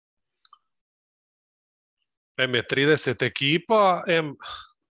M je 30 ekipa, M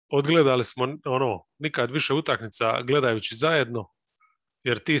odgledali smo nikad više utakmica gledajući zajedno,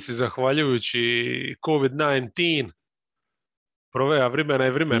 jer ti si zahvaljujući COVID-19 proveo vremena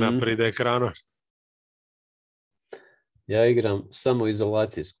i vremena pred ekranom. Ja igram samo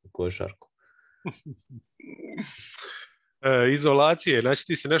izolacijsku košarku. Izolacije, znači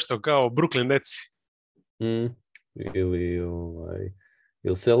ti si nešto kao Brooklyn Netsi.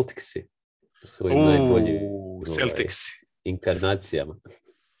 Ili Celticsi. Svojim najboljim Celticsi. Inkarnacijama.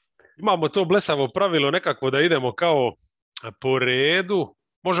 Imamo to blesavo pravilo nekako da idemo kao po redu.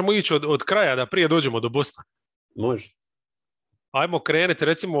 Možemo ići od kraja da prije dođemo do Bostona. Može. Ajmo krenuti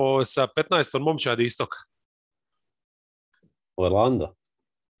recimo sa 15. momčadi istoka. Orlando.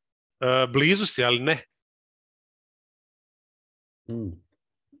 Blizu si, ali ne.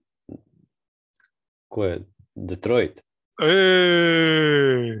 Ko je? Detroit.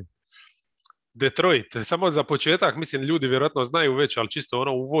 Detroit. Samo za početak, mislim, ljudi vjerojatno znaju već, ali čisto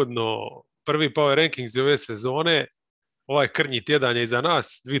uvodno, prvi power rankings ove sezone, ovaj krnji tjedan je iza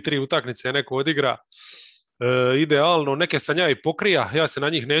nas, 2-3 utakmice neko odigra. Idealno, neke sam ja i pokrija, ja se na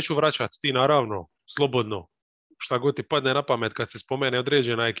njih neću vraćati, ti naravno, slobodno, šta god ti padne na pamet kad se spomene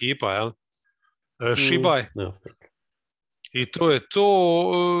određena ekipa, jel? Šibaj. I to je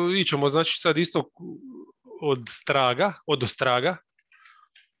to, ićemo znači sad isto od ostraga,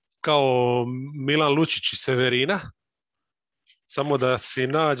 kao Milan Lučić i Severina, samo da si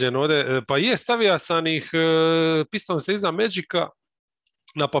nađen ovdje, pa je, stavio sam ih Pistonse iza Magica,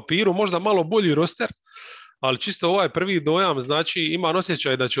 na papiru možda malo bolji roster, ali čisto ovaj prvi dojam, znači imam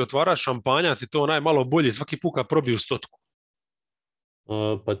osjećaj da će otvarati šampanjac i to malo bolji, svaki puka probiju 100.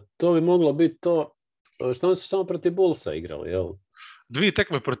 Pa to bi moglo biti to, što oni su samo protiv Bullsa igrali, jel? 2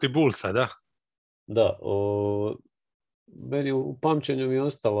 tekme protiv Bullsa, da. Da, meni u pamćenju mi je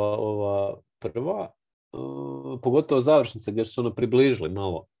ostala ova prva, pogotovo završnica gdje su približili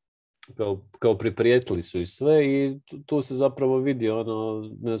malo, kao priprijetili su i sve i tu se zapravo vidi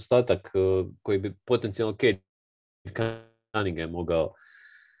nedostatak koji bi potencijalno Cade Cunningham mogao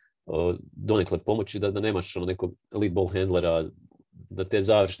donekle pomoći, da nemaš nekog lead ball handlera da te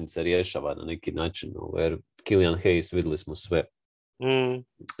završnice rješava na neki način, jer Killian Hayes vidjeli smo sve.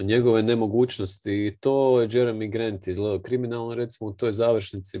 Njegove nemogućnosti, to je Jeremy Grant izgledao kriminalno, recimo u toj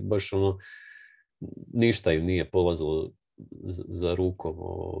završnici baš ništa im nije polazilo za rukom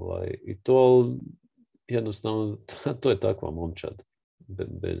i to jednostavno to je takva momčad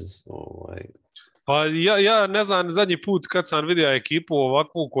bez Pa ja ne znam zadnji put kad sam vidio ekipu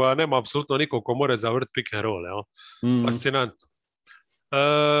ovakvu koja nema apsolutno nikog ko more zavrti pick and roll, fascinantno.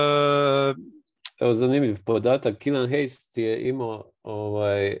 Evo zanimljiv podatak, Killian Hayes je imao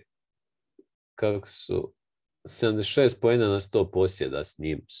kako su 76 poena na 100 posjeda s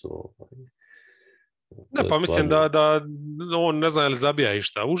njim su ne, pa mislim da on ne zna je li zabija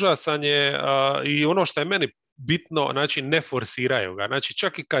išta. Užasan je i ono što je meni bitno, znači ne forsiraju ga. Znači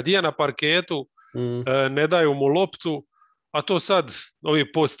čak i kad je na parketu ne daju mu loptu, a to sad,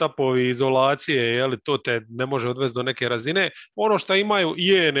 ovi post-upovi, izolacije, jeli, to te ne može odvesti do neke razine. Ono što imaju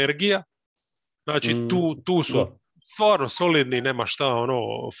je energija, znači tu su stvarno solidni, nema šta,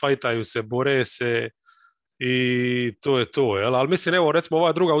 fajtaju se, bore se i to je to, jel? Ali mislim, evo, recimo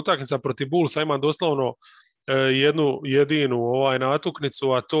ova druga utakmica protiv Bullsa ima doslovno jednu jedinu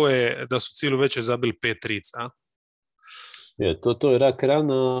natuknicu, a to je da su cijelu večer zabili 5 trica. To je rak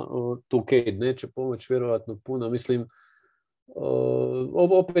rana, tu Cade neće pomoći vjerojatno puno, mislim,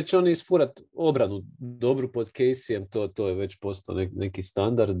 opet će oni isfurati obranu dobru pod Caseyem, to je već postao neki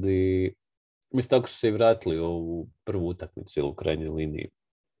standard i mislim tako su se i vratili u ovu prvu utakmicu ili u krajnjoj liniji.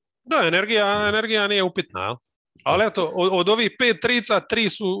 Da, energija nije upitna, jel? Ali eto, od ovih 5 trica,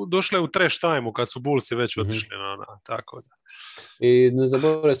 3 su došle u trash time-u kad su Bullsi već otišli tako da. I ne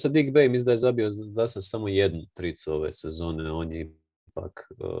zaboravim, sa Dick Bay mislim da je zabio za sad samo 1 tricu ove sezone, on je ipak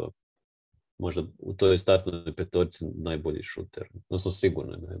možda u toj startnoj petorici najbolji šuter, odnosno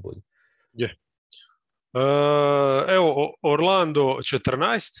sigurno je najbolji. Je. Evo, Orlando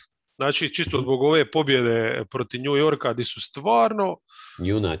 14, znači čisto zbog ove pobjede protiv New Yorka, gdje su stvarno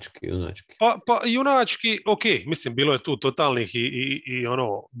junački. Pa junački, ok, mislim, bilo je tu totalnih i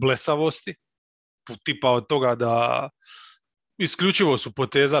blesavosti, tipa od toga da isključivo su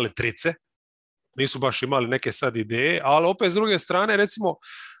potezali trice, nisu baš imali neke sad ideje, ali opet s druge strane, recimo,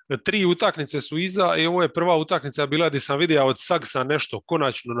 3 utakmice su iza i ovo je prva utakmica bila gdje sam vidio od Sagsa nešto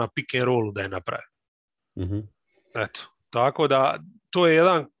konačno na pick and rollu da je napravio. Eto, tako da to je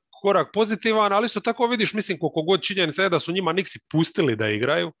jedan korak pozitivan, ali isto tako vidiš, mislim, koliko god činjenica je da su njima Nixi pustili da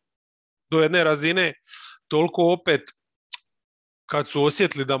igraju do jedne razine, toliko opet kad su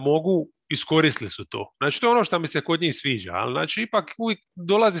osjetili da mogu iskoristili su to. Znači, to je ono što mi se kod njih sviđa, ali znači, ipak uvijek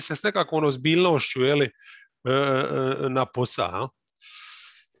dolazi se s nekakvom ozbiljnošću, na posao.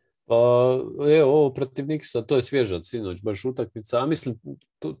 Pa, evo, ovo protiv Niksa, to je svježa od sinoć, baš utakmica. A mislim,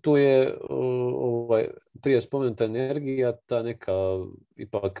 tu je prije spomenuta energija, ta neka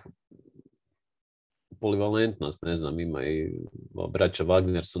ipak polivalentnost, ne znam, ima i braća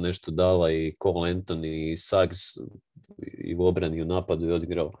Wagner su nešto dala i Cole Anthony i Suggs i u obrani i u napadu je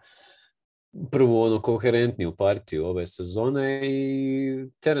odigrao prvu koherentniju partiju ove sezone i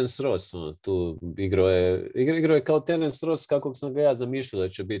Terence Ross tu igrao je kao Terence Ross kakvog sam ga ja zamišljao da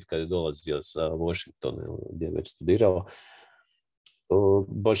će biti kad je dolazio sa Washingtona gdje je već studirao.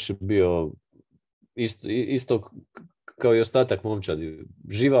 Baš je bio isto kao i ostatak momčadi,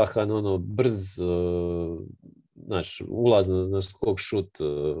 živahan, brz, ulaz na skok, šut,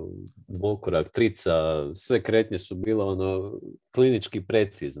 dvokorak, trica, sve kretnje su bile klinički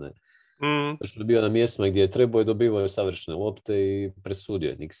precizne. Što je bio na mjestima gdje je trebao i dobivao je savršene lopte i presudio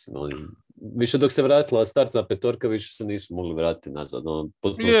je Nixima. Više dok se vratila startna petorka, više se nisu mogli vratiti nazad.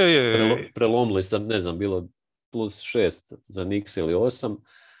 Potpuno prelomili sam, ne znam, bilo +6 za Knicks ili 8.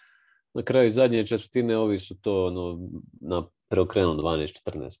 Na kraju zadnje četvrtine ovi su to na preokrenuli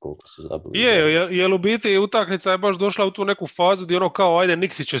 12-14 koliko su zabili. Jer u biti utakmica je baš došla u tu neku fazu gdje kao ajde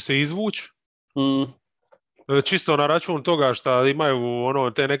Knicksi će se izvući. Čisto na račun toga što imaju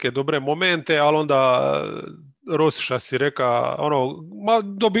te neke dobre momente, ali onda Rosiša si reka,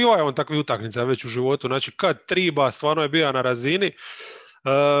 dobivao je on takve utakmice već u životu, znači kad triba stvarno je bio na razini.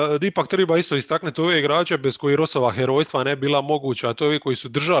 Ipak treba isto istaknuti ove igrače bez koji Rosova herojstva ne bila moguća, a to je ovi koji su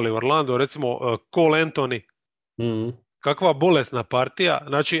držali u Orlando, recimo Cole Anthony. Kakva bolesna partija,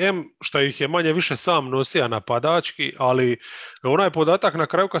 znači što ih je manje više sam nosija napadački, ali onaj podatak na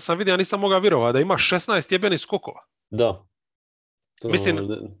kraju kad sam vidio, ja nisam mogao vjerovati da ima 16 jebenih skokova. Da. Mislim,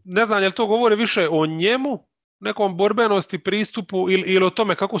 ne znam je li to govori više o njemu, nekom borbenosti, pristupu ili o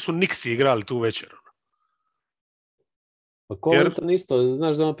tome kako su Knicksi igrali tu večer. Pa Colington isto,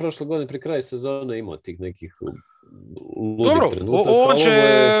 znaš da prošle godine pri kraju sezone imao tih nekih ludih trenutaka. Dobro, on će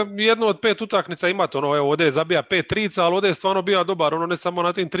jedno od 5 utakmica imati, ovdje je zabija 5 trica, ali ovdje je stvarno bio dobar, ne samo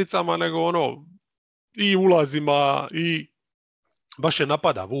na tim tricama, nego i ulazima i baš je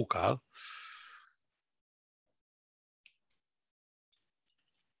napada Vuka.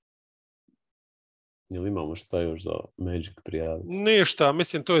 Jel imamo šta još za Magic prijaviti? Ništa,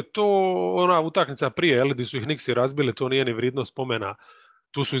 mislim to je to, ona utakmica prije, gdje su ih Knicksi razbili, to nije ni vrijedno spomena.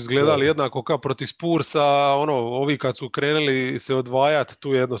 Tu su izgledali jednako kao protiv Spursa, ovi kad su krenuli se odvajati,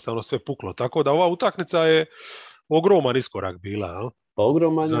 tu je jednostavno sve puklo. Tako da ova utakmica je ogroman iskorak bila. No? Pa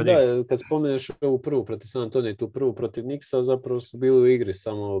ogroman je, da, kad spomeneš ovu prvu protiv San Antonija i tu prvu protiv Knicksa, zapravo su bili u igri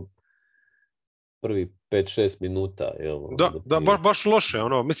samo prvi 5-6 minuta. Baš loše,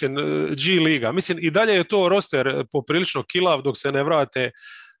 mislim, G liga. Mislim, i dalje je to roster poprilično kilav dok se ne vrate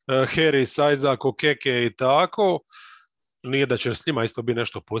Harris, Isaac, Okeke i tako. Nije da će s njima isto biti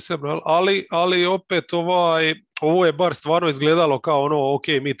nešto posebno, ali opet ovo je bar stvarno izgledalo kao ok,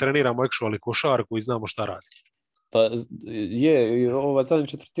 mi treniramo actually košarku i znamo šta radi. Pa je, ova zadnja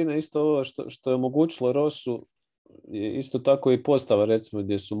četvrtina isto ovo što je omogućilo Rossu, isto tako i postava recimo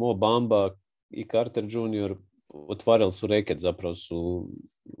gdje su Mo Bamba i Carter Jr. otvarali su reket, zapravo su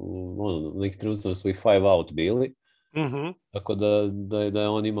u nekih trenucima su i 5 out bili. Mm-hmm. Tako da je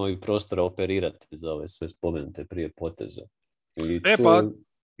on imao i prostora operirati za ove sve spomenute prije poteze.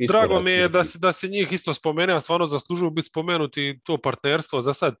 Drago mi je da se njih isto spomene, a stvarno zaslužuju biti spomenuti, to partnerstvo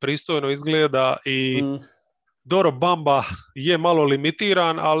za sad pristojno izgleda i Doro Bamba je malo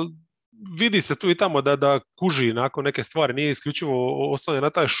limitiran, ali vidi se tu i tamo da kuži nakon neke stvari, nije isključivo oslonjen na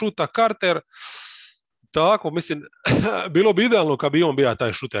taj šut, a Carter tako, mislim, bilo bi idealno kad bi on bio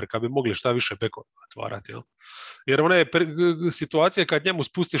taj šuter, kad bi mogli šta više bekova otvarati. Jel? Jer one situacije kad njemu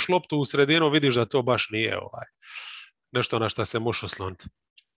spustiš loptu u sredinu, vidiš da to baš nije nešto na što se može osloniti.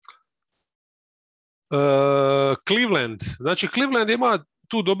 Cleveland. Znači, Cleveland ima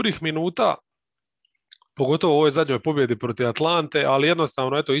tu dobrih minuta, pogotovo u ovoj zadnjoj pobjedi protiv Atlante, ali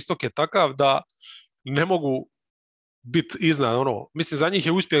jednostavno, istok je takav da ne mogu biti iznad, mislim, za njih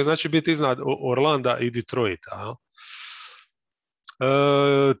je uspjeh, znači biti iznad Orlanda i Detroita.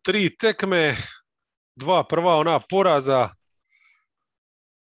 3 tekme, 2 prva poraza.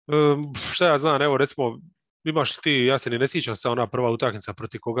 Šta ja znam, evo recimo, imaš ti, ja se ni ne sjećam sa ona prva utakmica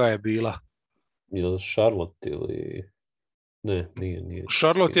protiv koga je bila. Ili Charlotte ili... Ne, nije.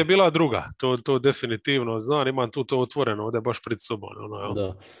 Charlotte je bila druga, to definitivno znam, imam tu to otvoreno ovdje baš pred sobom.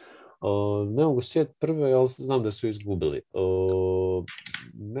 Da. Ne mogu sjetiti prve, ali znam da su izgubili.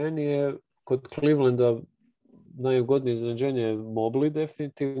 Meni je kod Clevelanda najugodnije iznenađenje Mobley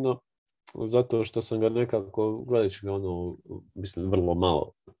definitivno. zato što sam ga nekako, gledajući ga mislim, vrlo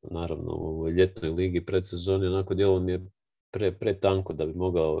malo, naravno, u ovoj ljetnoj ligi predsezoni, onako djelo mi je pretanko da bi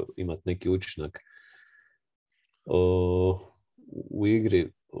mogao imati neki učinak u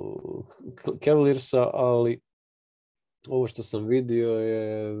igri Cavaliersa, ali ovo što sam vidio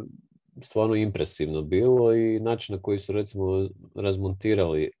je stvarno impresivno bilo i način na koji su recimo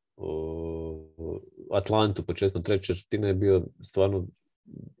razmontirali Atlantu početkom treće četvrtine je bio stvarno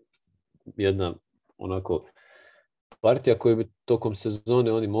jedna onako partija koju bi tokom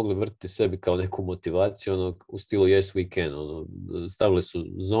sezone oni mogli vrtiti sebi kao neku motivaciju u stilu yes we can. Stavili su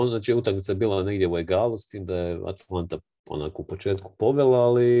zonu, znači utakmica je bila negdje u egalu, s tim da je Atlanta onako u početku povela,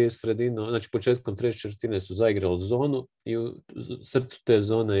 ali znači početkom treće četvrtine su zaigrali zonu i u srcu te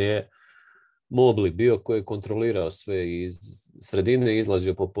zone je Mobley bio koji je kontrolirao sve iz sredine,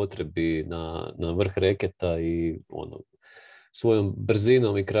 izlazio po potrebi na vrh reketa i svojom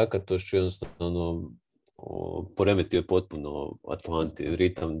brzinom i krakatošću jednostavno poremetio je potpuno Atlanti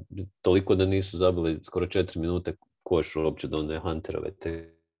ritam, toliko da nisu zabili skoro 4 minute koš uopće do one Hunterove.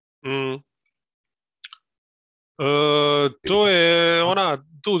 To je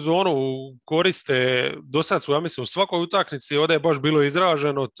tu zonu koriste, do sad su, ja mislim, u svakoj utakmici, ovdje je baš bilo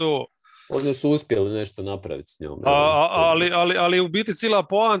izraženo to. Oni su uspjeli nešto napraviti s njom. Ali u biti cijela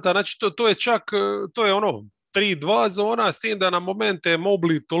poanta, znači to je čak, to je 3-2 zona, s tim da na momente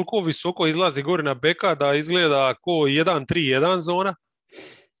Mobley toliko visoko izlazi gore na beka da izgleda ko 1-3-1 zona.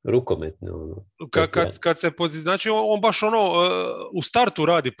 Rukometne. Kad se znači on baš u startu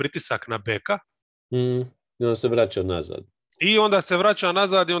radi pritisak na beka. I onda se vraća nazad. I onda se vraća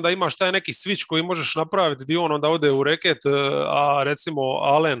nazad i onda imaš taj neki switch koji možeš napraviti gdje on onda ode u reket, a recimo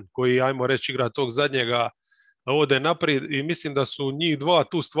Allen koji, ajmo reći, igra tog zadnjega, ode naprijed i mislim da su njih dva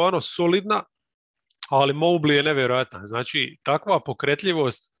tu stvarno solidna, ali Mobley je nevjerojatan. Znači, takva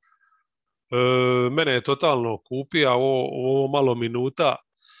pokretljivost mene je totalno kupija ovo malo minuta.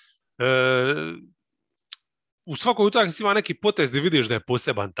 U svakoj utakmici ima neki potez gdje vidiš da je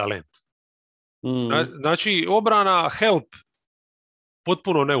poseban talent. Znači, obrana help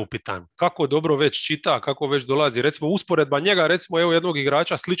potpuno neupitan. Kako dobro već čita, kako već dolazi. Recimo, usporedba njega, recimo, evo jednog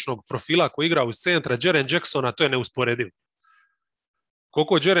igrača sličnog profila koji igra uz centra, Jaren Jacksona, to je neusporedivo.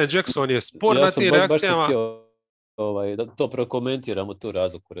 Koliko Jaren Jackson je spor na tim reakcijama. Ja sam baš htio da to prokomentiramo, tu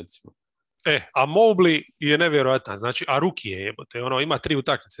razliku, recimo. A Mobley je nevjerojatan, znači, a rookie je jebote, ima 3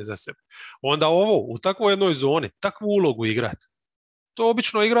 utakmice za sebe. Onda u takvoj jednoj zoni, takvu ulogu igrati. To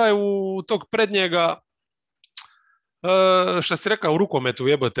obično igraju u tog prednjega, šta si rekao, u rukometu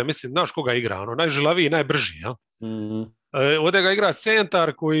jebote, mislim, znaš koga igra, najžilaviji, najbrži, jel? Ovdje ga igra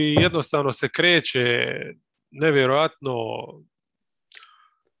centar koji jednostavno se kreće nevjerojatno,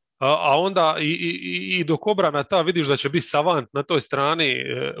 a onda i dok obrana ta vidiš da će biti savant na toj strani,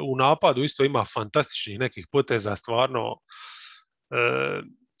 u napadu isto ima fantastičnih nekih poteza, stvarno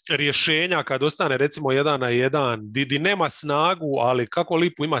rješenja kad ostane recimo 1-1, di nema snagu, ali kako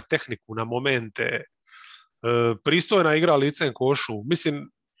lipu ima tehniku na momente, pristojna igra licem košu,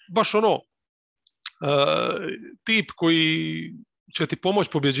 mislim, baš tip koji će ti pomoći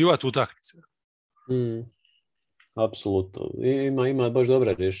pobjeđivati utakmice. Apsolutno. Ima baš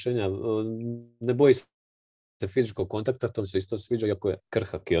dobra rješenja. Ne boji se fizičkog kontakta, to mi se isto sviđa, iako je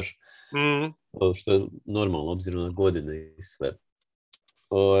krhak još. Što je normalno, obzirom na godine i sve.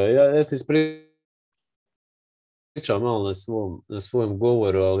 Ja se ispričam malo na svom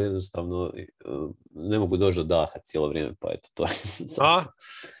govoru, ali jednostavno ne mogu doći do daha cijelo vrijeme, pa eto, to je sad.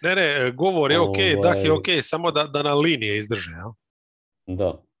 Ne, govor je ok, dah je ok, samo da na linije izdrže, ja?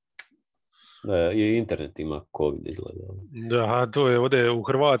 Da. Da, i internet ima COVID izgleda. Da, to je ovdje u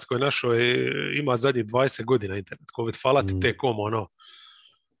Hrvatskoj našoj ima zadnjih 20 godina internet COVID, hvala ti T-com,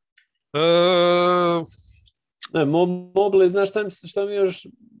 Mobley, znaš šta mi je još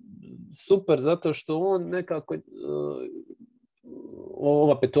super, zato što on nekako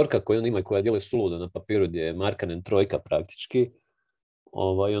ova petorka koju on ima, koja djeluje suludo na papiru, gdje je Markkanen trojka praktički,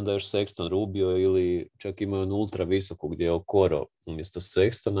 i onda još Sexton Rubio, ili čak ima on ultra visoko gdje je Okoro umjesto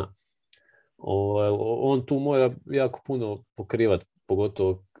Sextona. On tu mora jako puno pokrivati,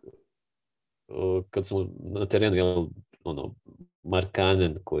 pogotovo kad su na terenu,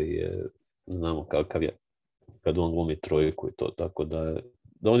 Markkanen koji je, znamo kakav je kad on glumi trojku i to, tako da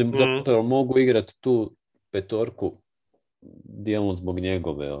oni zapravo mogu igrati tu petorku dijelom zbog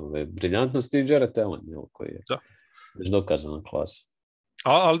njegove briljantnosti i Jarrett Allen, koji je već dokazana klasa.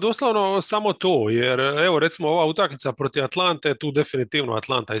 Ali doslovno samo to, jer evo recimo ova utakmica protiv Atlante, tu definitivno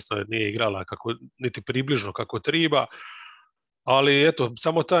Atlanta isto nije igrala niti približno kako treba, ali eto,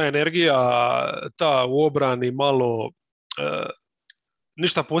 samo ta energija, ta u obrani malo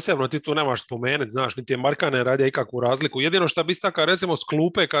ništa posebno ti tu nemaš spomenuti, znaš, niti je Markkanen radio ikakvu razliku. Jedino što bi istaka, recimo, s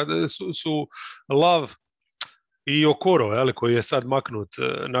klupe kad su Love i Okoro, koji je sad maknut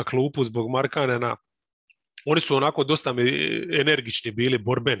na klupu zbog Markkanena, oni su onako dosta energični bili,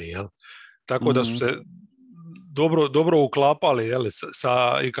 borbeni, jel? Tako da su se dobro uklapali, jel,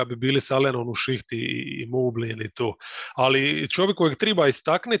 i kad bi bili sa Allenom u šihti i Mobley i to. Ali čovjek kojeg treba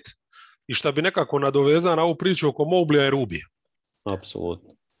istakniti i što bi nekako nadovezao na ovu priču oko Moblija je Rubio. Apsolutno.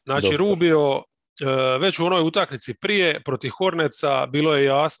 Znači, Rubio već u onoj utakmici prije protiv Hornetsa bilo je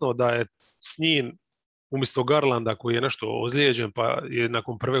jasno da je s njim umjesto Garlanda koji je nešto ozlijeđen pa je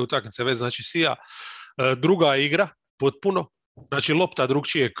nakon prve utakmice već znači sija, druga igra potpuno, znači lopta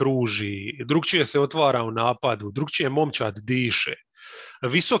drugčije kruži, drugčije se otvara u napadu, drugčije momčad diše,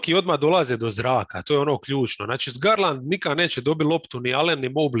 visoki odmah dolaze do zraka, to je ono ključno. Znači s Garland nikad neće dobiti loptu ni Allen ni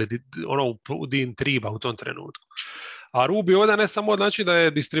Mobley ono di im triba u tom trenutku. A Rubio ovdje ne samo znači da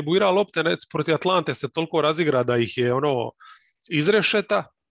je distribuirao lopte, protiv Atlante se toliko razigra da ih je ono izrešeta,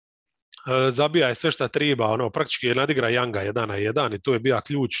 zabija je sve šta triba, ono praktički je nadigra Younga 1-1 i to je bio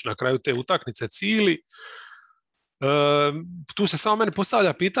ključ na kraju te utakmice cili. Tu se samo meni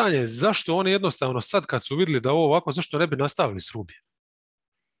postavlja pitanje zašto oni jednostavno sad kad su vidjeli da ovo ovako, zašto ne bi nastavili s Rubijem?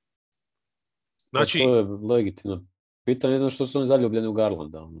 Znači, to je legitimno pitanje, jedno što su oni zaljubljeni u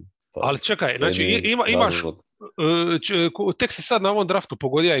Garlanda. Ali čekaj, znači imaš, tek si sad na ovom draftu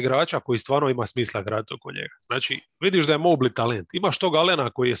pogodija igrača koji stvarno ima smisla graditi oko njega. Znači, vidiš da je Mobley talent. Imaš tog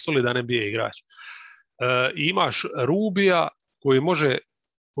Allena koji je solidan NBA igrač. Imaš Rubija koji može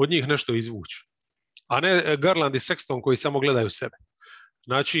od njih nešto izvući. A ne Garland i Sexton koji samo gledaju sebe.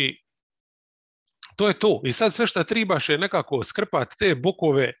 Znači, to je to. I sad sve što tribaš je nekako skrpati te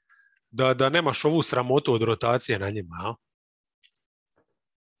bokove da nemaš ovu sramotu od rotacije na njima. A?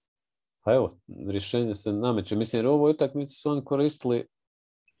 Pa evo, rješenje se nameće. Mislim, jer u ovoj utakmici su oni koristili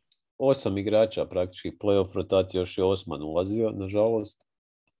 8 igrača, praktički playoff rotaciju, još je Osman ulazio, nažalost.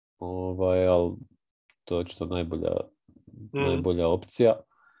 Ali to je očito najbolja opcija.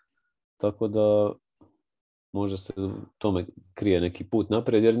 Tako da možda se tome krije neki put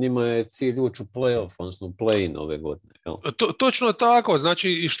naprijed, jer njima je cilj ući u playoff, odnosno u play-in ove godine. Točno tako,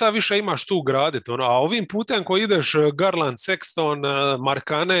 znači šta više imaš tu graditi. A ovim putem koji ideš Garland, Sexton,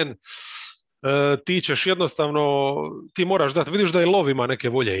 Markkanen, ti ćeš jednostavno, ti moraš dati, vidiš da i Love ima neke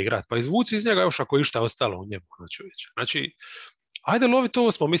volje igrati, pa izvuci iz njega još ako je išta ostalo u njemu. Znači, ajde lovi to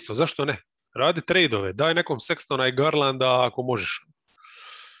 8. mjesto, zašto ne? Radi trade-ove, daj nekom Sextona i Garlanda ako možeš.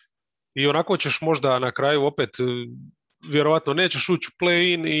 I onako ćeš možda na kraju opet, vjerovatno nećeš ući u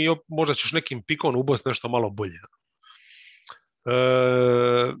play-in i možda ćeš nekim pikom ubost nešto malo bolje.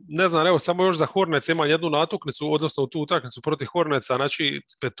 Ne znam, evo samo još za Hornets ima jednu natuknicu, odnosno tu utakmicu protiv Hornetsa, znači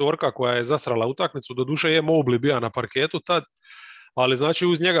petorka koja je zasrala utakmicu, doduše je Mobley bio na parketu tad, ali znači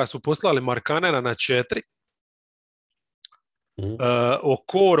uz njega su poslali Markkanena na 4,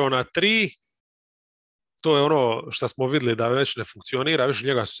 Okoro na 3, to je ono što smo vidjeli da već ne funkcionira, više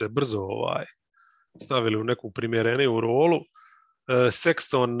njega su se brzo stavili u neku primjereniju rolu.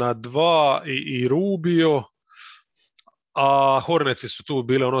 Sexton na 2 i Rubio, a Hornetsi su tu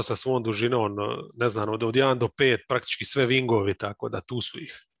bile ono sa svom dužinom, ne znam, od 1 do 5, praktički sve wingovi, tako da tu su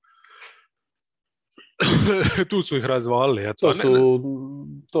ih tu su ih razvalili. Eto,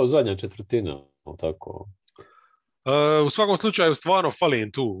 to zadnja četvrtina, tako. U svakom slučaju stvarno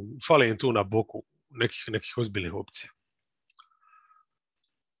fali im tu na boku nekih ozbiljnih opcija.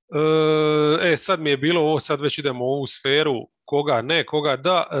 Sad mi je bilo ovo, sad već idemo u ovu sferu koga ne, koga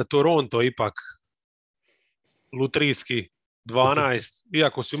da. Toronto ipak lutrijski 12,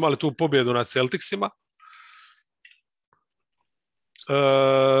 iako su imali tu pobjedu nad Celticsima.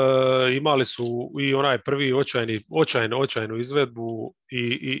 Imali su i onaj prvi očajnu izvedbu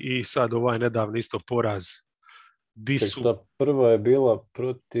i sad ovaj nedavni isto poraz. Ta prva je bila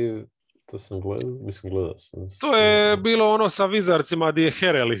protiv, to sam gledao sam. To je bilo ono sa Wizardsima gdje je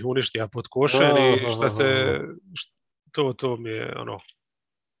Harrell ih uništio pod košer i šta se, to mi je ono,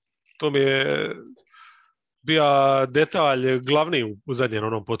 to mi je bio detalj glavni u zadnjem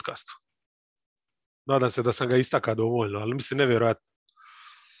onom podcastu. Nadam se da sam ga istakao dovoljno, ali mislim nevjerojatno.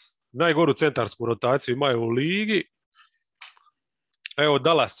 Najgoru centarsku rotaciju imaju u ligi. Evo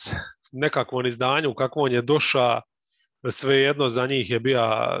Dallas, nekakvom izdanju, u kakvom je došao, svejedno za njih je bio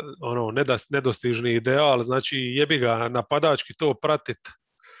ono nedostižni ideal, znači jebi ga napadački to pratit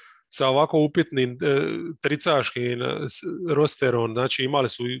sa ovako upitnim tricaškim rosterom, znači imali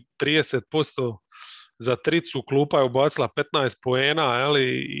su 30% za tricu, klupa je ubacila 15 poena,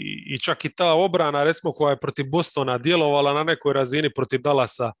 i čak i ta obrana, recimo, koja je protiv Bostona djelovala na nekoj razini, protiv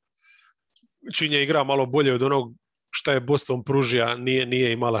Dallasa činje igra malo bolje od onog šta je Boston pružija,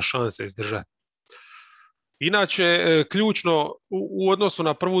 nije imala šanse izdržati. Inače, ključno u odnosu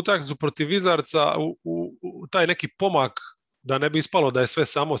na prvu utakmicu protiv Wizardsa, taj neki pomak, da ne bi ispalo da je sve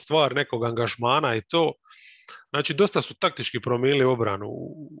samo stvar nekog angažmana i to, znači dosta su taktički promijenili obranu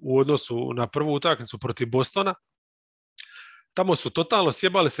u odnosu na prvu utakmicu protiv Bostona. Tamo su totalno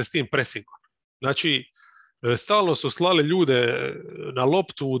sjebali se s tim presingom. Znači, stalno su slali ljude na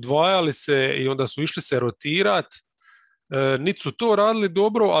loptu, udvajali se i onda su išli se rotirati. Niti su to radili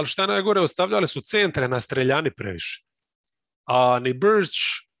dobro, ali šta najgore, ostavljali su centre na streljani previše. A ni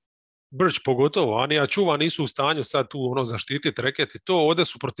Birch pogotovo, a ni Ačuva nisu u stanju sad tu zaštititi reket i to. Ovdje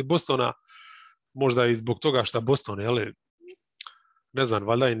su protiv Bostona, možda i zbog toga što Boston, ne znam,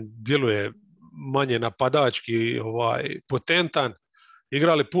 valjda im djeluje manje napadački potentan,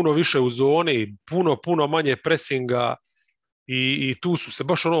 igrali puno više u zoni, puno manje presinga i tu su se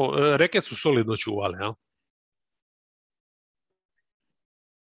baš reket su solidno čuvali, jel?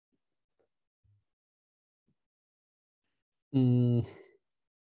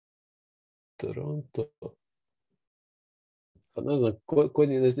 Toronto. Pa ne znam,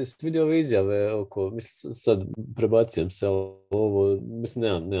 jesi vidio ove izjave oko, mislim, sad prebacijem se ovo,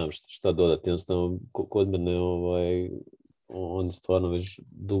 mislim, nemam šta dodati, jednostavno, kod mene, oni stvarno već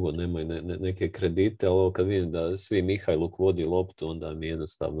dugo nemaju neke kredite, ali ovo kad vidim da svi Mihajluk vodi loptu, onda mi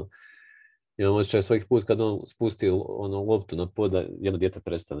jednostavno, imam osjećaj svaki put kad on spusti loptu na poda, jedno dijete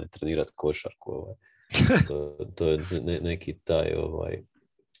prestane trenirati košarku, to je neki taj,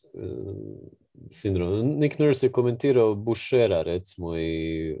 sindrom. Nick Nurse je komentirao Bouchera, recimo,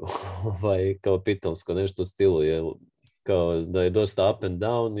 i kao pitalsko nešto u stilu, kao da je dosta up and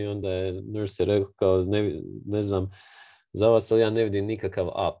down, i onda je Nurse je rekao kao, ne znam za vas, ali ja ne vidim nikakav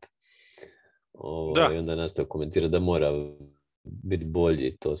up. I onda je nastavio komentirati da mora biti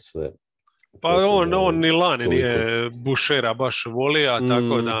bolji to sve. Pa on ni lani nije Bouchera baš volija,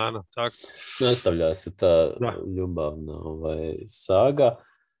 tako da... Tako. Nastavlja se ta ljubavna saga.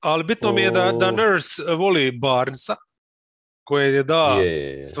 Ali bitno mi je da Nurse voli Barnesa, koje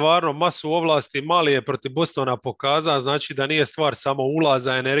je stvarno masu ovlasti, mali je protiv Bostona pokazao, znači da nije stvar samo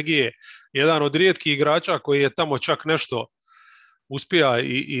ulaza energije. Jedan od rijetkih igrača koji je tamo čak nešto uspija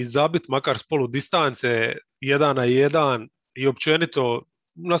i zabit, makar s polu distance, 1-1 i općenito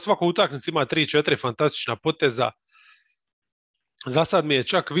na svakoj utakmici ima 3-4 fantastična poteza. Za sad mi je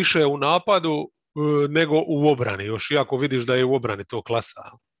čak više u napadu nego u obrani, još iako vidiš da je u obrani to klasa.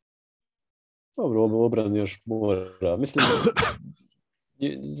 Dobro, obrani još mora. Mislim,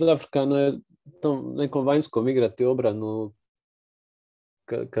 zafrkano je tom nekom vanjskom igrati obranu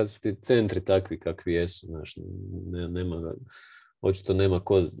kad su ti centri takvi kakvi jesu. Znaš, očito nema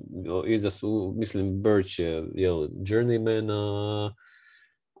ko. Iza su, mislim, Birch je journeyman,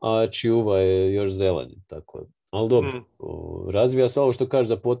 a Čiuva je još zelen. Tako. Ali dobro, razvija se ovo što kaže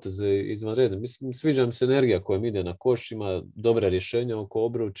za poteze izvanredne. Mislim, sviđa mi se energija koja mi ide na koš, ima dobra rješenja oko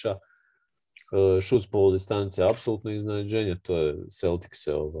obruča. Šut s polu distance, apsolutno iznenađenje, to je Celtic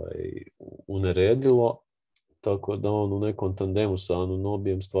se uneredilo, tako da u nekom tandemu sa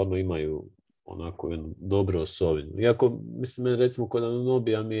Anunobijem stvarno imaju onako jednu dobru osovinu. Iako, mislim, recimo kod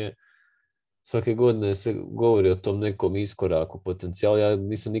Anunobija mi je svake godine se govori o tom nekom iskoraku potencijala. Ja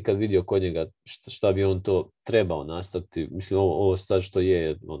nisam nikad vidio kod njega šta bi on to trebao nastati. Mislim, ovo sad što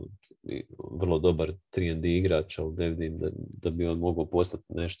je vrlo dobar 3&D igrač, ali ne vidim da bi on mogao postati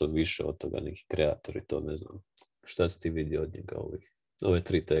nešto više od toga, neki kreator i to, ne znam. Šta si ti vidio od njega ove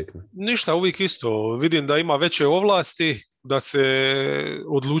 3 tekme? Ništa, uvijek isto. Vidim da ima veće ovlasti, da se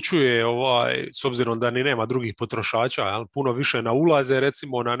odlučuje s obzirom da ni nema drugih potrošača, puno više na ulaze,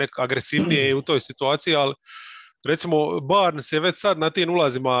 recimo na agresivnije u toj situaciji, ali recimo Barnes je već sad na tim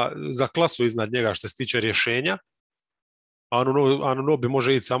ulazima za klasu iznad njega što se tiče rješenja. Anunobi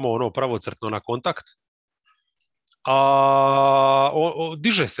može ići samo pravocrtno na kontakt. A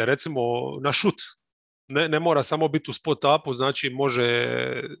diže se recimo na šut. Ne mora samo biti u spot-upu, znači može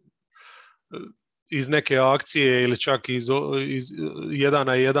iz neke akcije ili čak iz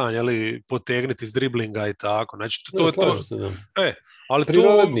 1-1 potegnuti iz driblinga i tako. Znači, to je to. Ali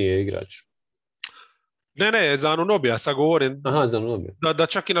prirodniji je igrač. Ne, za Anunobija sad govorim. Aha, za Anunobija. Da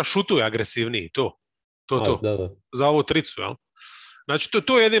čak i na šutu je agresivniji, to. Da. Za ovu tricu, jel? Znači,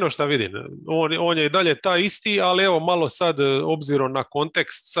 to je jedino što vidim. On je i dalje taj isti, ali evo malo sad, obzirom na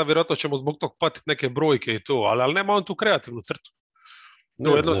kontekst, sad vjerojatno ćemo zbog tog patiti neke brojke i to, ali nema on tu kreativnu crtu.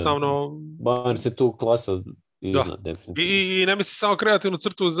 To jednostavno... Barnes je tu klasa iznad, definitivno. I ne misli samo kreativnu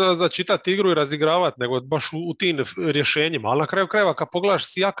crtu za čitati igru i razigravati, nego baš u tim rješenjima. Ali na kraju krajeva, kad pogledaš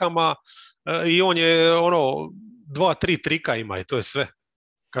s Jakama, i on je 2-3 trika ima i to je sve.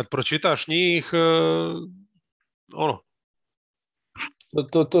 Kad pročitaš njih, ono.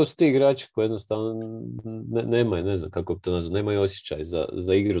 To su ti igrači koji jednostavno nemaju, ne znam kako bi to nazvao, nemaju osjećaj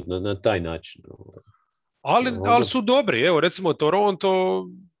za igru na taj način. Ali su dobri, evo recimo Toronto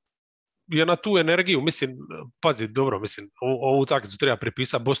je na tu energiju, mislim, pazi, dobro, mislim, ovu utakmicu treba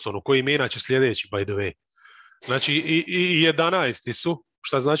pripisati Bostonu, koji im je inače sljedeći, by the way. Znači, i 11. su,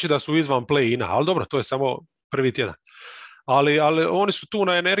 što znači da su izvan play-ina, ali dobro, to je samo prvi tjedan. Ali oni su tu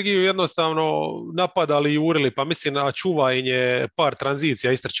na energiju jednostavno napadali i urili, pa mislim, na čuvanje par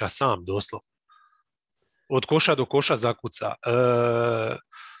tranzicija istrča sam, doslovno. Od koša do koša zakuca.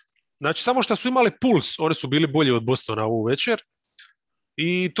 Znači, samo što su imali puls, oni su bili bolji od Bostona ovu večer.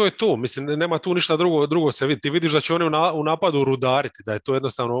 I to je to, mislim, nema tu ništa drugo se vidi. Ti vidiš da će oni u napadu rudariti, da je to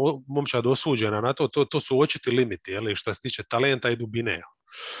jednostavno momčad osuđena na to su očiti limiti, jeli, što se tiče talenta i dubine.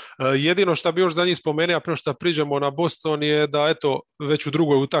 Jedino što bi još za njih spomenuo, prema što priđemo na Boston, je da eto, već u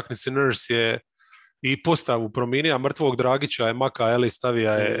drugoj utakmici Nurse je i postavu promijenio, mrtvog Dragića je maka, jeli,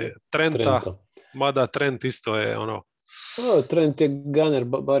 stavija je Trenta, mada Trent isto je ono... Trent je gunner,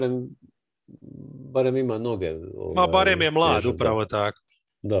 barem ima noge. Barem je mlad, upravo tako.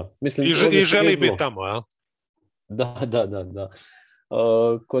 Da. Mislim, I želi biti tamo, jel? Da.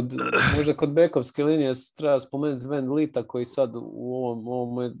 Možda kod bekovske linije treba spomenuti Van Lita, koji sad u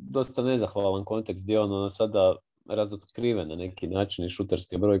ovom je dosta nezahvalan kontekst, gdje ono sada razotkriven na neki način i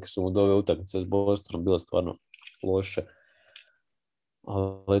šuterske brojke su mu do ove utakmice s Bostonom bile stvarno loše.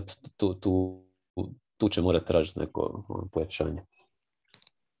 Ali tu će morati tražiti neko pojačanje.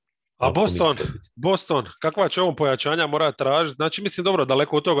 A Boston, kakva će ovom pojačanja mora tražiti? Znači, mislim, dobro,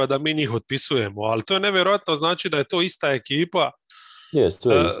 daleko od toga da mi njih otpisujemo, ali to je nevjerojatno, znači da je to ista ekipa. Je,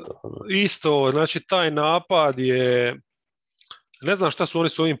 sve isto. Isto, znači taj napad je... Ne znam šta su oni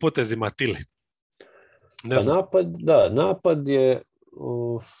s ovim potezima tili. Napad je...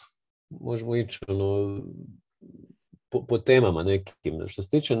 možemo ići po temama nekim. Što se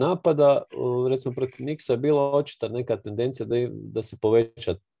tiče napada, recimo protiv Knicksa je bila očita neka tendencija da se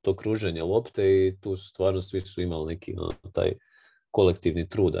poveća to kruženje lopte i tu stvarno svi su imali neki taj kolektivni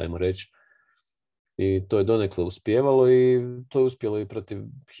trud, ajmo reći. I to je donekle uspjevalo i to je uspjelo i protiv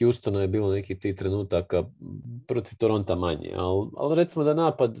Houstona je bilo neki ti trenutaka, protiv Toronta manje. Ali recimo da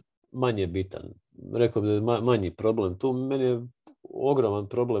napad manje bitan. Rekao bih da je manji problem. Tu meni je ogroman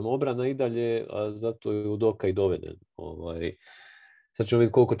problem obrana i dalje, a zato je Udoka i doveden. Sad ćemo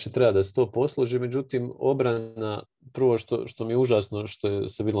vidjeti koliko će treba da se to posluži, međutim obrana, prvo što mi je užasno, što je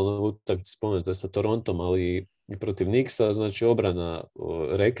se vidjelo na utakmici spomenuto je sa Torontom, ali i protiv Knicksa, znači obrana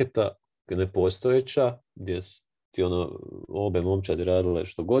reketa nepostojeća, gdje su ti obe momčadi radile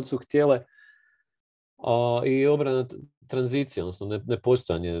što god su htjele, i obrana tranzicije, odnosno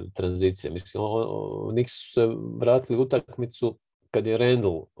nepostojanje tranzicije. Mislim, Knicks su se vratili u utakmicu kad je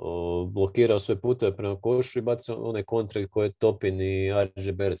Randall blokirao sve puteve prema košu i bacio one kontre koje Topin i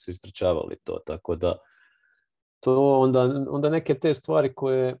RJ Barrett su istrčavali to. Tako da to onda neke te stvari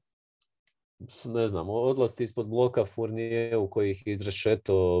koje, ne znam, odlasci ispod bloka Fournier u kojih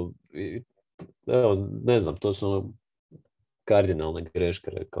izrešeto, evo, ne znam, to su kardinalne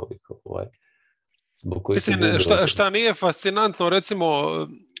greške, rekao bih. Mislim, šta nije fascinantno, recimo,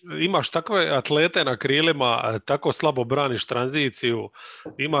 imaš takve atlete na krilima, tako slabo braniš tranziciju,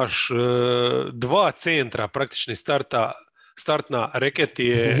 imaš dva centra praktični startna reket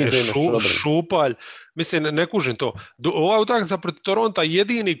je Šupalj, mislim, ne kužim to. Ova utakmica protiv Toronta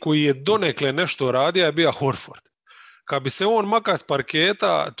jedini koji je donekle nešto radio je bio Horford. Kad bi se on maka s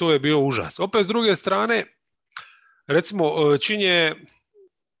parketa, to je bio užas. Opet s druge strane, recimo, činje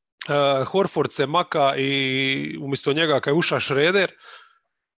Horford se maka i umjesto njega kad je uša Schroeder,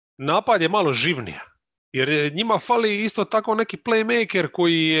 napad je malo živnija. Jer njima fali isto tako neki playmaker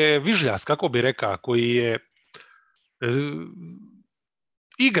koji je vižljas, kako bi rekao, koji je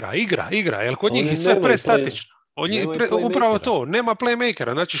igra, jer kod njih je sve prestatično. Upravo to, nema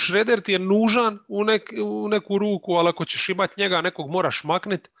playmakera. Znači Schroeder ti je nužan u neku ruku, ali ako ćeš imati njega, nekog moraš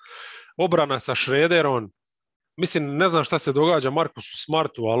makniti. Obrana sa Schroederom, mislim, ne znam šta se događa Markusu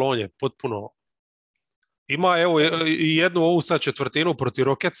Smartu, ali on je potpuno... Ima evo i jednu ovu sad četvrtinu protiv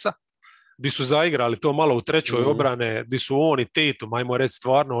Rocketsa, gdje su zaigrali to malo u trećoj obrane, gdje su on i Tatum, ajmo reći,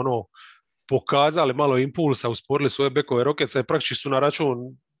 stvarno pokazali malo impulsa, usporili svoje bekove Rocketsa i praktički su na račun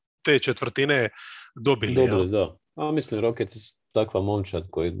te četvrtine dobili. Da. A mislim, Rockets takva momčad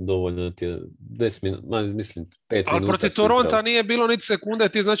koji dovoljno ti je 10 minuta, mislim 5 minuta. Ali protiv Toronta nije bilo niti sekunde,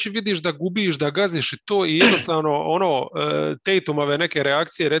 ti znači vidiš da gubiš, da gaziš i to i jednostavno Tatumove neke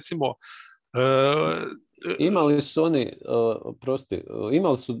reakcije, recimo... Imali su oni,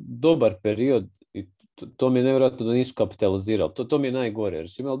 imali su dobar period i to mi je nevjerojatno da nisu kapitalizirali. To mi je najgore, jer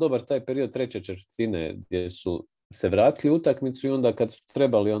su imali dobar taj period treće četvrtine gdje su se vratili u utakmicu i onda kad su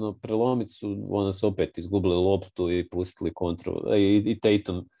trebali ono prelomiti su onda se opet izgubili loptu i pustili kontru. I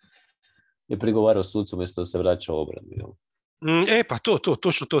Tatum je prigovarao sucu umjesto da se vraća u obranu. Jel? Pa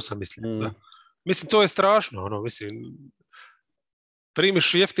točno to sam mislio. Da. Mislim, to je strašno. Mislim,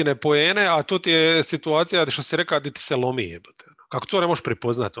 primiš jeftine poene, a to ti je situacija što si rekao da ti se lomi jebote. Kako to ne možeš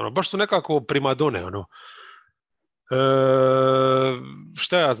prepoznati? Baš su nekako primadone.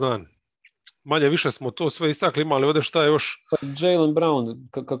 Šta ja znam? Manje više smo to sve istakli, imali ovdje šta je još? Pa Jaylen Brown,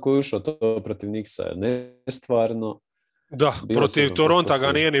 kako je ušao to protiv Knicksa, nestvarno. Da, protiv Toronta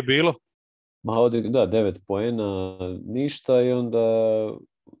ga nije ni bilo. Ma ovdje, da, 9 poena, ništa i onda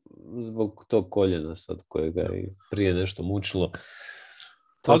zbog tog koljena sad kojega je prije nešto mučilo.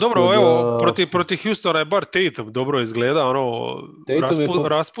 Ali dobro, evo, protiv Houstona je bar Tatum dobro izgleda,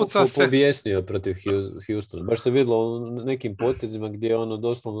 raspuca se. Pobjesnio protiv Houstona. Baš se vidjelo u nekim potezima gdje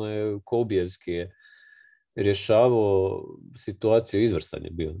doslovno je Kobe-evski je rješavao situaciju, izvrstan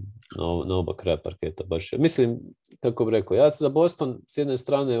je bio na oba kraja parketa. Baš je. Mislim, kako bih rekao, ja za Boston s jedne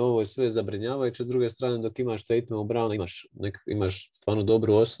strane ovo je sve zabrinjavajuće, s druge strane dok imaš Tatuma u Browna imaš stvarno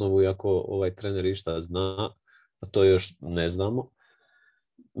dobru osnovu i ako ovaj trener išta zna, a to još ne znamo.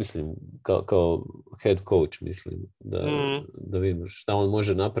 Mislim, kao head coach, mislim, da vidimo šta on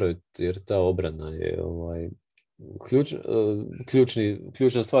može napraviti, jer ta obrana je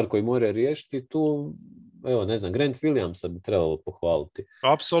ključna stvar koju mora riješiti. Tu, evo, ne znam, Grant Williamsa bi trebalo pohvaliti.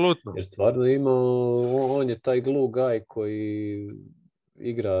 Apsolutno. Jer stvarno on je taj glue guy koji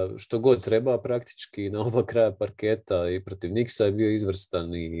igra što god treba praktički na oba kraja parketa i protiv Knicksa je bio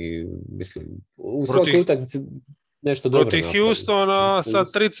izvrstan i mislim, u svakoj utakmici nešto dobro protiv Houstona sa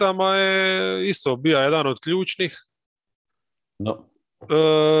tricama je isto bio jedan od ključnih. No.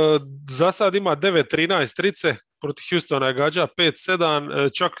 Za sad ima 9-13 trice, protiv Houstona je gađa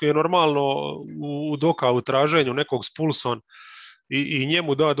 5-7, čak je normalno u doka u traženju nekog s pulsom i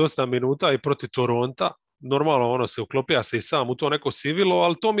njemu da dosta minuta i protiv Toronta. Normalno se uklopija se i sam u to neko sivilo,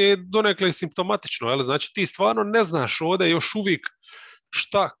 ali to mi je donekle simptomatično. Jel? Znači ti stvarno ne znaš ovdje još uvijek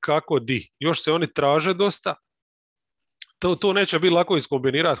šta, kako, di. Još se oni traže dosta. To neće biti lako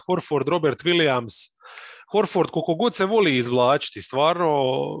iskombinirati. Horford, Robert Williams. Horford, koliko god se voli izvlačiti, stvarno,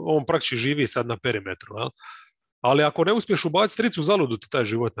 on praktički živi sad na perimetru. Jel? Ali ako ne uspiješ ubaciti tricu, zaludu ti taj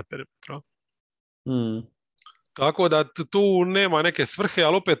život na perimetru. Tako da tu nema neke svrhe,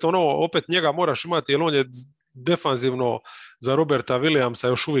 ali opet njega moraš imati, jer on je defanzivno za Roberta Williamsa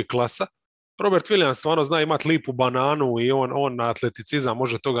još uvijek klasa. Robert Williams stvarno zna imati lipu bananu i on na atleticizam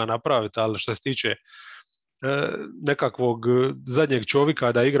može toga napraviti, ali što se tiče nekakvog zadnjeg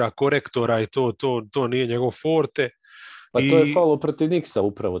čovjeka da igra korektora i to nije njegov forte. Pa to je falo protiv Knicksa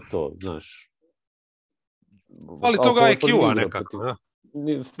upravo to, znaš. Ali toga IQ-a nekako. Da.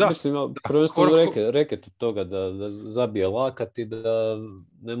 Mislim, prvenstveno reket od toga da zabije lakat i da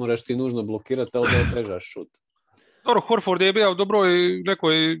ne moraš ti nužno blokirati, ali da otrežaš šut. Dobro, Horford je bio u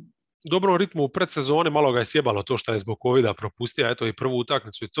dobrom ritmu u predsezoni, malo ga je sjebalo to što je zbog covida propustio, eto i prvu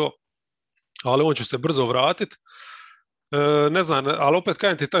utakmicu i to, ali on će se brzo vratiti. Ne znam, ali opet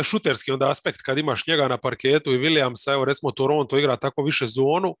kažem ti taj šuterski onda aspekt kad imaš njega na parketu i Williamsa, evo recimo Toronto igra tako više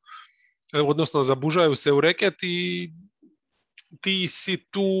zonu, odnosno zabužaju se u reket i ti si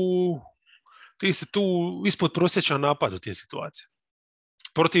tu ispod prosječan napad u tim situacijama.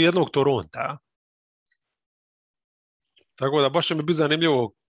 Protiv jednog Toronta. Tako da baš će mi biti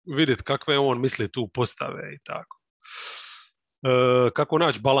zanimljivo vidjeti kakve on misli tu postave i tako. Kako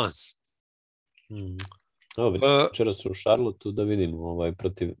naći balans. Večera su u Charlotteu da vidimo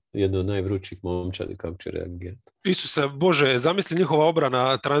protiv jedne od najvrućih momčadi kako će reagirati. Isuse Bože, zamisli njihova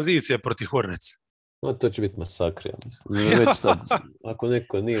obrana tranzicije protiv Hornetsa. No, to će biti masakr, ja mislim. Već sad, ako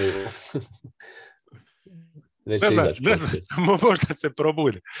neko nije... Već će izaći. Ne znam, možda se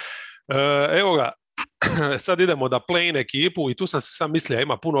probudi. Evo ga, sad idemo da play-in ekipu i tu sam se sam mislio,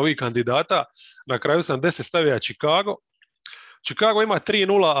 ima puno ovih kandidata. Na kraju sam 10 stavio Chicago. Chicago ima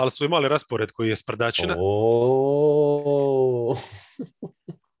 3-0, ali su imali raspored koji je sprdačina.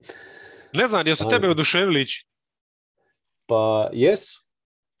 Ne znam, jesu tebe oduševili ići? Pa jesu.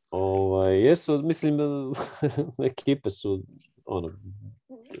 Jesu, mislim, ekipe su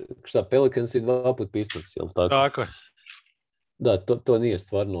Pelicans i 2 put Pistons, jel tako? Tako je. Da, to nije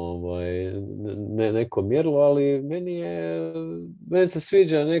stvarno neko mjerilo, ali meni se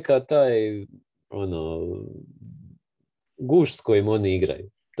sviđa neka taj gušt kojim oni igraju.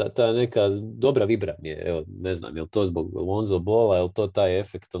 Ta neka dobra vibra mi je, evo, ne znam, je li to zbog Lonzo Balla, je li to taj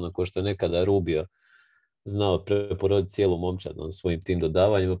efekt ko što je nekada Rubio znao preporoditi cijelu momčad svojim tim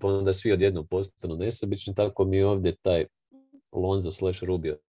dodavanjima, pa onda svi odjednom postanu nesebični, tako mi je ovdje taj Lonzo /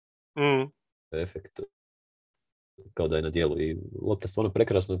 Rubio efekt kao da je na dijelu i lopta stvarno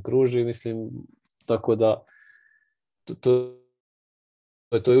prekrasno kruži, mislim, tako da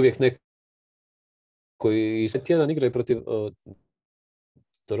to je uvijek neko koji sve tjedan igraju protiv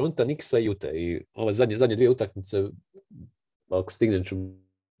Toronta, Knicksa i Ute i ove zadnje dvije utakmice, ako stignem ću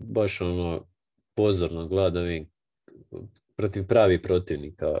baš pozorno gledati da vidim protiv pravi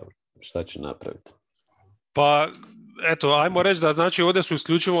protivnika šta će napraviti. Pa, eto, ajmo reći da znači ovdje su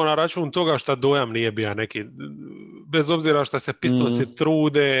isključivo na račun toga šta dojam nije bio neki, bez obzira šta se Pistonsi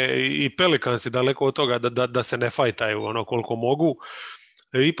trude i Pelikansi daleko od toga da se ne fajtaju koliko mogu.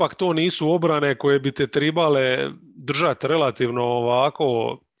 Ipak to nisu obrane koje bi te tribale držati relativno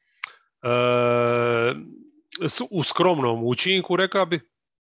ovako u skromnom učinku, reka bi.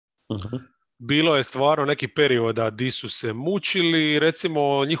 Uh-huh. Bilo je stvarno neki perioda di su se mučili,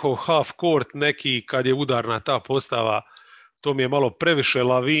 recimo njihov half court neki kad je udarna ta postava, to mi je malo previše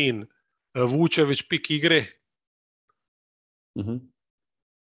Lavin, Vučević pik igre. Uh-huh.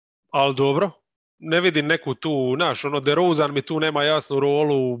 Ali dobro, ne vidim neku tu, DeRozan mi tu nema jasnu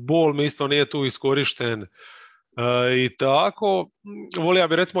rolu, Ball mi isto nije tu iskorišten i tako. Volio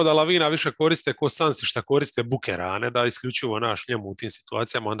bi recimo da Lavina više koriste ko Sansi šta koriste Bookera, a ne da isključivo njemu u tim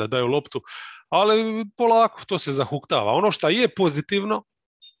situacijama onda daju loptu, ali polako to se zahuktava. Ono što je pozitivno,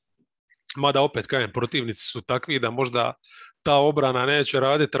 mada opet kažem, protivnici su takvi da možda ta obrana neće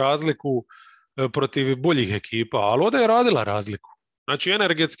raditi razliku protiv boljih ekipa, ali ovdje je radila razliku. Znači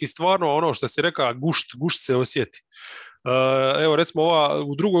energetski stvarno ono što si rekao, gušt se osjeti. Evo recimo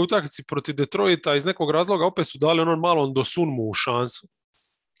u drugoj utakmici protiv Detroita iz nekog razloga opet su dali malom do Sunmu šansu.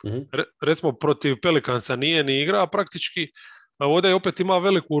 Mm-hmm. Recimo protiv Pelikansa nije ni igra praktički. Ovdje opet ima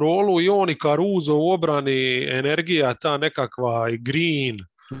veliku rolu i on i Caruso u obrani, energija ta nekakva i Green.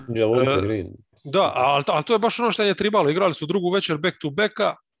 Green. Da, ali to je baš ono što je trebalo. Igrali su drugu večer back to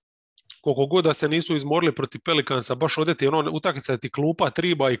backa. Koliko god da se nisu izmorili protiv Pelikansa, baš odeti utakmica ti klupa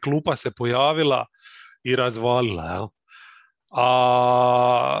triba i klupa se pojavila i razvalila. Jel?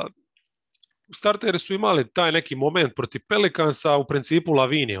 A starteri su imali taj neki moment protiv Pelikansa, u principu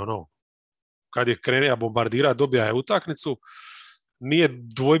Lavini, kad je krenija bombardirati, dobija je utakmicu, nije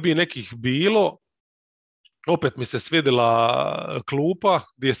dvojbi nekih bilo, opet mi se svidjela klupa,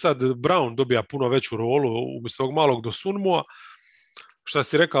 gdje je sad Brown dobija puno veću rolu umjesto ovog malog do Sunmua. Šta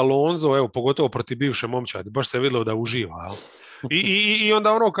si rekao Lonzo, evo, pogotovo protiv bivše momčadi, baš se vidjelo da uživa. I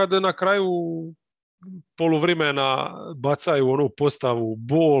onda kad na kraju poluvremena bacaju postavu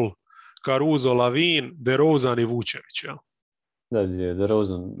Ball, Caruso, Lavin, DeRozan i Vučević. Ja. Da je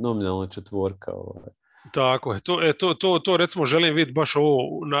DeRozan nominalna četvorka. Tako je, to recimo želim vidjeti baš ovo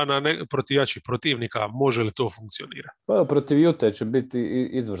protiv jačih protivnika, može li to funkcionirati? Pa protiv Ute će biti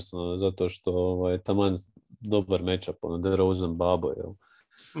izvrsno, zato što je taman dobar matchup, DeRozan Babo, jel?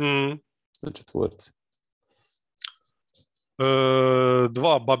 Na četvorci.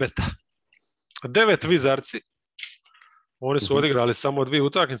 2 Babeta. 9 Vizarci. Oni su odigrali samo 2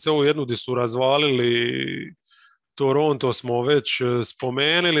 utakmice, ovu jednu gdje su razvalili Toronto smo već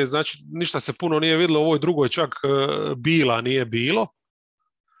spomenuli, znači ništa se puno nije vidjelo, u ovoj drugoj čak bila nije bilo.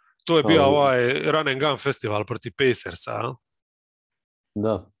 To je bio ovaj Run and Gun festival protiv Pacersa. A?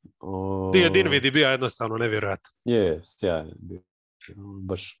 Da. Dinwiddie bio jednostavno nevjerojatan. Je, sjajan.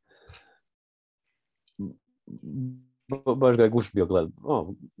 Baš ga je guš bio gledan.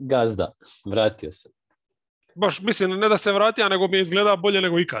 Gazda, vratio se. Baš, mislim, ne da se vratio, nego mi je izgleda bolje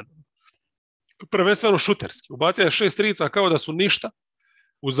nego ikad. Prvenstveno šuterski. Ubacio je 6 trica kao da su ništa.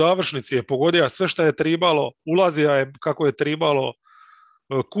 U završnici je pogodio sve što je tribalo. Ulazija je kako je tribalo.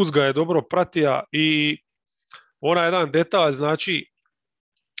 Kuz ga je dobro pratija i onaj jedan detalj, znači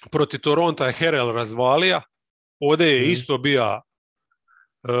protiv Toronta je Harrell razvalija. Ovdje je isto bio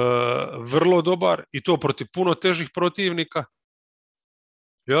vrlo dobar i to protiv puno težih protivnika.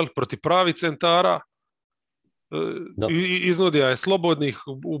 Jel? Protiv pravi centara. Iznudio je slobodnih,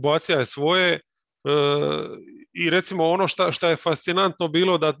 ubacio je svoje i recimo ono što je fascinantno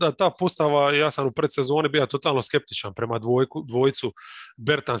bilo da ta postava, ja sam u predsezoni bio totalno skeptičan prema dvojcu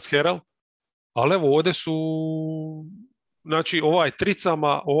Bertans Harrell, ali evo ovdje su znači ovaj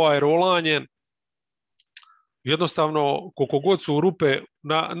tricama, ovaj rolanjen, jednostavno koliko god su rupe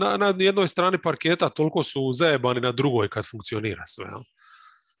na jednoj strani parketa, toliko su zajebani na drugoj kad funkcionira sve. Ja?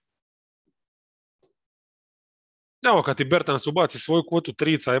 Evo kad ti Bertans ubaci svoju kvotu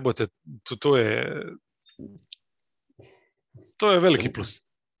trica, jebote, to je veliki plus.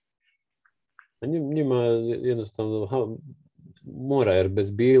 Njima jednostavno mora, jer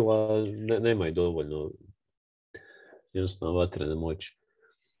bez Bila nemaju dovoljno jednostavno vatrene moći.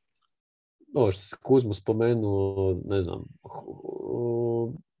 Ovo što se Kuzmu spomenuo, ne znam,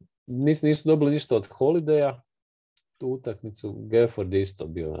 nisu dobili ništa od Holidaya, tu utakmicu. Gafford isto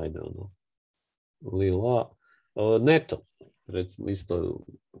bio, ajde, ono, Lila. Neto, recimo, isto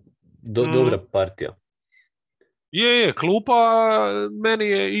dobra partija. Klupa meni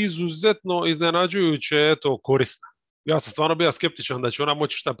je izuzetno iznenađujuće, eto, korisna. Ja sam stvarno bio skeptičan da će ona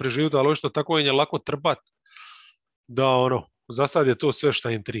moći šta preživjeti, ali što tako je lako trpat da ono, za sad je to sve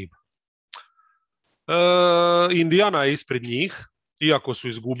šta im treba. Indiana je ispred njih, iako su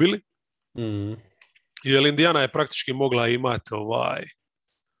izgubili. Jer Indiana je praktički mogla imati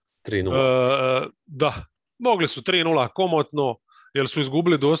 3-0. Da, mogli su 3-0 komotno, jer su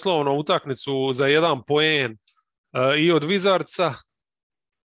izgubili doslovno utakmicu za 1 poen i od Wizardsa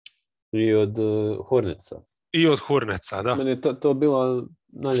i od Hornetsa, da. Meni je to bila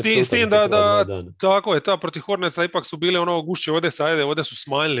najljepša s tim da tako je, ta protiv Hornetsa ipak su bile ono gušće ovdje su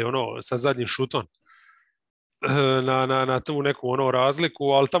smanjili ono sa zadnjim šutom na tu neku ono razliku,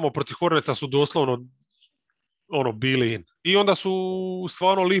 ali tamo protiv Hornetsa su doslovno ono bili in. I onda su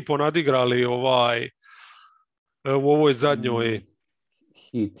stvarno lipo nadigrali u ovoj zadnjoj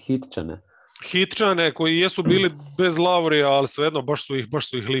Hitčane koji jesu bili bez Laurija, ali svejedno baš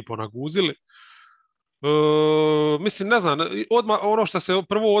su ih lipo naguzili. Mislim, ne znam, ono što se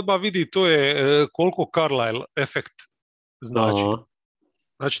prvo odmah vidi to je koliko Carlisle efekt znači.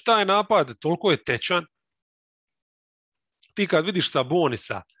 Znači, taj napad toliko je tečan. Ti kad vidiš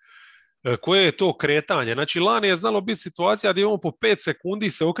Sabonisa, koje je to kretanje. Znači, lani je znalo biti situacija gdje on po 5 sekundi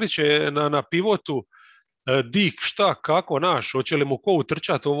se okreće na pivotu, dik, šta, kako, hoće li mu ko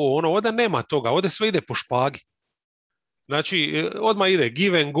utrčati ovo, ono, ovdje nema toga, ovdje sve ide po špagi. Znači, odmah ide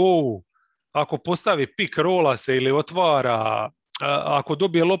give and go, ako postavi pick rolla se ili otvara, ako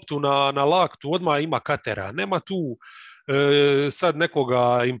dobije loptu na laktu, odmah ima katera, nema tu sad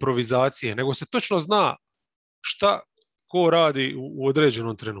nekoga improvizacije, nego se točno zna šta ko radi u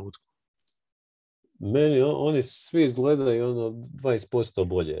određenom trenutku. Meni oni svi izgledaju ono 20%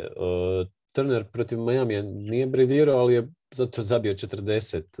 bolje. Turner protiv Miami nije briljirao, ali je zato zabio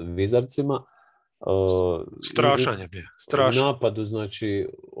 40 Wizardsima. Strašan je bio. U napadu, znači,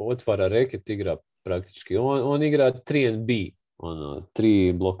 otvara reket, igra praktički. On igra 3&B,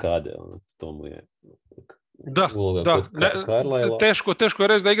 3 blokade. To mu je uloga kod Carlisle. Teško je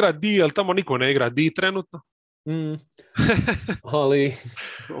reći da igra D, ali tamo niko ne igra D trenutno. Ali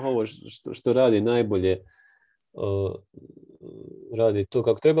ovo što radi najbolje, radi to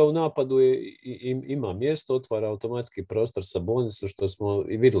kako treba u napadu, ima mjesto, otvara automatski prostor sa Bonisu, što smo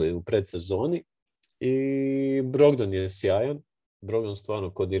i vidjeli u predsezoni, i Brogdon je sjajan. Brogdon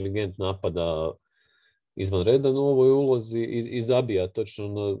stvarno kod diligent napada izvanredan u ovoj ulozi i zabija,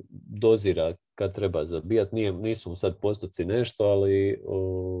 točno dozira kad treba zabijati. Nisu mu sad postoci nešto, ali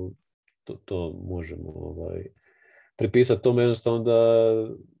to možemo pripisati tome jednostavno da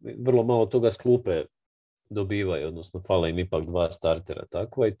vrlo malo toga s klupe dobivaju, odnosno fale im ipak 2 startera.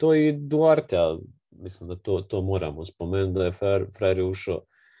 Tako i to i Duarte, mislim da to moramo spomenuti, da je frajer ušao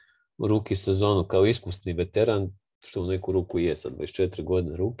u ruki sezonu kao iskusni veteran, što u neku ruku je sad 24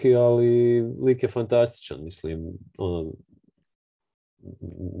 godine ruki, ali lik je fantastičan, mislim,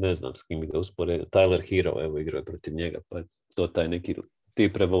 ne znam s kim ga usporedio, Tyler Hero, evo, igrao je protiv njega, pa je to taj neki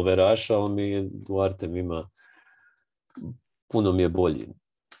tip revolveraša, Duarte ima puno mi je bolji,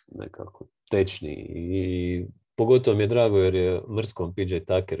 nekako tečni, i pogotovo mi je drago jer je mrskom PJ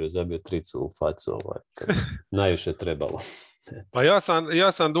Tuckeru zabio tricu u facu, najviše trebalo. Pa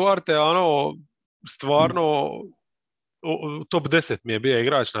ja sam Duarte, stvarno top 10 mi je bio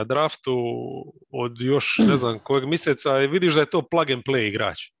igrač na draftu od još ne znam kojeg mjeseca, i vidiš da je to plug and play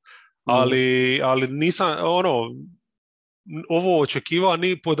igrač. Ali nisam, ovo očekivao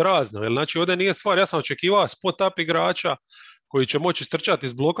ni pod razno, jer znači ovdje nije stvar, ja sam očekivao spot up igrača koji će moći strčati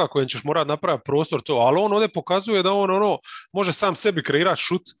iz bloka, kojem ćeš morati napraviti prostor, to, ali on ovdje pokazuje da on može sam sebi kreirati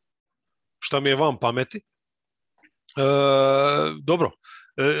šut, što mi je van pameti. Dobro,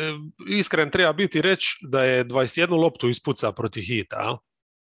 iskren treba biti reći da je 21 loptu ispuca protiv Hita, a?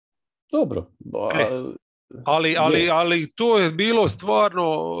 Dobro. Ali to je bilo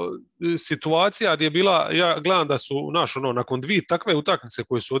stvarno situacija gdje je bila, ja gledam da su nakon 2 takve utakmice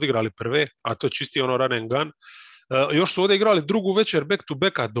koje su odigrali prve, a to čisti run and gun, još su ovdje igrali drugu večer back to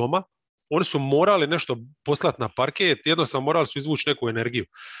backa doma, oni su morali nešto poslati na parket, jednostavno morali su izvući neku energiju.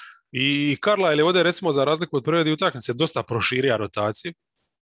 I Carlisle je ovdje, recimo, za razliku od prve 2 utakmice dosta proširija rotaciju.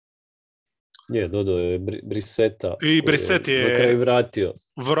 Je, dodao je Brissetta. I Brissett je na kraju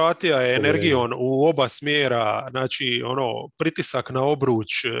vratio je energijom u oba smjera, znači pritisak na obruč,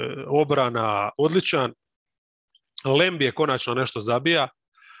 obrana odličan. Lemb je konačno nešto zabija.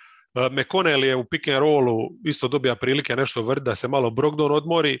 McConnell je u pick and rollu isto dobija prilike nešto vrti da se malo Brogdon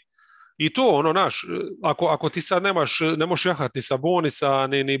odmori. I to, ono, naš, ako ti sad ne možeš jahati ni Sabonisa,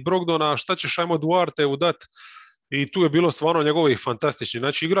 ni Brogdona, šta ćeš, ajmo Duarte udat? I tu je bilo stvarno njegovih fantastičnih.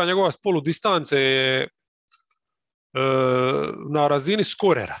 Znači, igra njegova s polu distance je na razini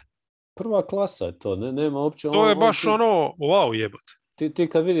skorera. Prva klasa je to, nema uopće... To je baš ono, wow, jebot. Ti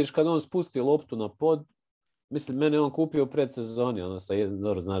kad vidiš kad on spusti loptu na pod, mislim, mene on kupio pred sezoni, ono sa jedan,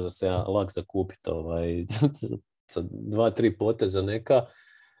 dobro, znaš da se ja lak zakupiti, sa 2-3 poteza neka,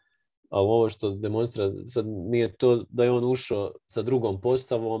 ali ovo što demonstrira, sad nije to da je on ušao sa drugom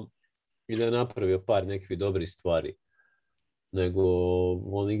postavom i da je napravio par nekih dobrih stvari, nego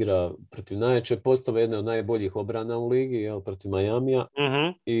on igra protiv najjače postave, jedne od najboljih obrana u ligi, protiv Majamija,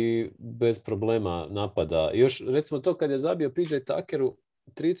 i bez problema napada. Još, recimo, to kad je zabio PJ Tuckeru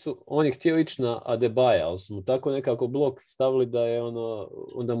tricu, on je htio ići na Adebaja, ali su mu tako nekako blok stavili da je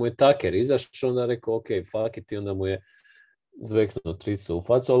onda mu je Tucker izašao, onda rekao ok, fuck it, i onda mu je zveknuo tricu u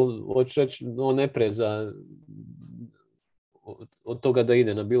facu, ali hoću reći, on ne preza od toga da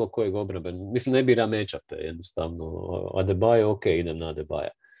ide na bilo kojeg obrane. Mislim, ne bira matchupe, jednostavno. Adebayo, ok, idem na Adebaja.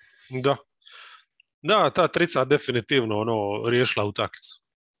 Da, ta trica definitivno riješila utakmicu.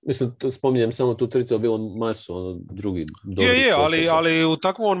 Mislim, spominjem samo tu tricu, bilo masu drugi dobri poteza. Ali u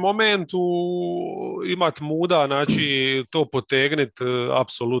takvom momentu imat muda, znači to potegnit,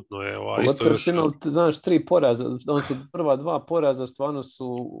 apsolutno je. Isto još... Imali, znaš, 3 poraza, odnosno prva 2 poraza stvarno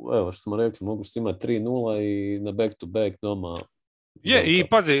su, evo što smo rekli, mogu su imati 3-0 i na back-to-back doma. I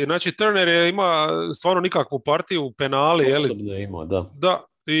pazi, znači Turner ima stvarno nikakvu partiju, penali. Osobno je imao, da. Da,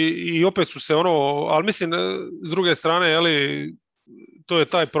 i opet su se ali mislim, s druge strane, to je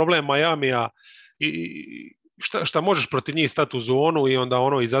taj problem Majamija i šta možeš protiv njih stati u zonu i onda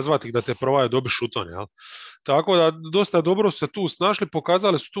izazvati ih da te probaju dobi šuton, jel? Tako da dosta dobro su se tu snašli,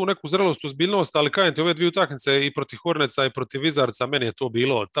 pokazali su tu neku zrelost, ozbiljnost, ali kajem ti ove 2 utakmice i protiv Horneca i protiv Wizardsa, meni je to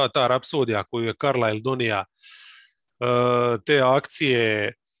bilo ta rapsodija koju je Carlisle donija, te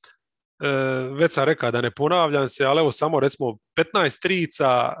akcije, već sam rekao da ne ponavljam se, ali evo samo recimo 15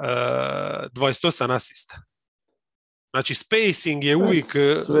 trica, 28 asista. Znači, spacing je uvijek...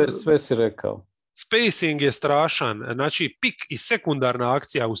 Sve si rekao. Spacing je strašan. Znači, pik i sekundarna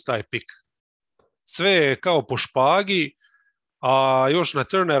akcija uz taj pik. Sve je kao po špagi, a još na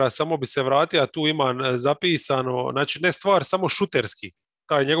Turnera samo bi se vratio, a tu ima zapisano, znači ne stvar samo šuterski,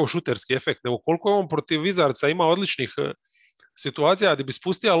 taj njegov šuterski efekt, nego koliko je on protiv Wizardsa ima odličnih situacija gdje bi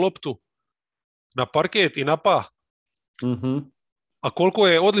spustio loptu na parket i napa. Mm-hmm. A koliko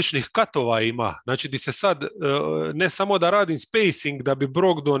je odličnih katova ima. Znači, di se sad, ne samo da radim spacing da bi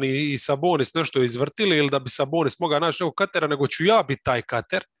Brogdon i Sabonis nešto izvrtili ili da bi Sabonis mogao naći nekog katera, nego ću ja biti taj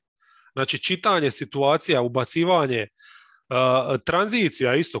kater. Znači, čitanje situacija, ubacivanje,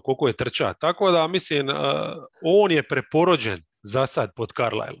 tranzicija isto koliko je trča. Tako da, mislim, on je preporođen za sad pod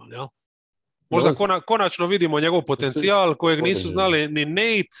Carlisleom. Ja? Možda konačno vidimo njegov potencijal kojeg nisu znali ni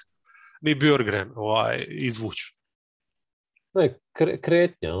Nate, ni Bjorgren izvući. Ne,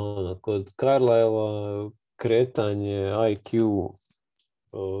 kretnja, kod Carlisle kretanje, IQ,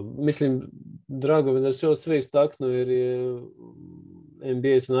 mislim, drago mi da se ovo sve istaknuo jer je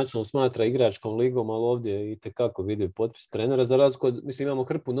NBA se načelno smatra igračkom ligom, ali ovdje itekako vidi potpis trenera, za razliku od, mislim, imamo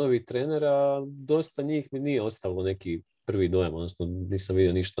hrpu novih trenera, dosta njih mi nije ostalo neki prvi dojam, odnosno nisam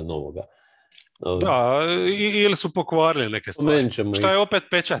vidio ništa novoga. Da, ili su pokvarili neke stvari. Šta je opet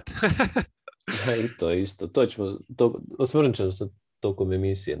pečat? Da, i to je isto. Osvrnut ćemo se tokom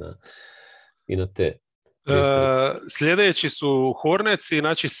emisije i na te. Sljedeći su Hornetsi,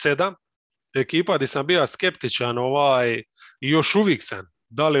 znači 7. Ekipa gdje sam bio skeptičan i još uvijek sam.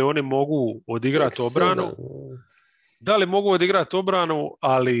 Da li oni mogu odigrati obranu? Da li mogu odigrati obranu,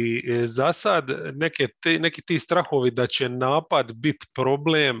 ali za sad neki ti strahovi da će napad biti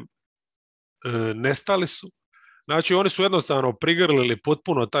problem nestali su. Znači, oni su jednostavno prigrlili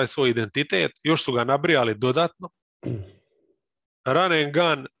potpuno taj svoj identitet, još su ga nabrijali dodatno. Run and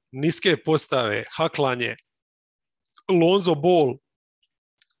gun, niske postave, haklanje, Lonzo Ball,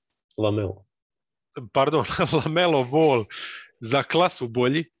 Lamelo Ball za klasu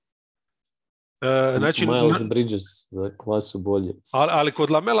bolji. Znači, Miles Bridges za klasu bolji. Ali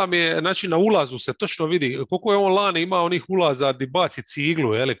kod Lamela mi je, znači, na ulazu se točno vidi koliko je on lani imao onih ulaza di baci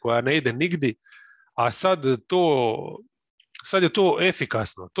ciglu, koja ne ide nigdi. A sad je to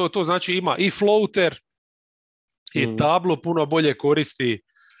efikasno. To znači ima i floater i tablo puno bolje koristi.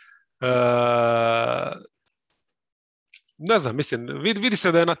 Ne znam, mislim, vidi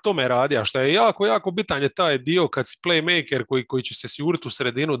se da je na tome radio, što je jako, jako bitan je taj dio kad si playmaker koji će se sjuriti u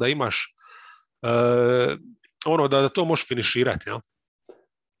sredinu da imaš da to možeš finiširati. Ja?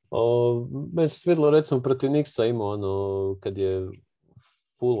 Meni se svidilo, recimo, protiv Knicksa imao kad je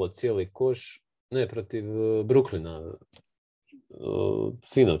fullo cijeli koš, ne, protiv Brooklyna,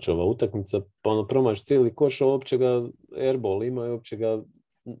 sinoć ova utakmica, pa ono promaš cijeli koš, a uopće ga airball ima i uopće ga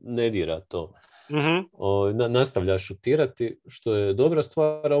ne dira to. Nastavlja šutirati, što je dobra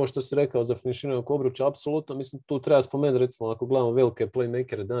stvar. Ovo što si rekao za finiširanog obruča, apsolutno, mislim, tu treba spomenuti, recimo, ako gledamo velike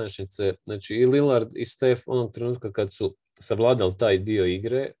playmakere današnjice, znači i Lillard i Steph onog trenutka kad su savladali taj dio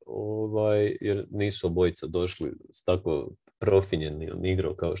igre, jer nisu obojica došli s tako profinjenim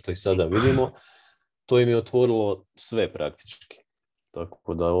igrom kao što ih sada vidimo, to im je otvorilo sve praktički.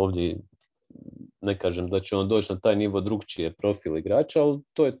 Tako da ovdje ne kažem da će on doći na taj nivo drugčije profil igrača, ali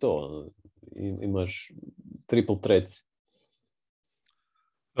to je to. Imaš triple threats.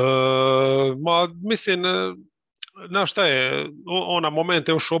 Mislim, znaš šta je, ona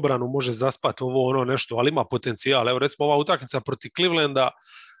momente još obranu može zaspati ovo ono nešto, ali ima potencijal. Evo recimo ova utakmica protiv Clevelanda,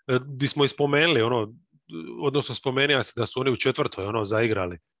 gdje smo ispomenuli, odnosno spomenuo se da su oni u četvrtoj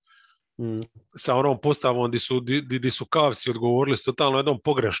zaigrali. Sa onom postavom gdje su Cavsi odgovorili s totalno jednom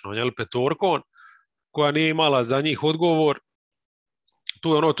pogrešnom, petorkom, koja nije imala za njih odgovor.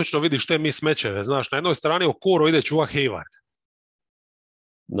 Tu je točno vidiš te mi smećeve, znaš, na jednoj strani Okoro ide čuva Hayward.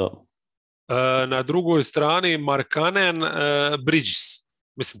 No. Na drugoj strani Markkanen, Bridges.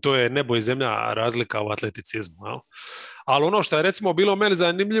 Mislim, to je nebo i zemlja razlika u atleticizmu. Jel? Ali ono što je recimo bilo meni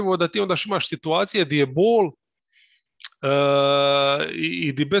zanimljivo, da ti onda imaš situacije gdje je ball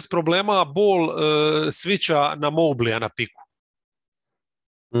i gdje bez problema ball svića na Moblija na piku.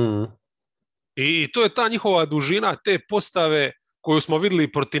 I to je ta njihova dužina, te postave koju smo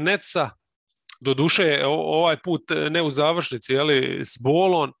vidjeli protiv Netsa, doduše ovaj put ne u završnici, s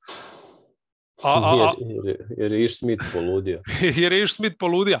bolom. Jer je Ish Smith poludio. Jer je Ish Smith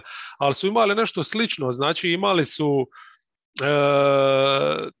poludio, ali su imali nešto slično, znači imali su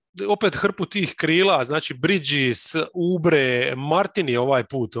opet hrpu tih krila, znači Bridges, Oubre, Martin je ovaj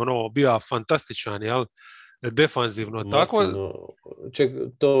put bio fantastičan, jel? Defanzivno. Martin, tako.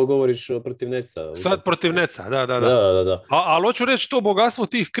 To govoriš protiv Netsa. Sad protiv Netsa, da. Ali hoću reći to bogatstvo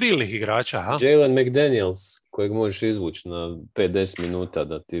tih krilnih igrača. Jalen McDaniels, kojeg možeš izvući na 5-10 minuta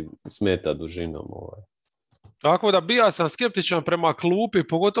da ti smeta dužinom. Tako da bija sam skeptičan prema klupi,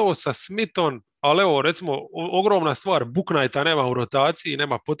 pogotovo sa Smithom, ali evo, recimo, ogromna stvar, Bouknighta nema u rotaciji,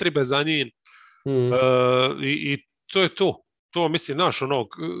 nema potrebe za njim. I to je to. To mislim,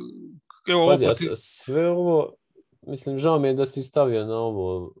 evo, pazi, sve ovo, mislim, žao mi je da si stavio na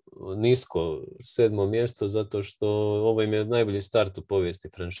ovo nisko 7. mjesto, zato što ovo im je najbolji start u povijesti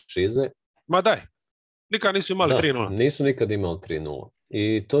franšize. Ma daj, nikad nisu imali 3-0. Nisu nikad imali 3-0.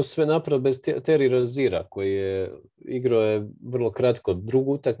 I to sve napravo bez Terry Roziera, koji je igrao je vrlo kratko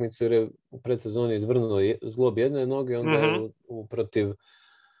drugu utakmicu, jer je u predsezoni izvrnuo zglob jedne noge, onda je protiv,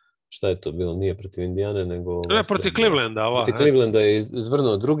 šta je to bilo, nije protiv Indijane, nego... Ne, protiv Clevelanda. Protiv Clevelanda je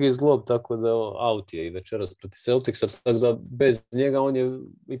izvrnuo drugi zglob, tako da out je i večeras protiv Celticsa, tako da bez njega on je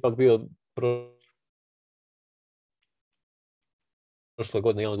ipak bio prošle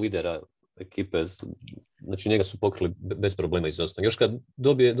godine jedan od lidera ekipe, znači njega su pokrili bez problema iz osnovne. Još kad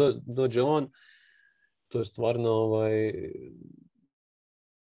dođe on, to je stvarno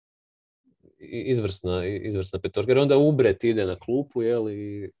izvrsna petorka, jer onda Ubret ide na klupu,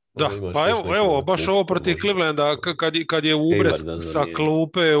 i da, pa evo, baš ovo protiv Clevelanda, kad je Ubret sa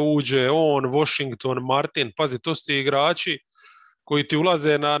klupe uđe on, Washington, Martin, pazi, to su ti igrači koji ti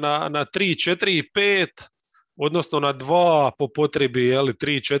ulaze na 3, 4 i 5, odnosno na 2 po potrebi, 3,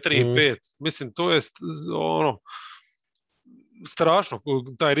 4 i 5. Mislim, to je strašno,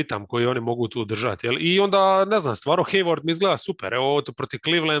 taj ritam koji oni mogu tu držati. I onda, ne znam, stvarno Hayward mi izgleda super. Evo, to protiv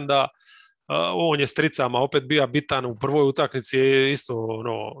Clevelanda, on je s tricama opet bio bitan u prvoj utakmici, je isto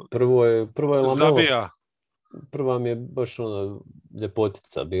prvo je Lamelo, zabija. Prva mi je baš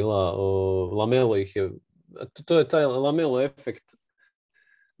ljepotica bila. Lamelo ih je, to je taj Lamelo efekt,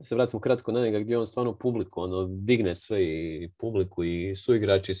 se vratimo kratko na njega, gdje on stvarno publiku, digne sve, i publiku i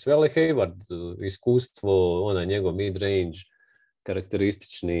suigrači sve, ali Hayward, iskustvo, njegov mid-range,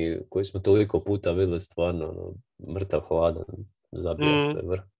 karakteristični, koji smo toliko puta vidjeli, stvarno mrtav hladan, zabija sve,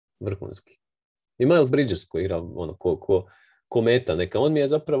 vrhunski. I Miles Bridges koji igra ko meta neka. On mi je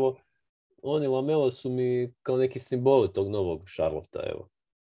zapravo, on i Lamelo su mi kao neki simboli tog novog Charlotta, evo.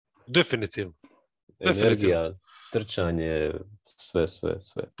 Definitivno. Energija, trčanje, sve.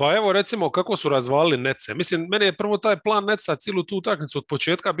 Pa evo recimo kako su razvalili Netse. Mislim, meni je prvo taj plan Netsa cijelu tu utakmicu od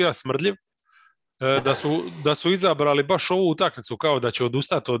početka bio smrdljiv. Da su izabrali baš ovu utakmicu kao da će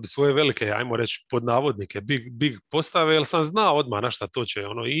odustati od svoje velike, ajmo reći pod navodnike, big postave, jer sam znao odmah na šta to će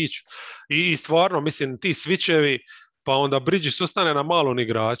ići. I stvarno, mislim, ti svičevi, pa onda Bridges ostane na malom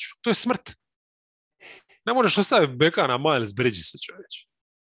igraču. To je smrt. Ne možeš ostaviti beka na Miles Bridgesu, čovječ.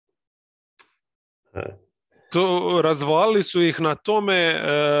 To, razvalili su ih na tome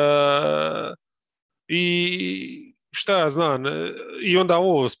i šta ja znam, i onda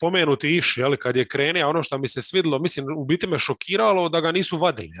ovo spomenuti Iš, jel, kad je krenio, ono što mi se svidilo, mislim, u biti me šokiralo da ga nisu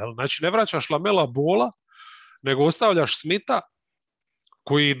vadili, jel? Znači, ne vraćaš Lamela Bola, nego ostavljaš Smitha,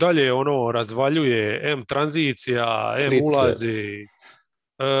 koji dalje ono razvaljuje M tranzicija, M Trice. ulazi,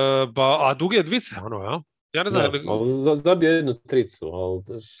 a duge dvice, ono, jel? Ja ne znam. Da, ali zabio jednu tricu, ali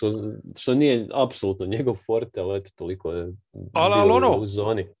što nije apsolutno njegov forte, ali eto toliko je bio ono, u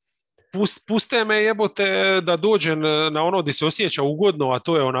zoni. Puste me jebote da dođem na ono gdje se osjeća ugodno, a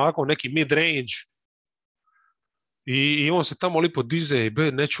to je onako neki mid-range. I on se tamo lipo dize i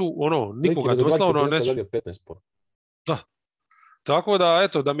neću ono, nikoga doslovno neću. 15%. Da. Tako da,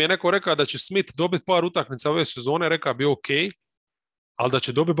 eto, da mi je neko rekao da će Smith dobiti par utakmica ove sezone, rekao bi ok, ali da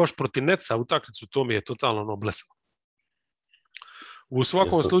će dobiti baš protiv Netsa utakmicu, to mi je totalno ono blesavo. U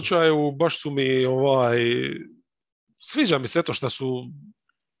svakom slučaju, baš su mi sviđa mi se to što su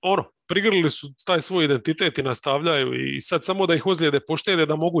prigrlili su taj svoj identitet i nastavljaju i sad samo da ih ozlijede poštede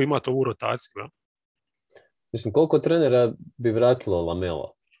da mogu imati ovu rotaciju. Ja? Mislim, koliko trenera bi vratilo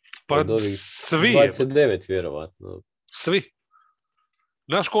Lamela? Pa svi. 29 vjerovatno. Svi.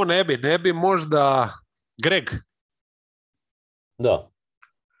 Znaš ko ne bi možda Greg. Da.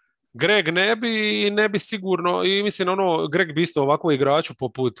 Greg ne bi sigurno, i mislim Greg bi isto ovako igraču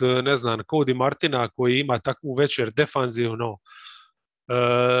poput, ne znam, Cody Martina koji ima takvu večer defanzivno,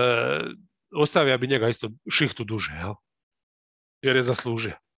 ostavio bi njega isto šihtu duže, jel? Jer je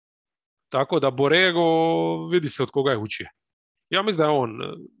zaslužio. Tako da Borrego vidi se od koga je učio. Ja mislim da je on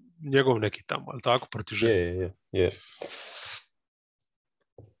njegov neki tamo, ali tako, protiv žene. Je.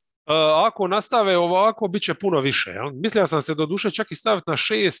 Ako nastave ovako, bit će puno više. Jel? Mislio sam se do duše čak i staviti na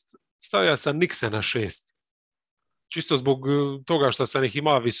 6, stavio sam Nixe na 6. Čisto zbog toga što sam ih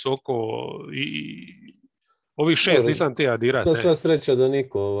imao visoko i ovih 6 nisam te adirati. To sva sreća da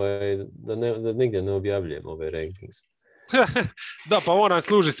niko, da nigdje ne objavljujem ove rankings. Da, pa on nam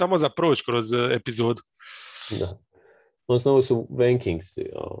služi samo za proći kroz epizodu. Da. Odnosno, ovo su rankingsi.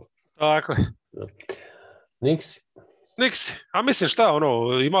 Tako je. Niksi. A mislim šta,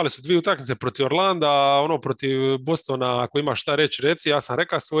 imali su 2 utakmice protiv Orlanda, protiv Bostona, ako imaš šta reći, reci, ja sam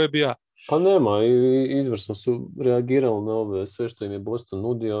rekao svoje bija. Pa nema, izvrsno su reagirali na ove, sve što im je Boston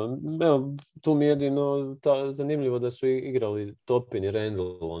nudio. Evo, tu mi je jedino zanimljivo da su igrali Topin i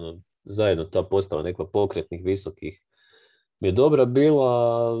Randall, zajedno ta postava nekva pokretnih, visokih. Mi je dobra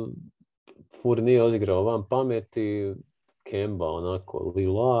bila, Fournier odigrao van pameti, Kemba onako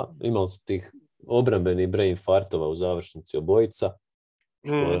lila, imali su tih obrambeni brain fartova u završnici obojica.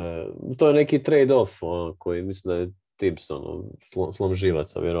 To je neki trade-off koji mislim da je Tibbs slom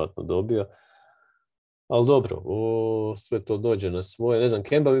živaca vjerojatno dobio. Ali dobro, sve to dođe na svoje. Ne znam,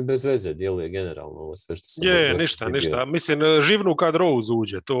 Kemba mi bez veze djeluje generalno ovo sve što sam... Ništa. Mislim, živnu kad Rose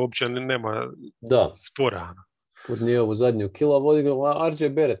uđe, to uopće nema spora. Fournier ovu zadnju kila vodi, a RJ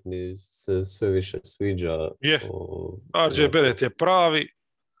Barrett mi se sve više sviđa. RJ Barrett je pravi.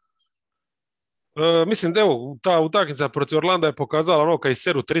 Mislim da evo, ta utakmica protiv Orlanda je pokazala kad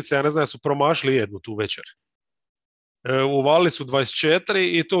seru trice, ja ne znam da su promašili jednu tu večer. Uvalili su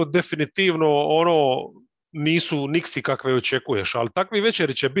 24 i to definitivno nisu Nixi kakve očekuješ, ali takvi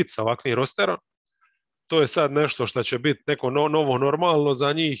večeri će biti sa ovakvim rosterom. To je sad nešto što će biti neko novo normalno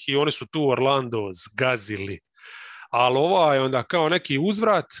za njih i oni su tu Orlando zgazili. Ali je onda kao neki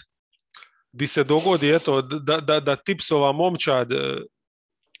uzvrat di se dogodi da Tipsova momčad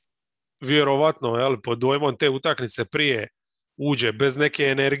vjerovatno, jel, pod dojmom te utakmice prije uđe bez neke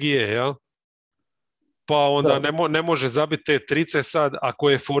energije, jel? Pa onda ne može zabiti te trice sad, ako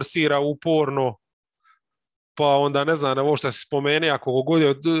je forsira uporno, pa onda ne znam, ovo što se spomeni, ako god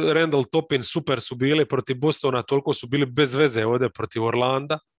je Randall Topin super su bili protiv Bostona, toliko su bili bez veze ovdje protiv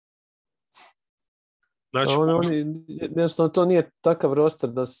Orlanda. Znači, jednostavno to nije takav roster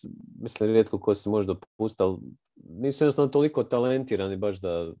da mislim, rijetko ko se može dopustiti, ali nisu jednostavno toliko talentirani baš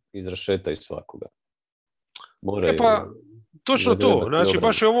da izrašetaju svakoga. Moraju, pa, točno to. Znači,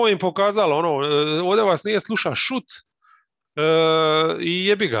 baš je ovo im pokazalo. Ovdje vas nije sluša šut i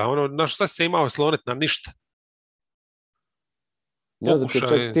jebi ga. Na šta se imao sloniti na ništa. Ja znam ti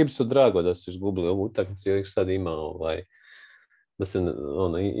čak Tipsu drago da su izgubili ovu utakmicu jer ih sad ima da se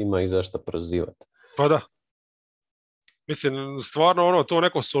ima ih zašto prozivati. Pa da. Mislim, stvarno to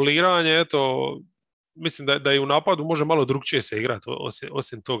neko soliranje, eto, mislim da i u napadu može malo drugčije se igrati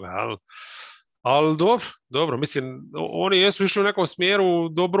osim toga. Ali dobro, mislim, oni jesu išli u nekom smjeru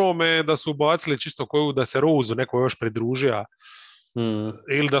dobrome da su ubacili čisto koju, da se Rose neko još pridružija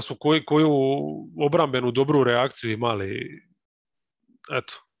ili da su koju obrambenu dobru reakciju imali.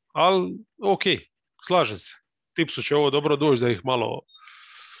 Eto, ali ok. slažem se. Tipsu će ovo dobro doći da ih malo...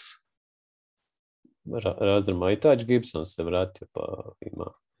 Razdrma. I Taj Gibson se vratio, pa ima...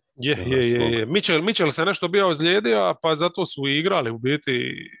 Je. Mitchell se nešto bio ozlijedio, pa zato su i igrali u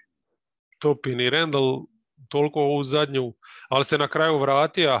biti Topin i Randall toliko u zadnju, ali se na kraju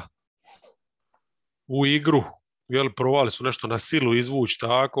vratio u igru. Jel, provali su nešto na silu izvući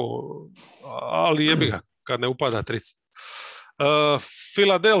tako, ali jebi ga kad ne upada trica.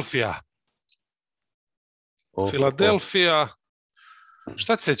 Filadelfija. Filadelfija,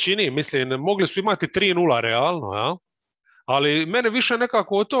 šta se čini? Mislim, mogli su imati 3-0 realno, jel? Ali mene više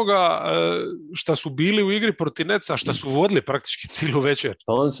nekako od toga šta su bili u igri protiv Netsa, šta su vodili praktički cijelu večer.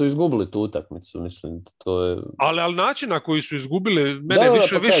 Pa oni su izgubili tu utakmicu, mislim. To je... Ali način na koji su izgubili, mene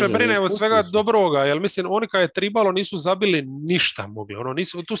više brine od svega dobroga, jer mislim, oni kad je tribalo nisu zabili ništa mogli.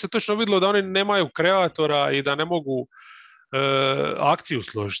 Tu se točno vidjelo da oni nemaju kreatora i da ne mogu akciju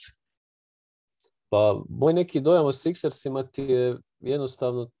složiti. Pa moj neki dojam o Sixersima ti je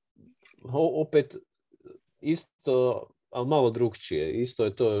jednostavno opet isto, ali malo drugčije. Isto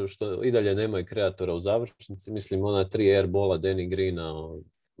je to što i dalje nemaju kreatora u završnici. Mislim, ona 3 airbola Danny Greena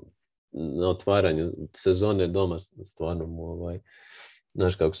na otvaranju sezone doma, stvarno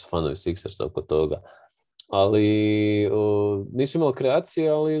znaš kako su fanovi Sixersa oko toga. Ali nisu imali kreacije,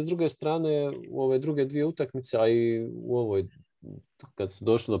 ali s druge strane u ove druge 2 utakmice, a i u ovoj kad su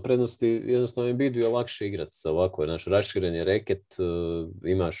došli do prednosti, jednostavno Embiidu je lakše igrati sa ovako, raširen je reket,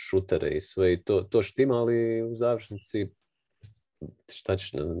 imaš šutere i sve i to štima, ali u završnici šta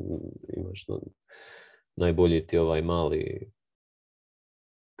ćeš, imaš najbolji ti mali,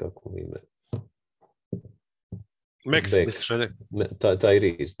 kako ime? Maxi, misliš, ne? Taj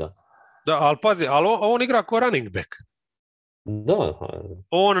Riz, da. Da, ali pazi, on igra kao running back. Da.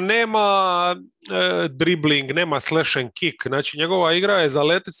 On nema dribling, nema slash and kick, znači njegova igra je za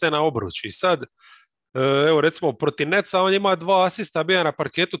letice na obruč. I sad, evo recimo, protiv Netsa on ima 2 asista, bija na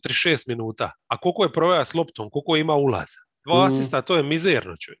parketu 36 minuta. A koliko je proveo s loptom, koliko ima ulaza? 2 asista, to je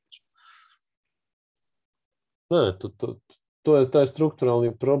mizerno, čovječ. Ne, to je taj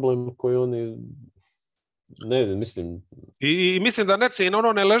strukturalni problem koji oni... Ne, mislim... I mislim da Netsi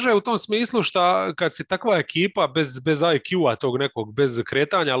ne leže u tom smislu što kad si takva ekipa bez IQ-a tog nekog, bez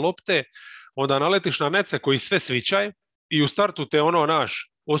kretanja lopte, onda naletiš na Netse koji sve svičaj i u startu te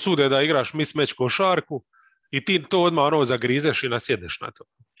osude da igraš mismatch košarku i ti to odmah zagrizeš i nasjedneš na to.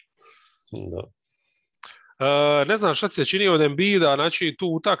 Da. Ne znam šta se čini od Embiida, znači tu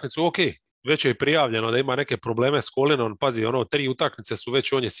utakmicu, ok, već je prijavljeno da ima neke probleme s kolenom, pazi, 3 utakmice su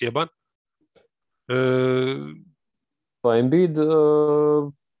već, on je sjeban. Pa Embiid,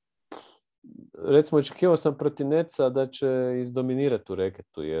 recimo očekivao sam protiv Netsa da će izdominirati u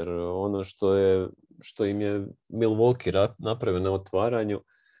reketu, jer ono što im je Milwaukee napravio na otvaranju,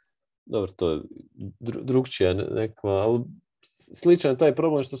 dobro, to je drugčija neka, ali sličan taj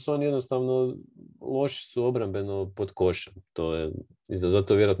problem što su oni jednostavno loši su obrambeno pod košem. To je,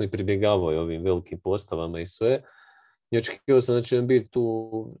 zato vjerojatno i pribjegavaju ovim velikim postavama i sve. I očekivao sam da će Embiid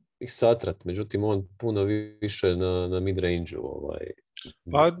tu ih satrat, međutim on puno više na mid-range-u.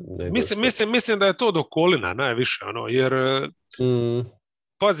 Pa, mislim da je to do kolina najviše, jer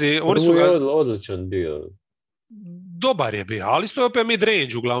pazi, oni su ga... odličan bio. Dobar je bio, ali isto je opet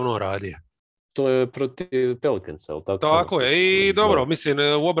mid-range uglavnom radio. To je protiv Pelicansa, ali tako? Tako je, i dobro, mislim,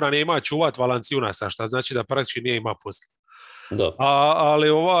 u obrani ima čuvat Valanciunasa, šta znači da praktički nije ima posla. Da. Ali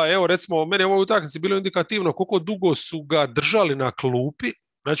evo recimo, meni je u ovoj utakmici bilo indikativno koliko dugo su ga držali na klupi.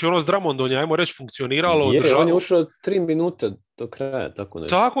 Znači s Drummondom je, ajmo reći, funkcioniralo. On je ušao 3 minute do kraja, tako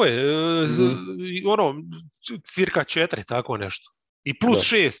nešto. Tako je, cirka 4, tako nešto. I plus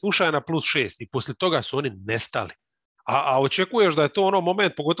 6, ušao je na plus 6 i poslije toga su oni nestali. A očekuješ da je to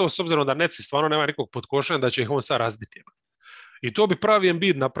moment, pogotovo s obzirom da Netsi stvarno nema nikog podkošenja, da će ih on sad razbiti. I to bi pravi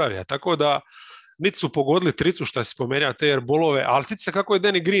Embiid napravio, tako da niti su pogodili tricu što si spomenuo te airbolove, ali sjeća se kako je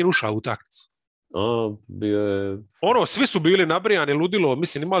Danny Green ušao u utakmicu. Bio je... Svi su bili nabrijani, ludilo,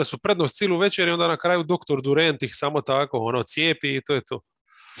 mislim, imali su prednost cijelu večer i onda na kraju doktor Durant ih samo tako, cijepi i to je to.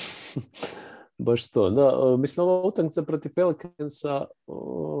 Baš to, da. Mislim, ova utakmica protiv Pelicansa,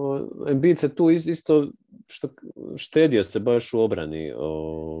 Embiid se tu isto štedio se baš u obrani.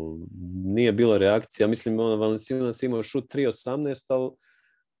 Nije bilo reakcija. Mislim, Valanciunas imao šut 3.18, ali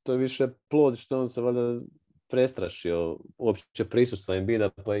to je više plod što on se valjda prestrašio uopće prisustva Embiida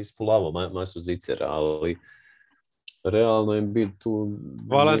pa je isfulavo masu zicera, ali realno Embiid tu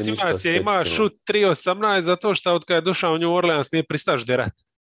Valanciunas je ima šut 3.18 zato što od kada je došao u New Orleans nije pristaš derat.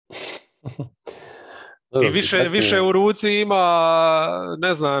 I više u ruci ima,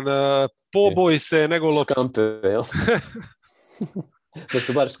 ne znam, poboj se nego loptu. Škampe, jel? Da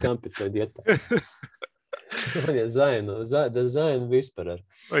su bar škampi, to je djeta. On je the Zion Whisperer.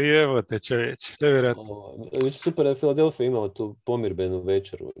 Evo te čovječ, nevjerojatno. Super je Philadelphia imala tu pomirbenu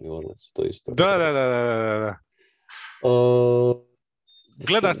večeru u New Orleansu, to isto. Da.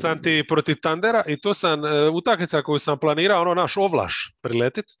 Gledat sam ti protiv Tandera i to sam utakmica koju sam planirao, ono naš ovlaš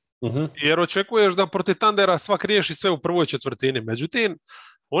priletit, jer očekuješ da protiv Tandera svak riješi sve u prvoj četvrtini. Međutim,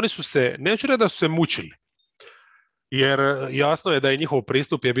 oni su se, neću reći da su se mučili, jer jasno je da je njihov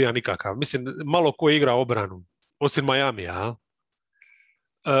pristup je bio nikakav. Mislim, malo ko igra obranu, osim Miamija,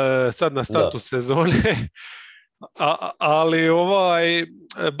 sad na startu sezone, ali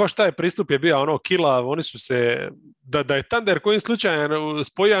baš taj pristup je bio ono kilav, oni su se, da je Thunder kojim slučajem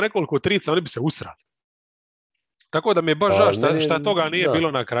spojio nekoliko trica, oni bi se usrali. Tako da mi je baš žao šta toga nije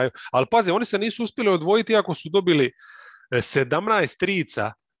bilo na kraju. Ali pazi, oni se nisu uspjeli odvojiti iako su dobili 17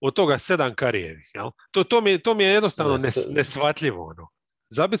 trica, od toga 7 karijevih. To mi je jednostavno nesvatljivo. Ono.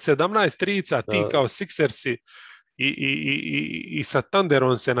 Zabit 17 trica, ti kao Sixersi i sa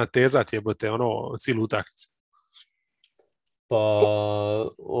Thunderom se natezati jebote ono cijelu utakmicu. Pa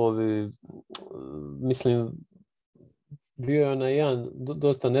mislim, bio je onaj jedan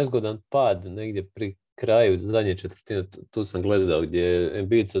dosta nezgodan pad negdje pri kraju zadnje četvrtine, tu sam gledao gdje je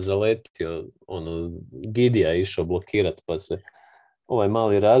Embiid se zaletio, Gidija je išao blokirat, pa se ovaj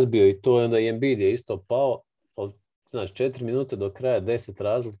mali razbio i to, onda Embiid je isto pao, ali, znaš, 4 minute do kraja, 10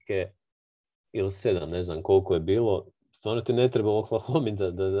 razlike ili 7, ne znam koliko je bilo, stvarno ti ne treba Oklahoma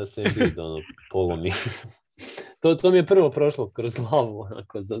da se Embiid polomi. To mi je prvo prošlo kroz glavu,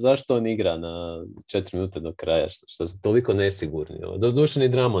 zašto on igra na 4 minute do kraja, što su toliko nesigurni. Doduše ni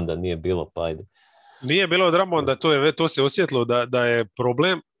Drummonda nije bilo, pa ajde. Nije bilo Drummonda, to se osjetilo da je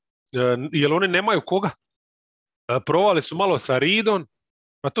problem, jer oni nemaju koga. Provali su malo sa Reedom,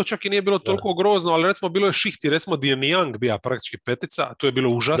 pa to čak i nije bilo toliko grozno, ali recimo bilo je šihti, recimo Dean Young bija praktički petica, to je bilo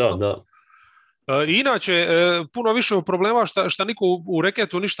užasno. Da. Inače, puno više problema što niko u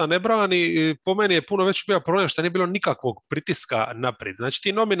reketu ništa ne brani, po meni je puno veći bio problem što nije bilo nikakvog pritiska naprijed. Znači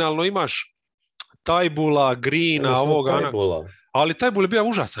ti nominalno imaš Tajbula, Greena, ovoga, ali Tajbul je bio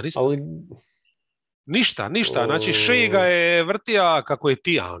užasan isto. Ali... Ništa. Znači Shea ga je vrtija kako je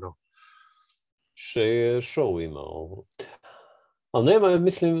tija, ono. Shea je show imao. Ali nema,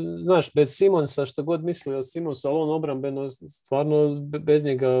 mislim, znaš, bez Simonsa, što god misli o Simonsu, ali on obrambeno, stvarno bez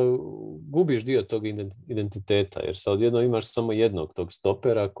njega gubiš dio tog identiteta, jer sad odjedno imaš samo jednog tog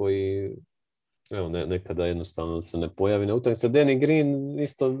stopera koji, evo, nekada jednostavno se ne pojavi na utakmici. Danny Green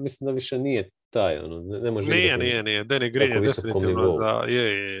isto, mislim da više nije taj, ne može igrati. Nije. Danny Green je definitivno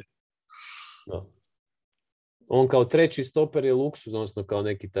je. Da. On kao treći stoper je luksuz, odnosno kao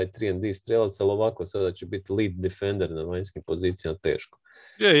neki taj 3&D strelac, ali ovako sada će biti lead defender na vanjskim pozicijama, teško.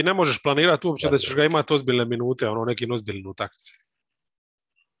 I ne možeš planirati uopće da ćeš ga imati ozbiljne minute, nekim ozbiljnim utakmice.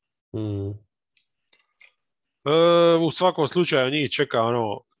 U svakom slučaju njih čeka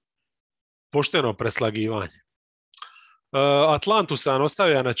pošteno preslagivanje. Atlantu sam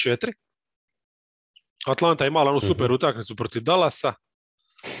ostavio na 4. Atlanta je imala super utakmicu protiv Dallasa.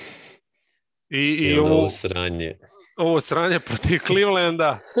 I ovo sranje protiv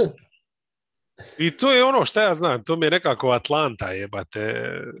Clevelanda. I to je ono šta ja znam, to mi je nekako Atlanta jebate.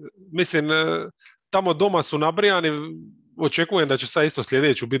 Mislim, tamo doma su nabrijani, očekujem da će sad isto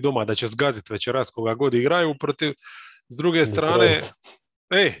sljedeću biti doma, da će zgaziti večeras koga god igraju protiv, s druge strane,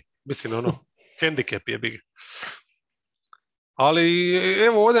 mislim hendikep je big. Ali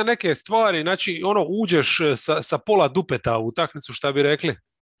evo ovdje neke stvari, znači uđeš sa pola dupeta u utakmicu, šta bi rekli?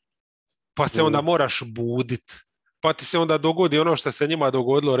 Pa se onda moraš budit. Pa ti se onda dogodi ono što se njima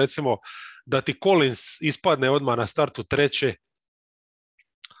dogodilo, recimo da ti Collins ispadne odmah na startu 3.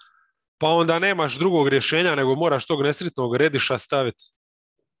 Pa onda nemaš drugog rješenja nego moraš tog nesretnog Rediša staviti.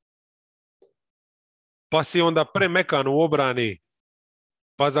 Pa si onda premekan u obrani.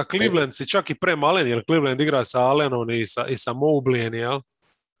 Pa za Cleveland si čak i premalen, jer Cleveland igra sa Allenom i sa Mobleyen, jel?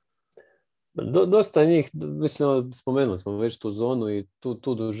 Dosta njih, mislim, spomenuli smo već tu zonu i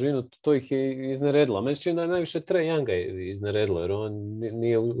tu dužinu, to ih je izneredilo. Mislim da je najviše Trae Younga je izneredilo, jer on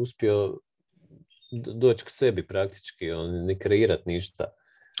nije uspio doći k sebi praktički, on ne kreirat ništa.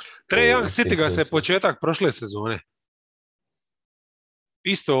 Trae Young, siti ga se početak prošle sezone.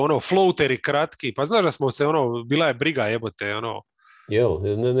 Isto, floateri kratki, pa znaš da smo se, bila je briga jebote, Jel,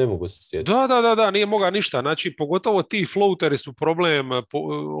 ne mogu se sjetiti. Da, nije mogao ništa. Znači, pogotovo ti floateri su problem,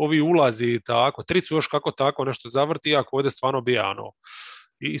 ovi ulazi tako, tricu još kako tako nešto zavrti, iako ovdje stvarno bija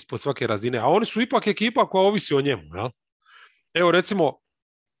ispod svake razine. A oni su ipak ekipa koja ovisi o njemu. Jel? Evo, recimo,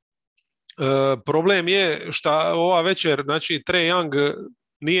 problem je što ova večer, znači, Trae Young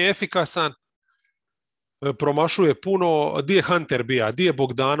nije efikasan, promašuje puno, di je Hunter bija, di je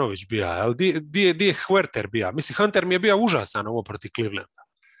Bogdanović bija, di je Huerter bija. Mislim, Hunter mi je bio užasan ovo protiv Clevelanda.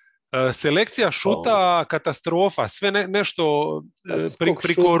 Selekcija šuta, katastrofa, sve nešto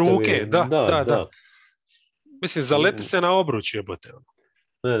priko ruke. Da. Mislim, zaleti se na obruč, jebote.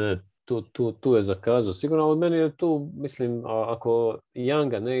 Ne, tu je zakazao. Sigurno od meni je tu, mislim, ako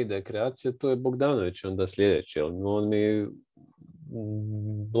Younga ne ide kreacija, to je Bogdanović onda sljedeći. On mi,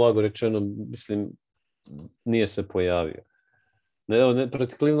 blago rečeno, mislim, nije se pojavio.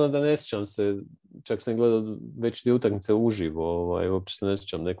 Protiv Clevelanda ne sjećam se, čak sam gledao već dvije utakmice uživo, uopće se ne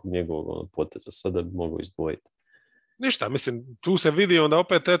sjećam nekog njegovog poteza, sada bi mogao izdvojiti. Ništa, mislim, tu se vidi onda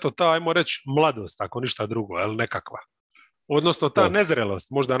opet, eto, ta, ajmo reći, mladost, ako ništa drugo, jel, nekakva. Odnosno, ta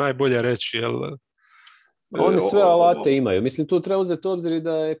nezrelost, možda najbolje reći, jel... Oni sve alate imaju. Mislim, tu treba uzeti obzir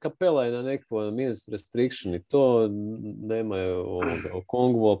da je Kapela na neko minus restriction i to nema o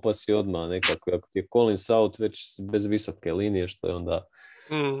Kongu, pa si odmah nekako, ako ti je Collins out već bez visoke linije, što je onda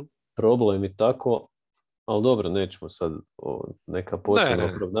problem i tako. Ali dobro, nećemo sad neka posebna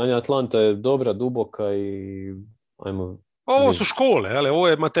opravdanja. Atlanta je dobra, duboka i ajmo... Ovo su škole, jel? Ovo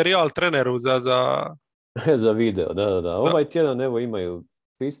je materijal treneru za... za video, da. Ovaj tjedan evo imaju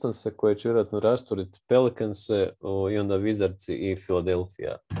Pistonse koje će vjerojatno rasturiti, Pelicanse i onda Wizardsi i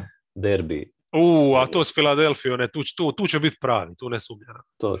Philadelphia. Derbi. A to s Philadelphia, tu će biti pravi, tu ne sumnjam.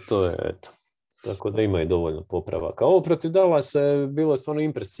 To je, eto. Tako da ima i dovoljno popravaka. Ovo protiv Dallasa je bilo stvarno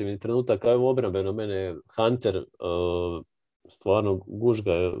impresivni trenutak. Evo obrambeno mene Hunter stvarno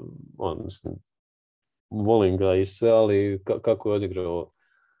gužga, mislim, volim ga i sve, ali kako je odigrao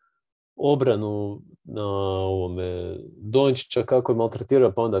obranu na ovome Dončića, kako je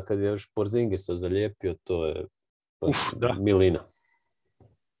maltretirao, pa onda kad je još Porzingisa zalijepio, to je milina.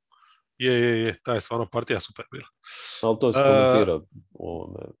 Je, ta je stvarno partija super bila. Ali to se komentirao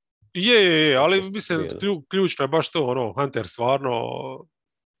ovome. Je, ali mislim, ključno je baš to, Hunter stvarno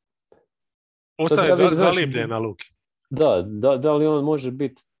ostaje zalipljen na luki. Da li on može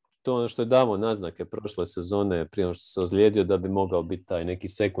biti to ono što je davo naznake prošle sezone prije što se ozlijedio da bi mogao biti taj neki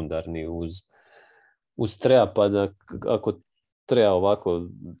sekundarni uz Trea, pa da ako Trea ovako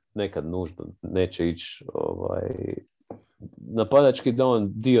nekad nužno neće ići napadački da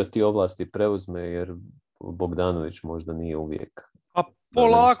on dio ti ovlasti preuzme jer Bogdanović možda nije uvijek. A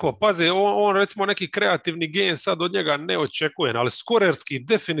polako, pazi, on recimo neki kreativni gen sad od njega ne očekujem, ali skorerski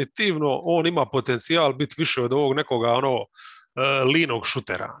definitivno on ima potencijal biti više od ovog nekoga linog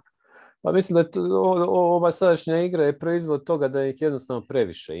šutera. Pa mislim da ova sadašnja igra je proizvod toga da ih jednostavno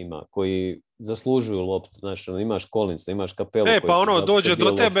previše ima, koji zaslužuju loptu. Znači, imaš Collinsa, imaš Kapelu. Pa dođe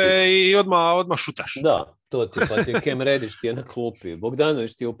do tebe i odmah šutaš. Da, to ti, pa ti je Cam Reddish ti je na klupi,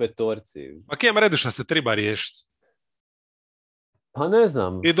 Bogdanović ti je u petorci. Pa Cam Reddisha se treba riješiti. Pa ne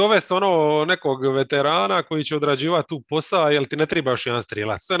znam. I dovesti nekog veterana koji će odrađivati tu posao, jer ti ne treba još jedan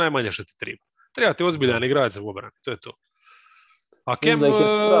strijelac. To je najmanje što ti treba. Treba ti ozbiljan igrač za obranu, to je to. A Kem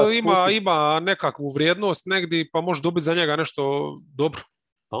ima nekakvu vrijednost negdje, pa može dobiti za njega nešto dobro.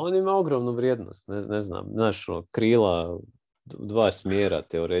 Pa on ima ogromnu vrijednost, ne znam, znaš, krila, dva smjera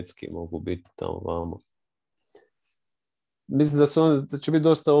teoretski mogu biti tamo vamo. Mislim da će biti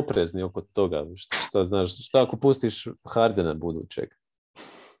dosta oprezni oko toga. Šta ako pustiš Hardena budućeg?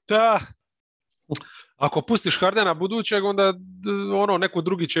 Da. Ako pustiš Hardena budućeg, onda neko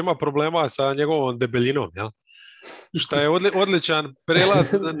drugi će ima problema sa njegovom debeljinom, jel? Šta je odličan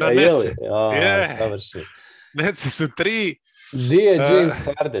prelaz na nece. Savršen. Neci su 3. Gdje je James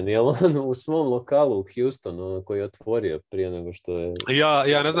Harden? Je on u svom lokalu u Houstonu koji je otvorio prije nego što je...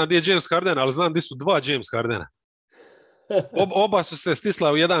 Ja ne znam gdje je James Harden, ali znam gdje su 2 James Hardena. Oba su se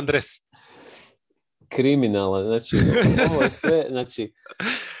stisla u jedan dres. Kriminala. Znači, ovo sve... Znači,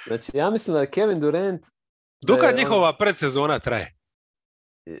 ja mislim da Kevin Durant... Dokad njihova predsezona traje?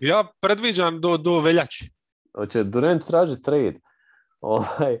 Ja predviđam do veljače. Hoće Durant traži trade.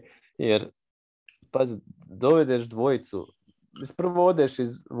 Jer, pazi, dovedeš dvojicu. Prvo odeš iz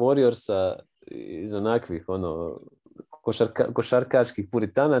Warriorsa, iz onakvih košarkaških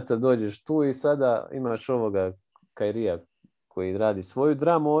puritanaca, dođeš tu i sada imaš ovoga Kairija koji radi svoju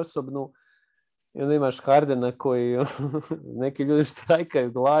dramu osobnu i onda imaš Hardena koji neki ljudi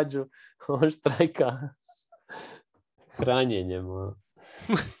štrajkaju glađu, on štrajka hranjenjem.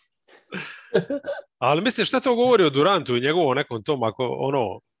 Ali mislim, šta to govori o Durantu i njegovom nekom tom,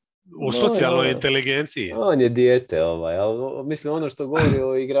 o socijalnoj inteligenciji? On je dijete, ali mislim, ono što govori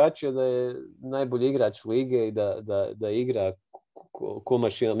o igraču je da je najbolji igrač lige i da igra ko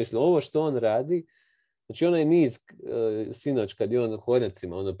mašina. Mislim, ovo što on radi, Znači onaj niz sinoć kad je on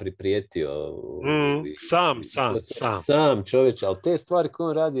Hornacima ono priprijetio sam čovječ, ali te stvari koje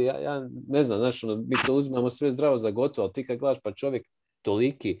on radi, ja ne znam, znaš, ono, mi to uzmamo sve zdravo za gotovo, ali ti kad gledaš pa čovjek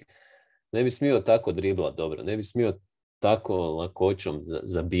toliki, ne bi smio tako driblat dobro, ne bi smio tako lakoćom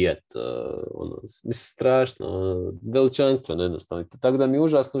zabijat, ono, mislim, strašno, veličanstveno jednostavno. Tako da mi je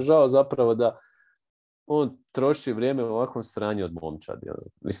užasno žao zapravo da on troši vrijeme u ovakvom sranju od momčadi.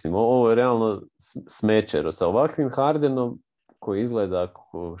 Mislim, ovo je realno smečero. Sa ovakvim Hardenom, koji izgleda,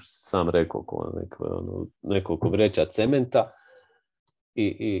 kako sam rekao, nekoliko vreća cementa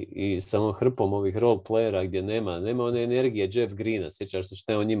i samo hrpom ovih role playera gdje nema one energije Jeff Greena. Sjećaš se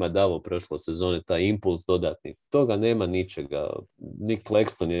što je on njima dao u prošle sezone, taj impuls dodatni. Toga nema ničega. Nick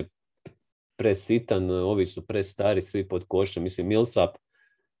Claxton je presitan, ovi su prestari, svi pod košem. Mislim, Millsap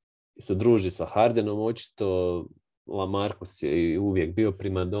se druži sa Hardenom, očito LaMarcus je uvijek bio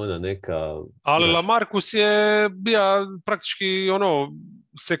primadona neka... Ali LaMarcus je bio praktički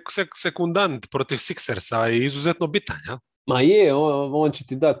sekundant protiv Sixersa i izuzetno bitan, ja? Ma je, on će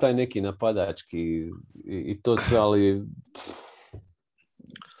ti dati taj neki napadački i to sve, ali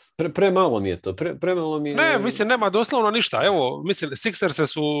premalo mi je to. Premalo mi je... Ne, mislim, nema doslovno ništa. Evo, mislim, Sixerse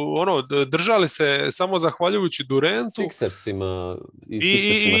su držali se samo zahvaljujući Durantu. Sixersima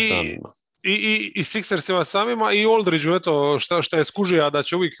samima. I Sixersima samima i Aldridgeu, eto, šta je skužija da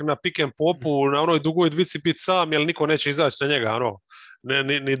će uvijek na pick and popu, na onoj dugoj dvici biti sam, jer niko neće izaći na njega,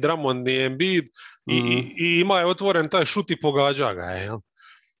 ni Drummond, ni Embiid, i ima je otvoren taj šut i pogađa ga, jel?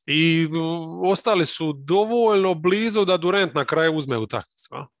 I ostali su dovoljno blizu da Durant na kraju uzme utakmicu.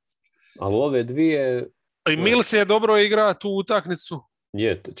 Ali ove dvije... I Mills je dobro igra tu utakmicu.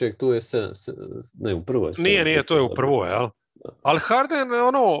 Je, ček, tu je ne, u prvoj. Nije, to je u prvoj, jel? Ali Harden,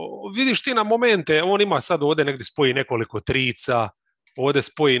 vidiš ti na momente, on ima sad ovdje negdje spoji nekoliko trica, ovdje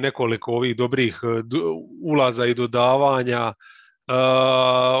spoji nekoliko ovih dobrih ulaza i dodavanja,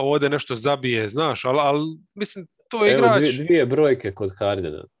 ovdje nešto zabije, znaš, ali mislim, to je igrač... Evo dvije brojke kod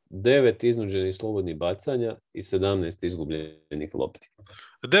Hardena. 9 iznuđenih slobodnih bacanja i 17 izgubljenih lopti.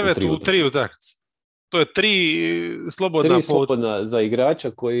 9 u 3 utakmice. To je 3 slobodna... 3 slobodna za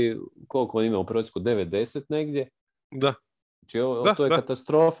igrača koji, koliko on ima u prosjeku, 9-10 negdje. Da. Znači, to je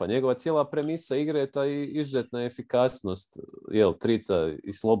katastrofa. Njegova cijela premisa igre je ta izuzetna efikasnost, trica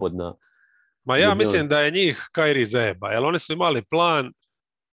i slobodna. Ma ja mislim da je njih Kyrie zajeba, jer oni su imali plan,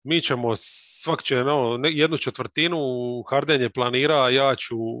 mi ćemo svak će jednu četvrtinu, Harden je planira, ja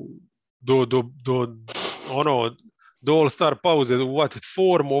ću do All-Star pauze uvatiti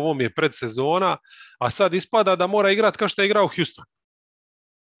formu, ovo mi je predsezona, a sad ispada da mora igrati kao što je igrao Houston.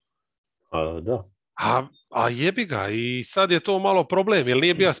 Da. A jebi ga, i sad je to malo problem, jer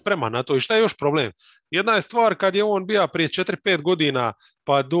nije bio spreman na to. I šta je još problem? Jedna je stvar kad je on bio prije 4-5 godina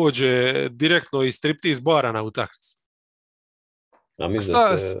pa dođe direktno iz striptease bara na utakmicu. A mislim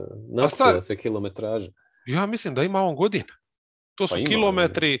da se nastavila se kilometraža. Ja mislim da ima on godina. To su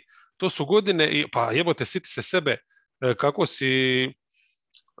kilometri, to su godine, pa jebote, siti se sebe kako si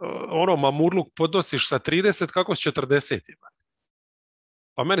mamurluk podnosiš sa 30, kako s 40.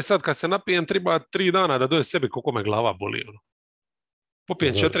 Pa meni sad kad se napijem treba 3 dana da doje sebi koliko me glava boli.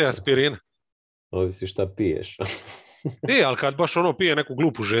 Popijem 4 aspirina. Ovisi šta piješ. Ali kad baš pije neku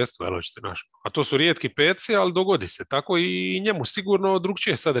glupu žestu, a to su rijetki peci, ali dogodi se. Tako i njemu sigurno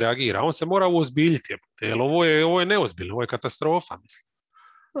drugčije sad reagira. On se mora uozbiljiti. Jer ovo je neozbiljno, ovo je katastrofa, mislim.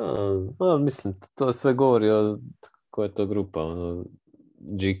 Mislim, to sve govori o koja je to grupa,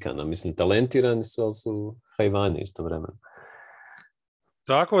 džikana. Mislim, talentirani su, ali su hajvani isto vremena.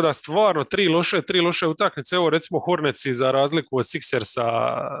 Tako da stvarno 3 loše utakmice. Evo recimo Hornetsi za razliku od Sixersa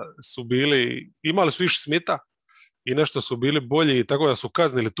su imali su više Smitha i nešto su bili bolji, tako da su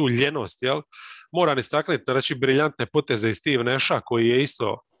kaznili tu ljenost, jel? Moram istaknuti, znači, briljantne poteze i Steve Nasha koji je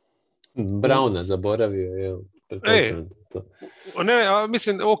isto... Browna zaboravio, jel? To. Ne,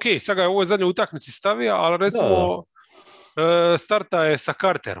 mislim, sad ga je u ovoj zadnjoj utakmici stavio, ali recimo starta je sa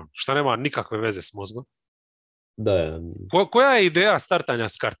Carterom, što nema nikakve veze s mozgom. Da. Koja je ideja startanja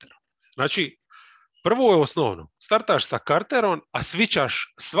s Carterom? Znači, prvo je osnovno. Startaš sa Carterom, a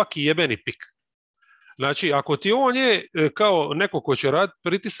svičaš svaki jebeni pik. Znači, ako ti on je kao neko ko će raditi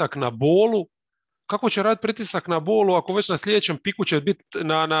pritisak na bolu, kako će raditi pritisak na bolu ako već na sljedećem piku će biti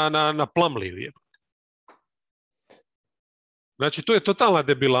na plamljiv? Znači, to je totalna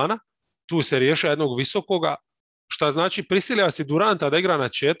debilana. Tu se riješa jednog visokoga, šta znači prisilja si Duranta da igra na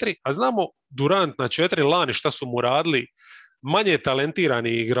 4, a znamo Durant na 4 lani šta su mu radili manje talentirani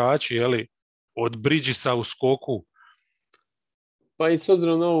igrači, od Bridgesa u skoku. Pa i s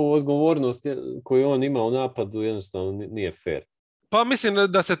obzirom na ovu odgovornost koju on ima u napadu, jednostavno nije fair. Pa mislim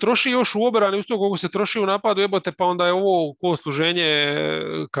da se troši još u obrani, uz to koliko se troši u napadu, jebote, pa onda je ovo ko služenje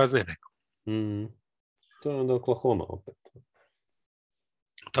kazne neko. To je onda Oklahoma opet.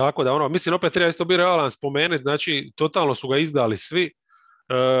 Tako da, mislim, opet treba isto biti realan spomenuti, znači, totalno su ga izdali svi.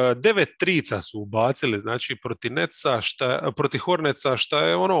 9 trica su ubacili, znači, protiv Horneca, šta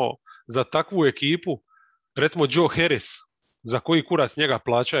je za takvu ekipu, recimo Joe Harris, za koji kurac njega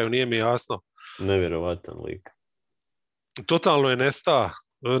plaćaju, nije mi jasno. Nevjerovatan lik. Totalno je nesta.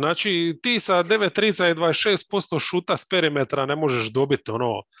 Znači, ti sa 9 trica i 26% šuta s perimetra ne možeš dobiti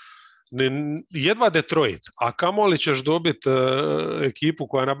jedva Detroit, a kamoli ćeš dobiti ekipu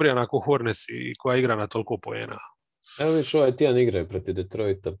koja nabrija nakon Hornets i koja igra na toliko poena. Evo viš, ovaj tjedan igraju protiv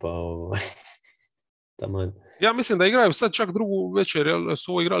Detroita, pa taman. Ja mislim da igraju sad čak drugu večer, jer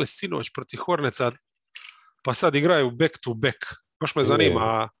su ovo igrali sinoć protiv Horneca, pa sad igraju back to back. Baš me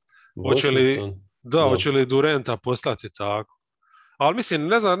zanima, hoće li Duranta poslati tako. Ali mislim,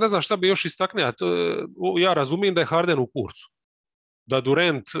 ne znam šta bi još istaknio. Ja razumijem da je Harden u kurcu. Da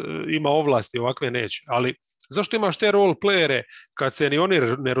Durant ima ovlasti, ovakve neće. Ali zašto imaš te role playere kad se ni oni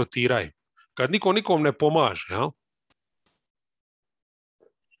ne rotiraju? Kad niko nikom ne pomaže, jel?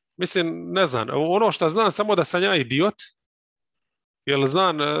 Mislim, ne znam. Ono što znam, samo da sam ja idiot, jer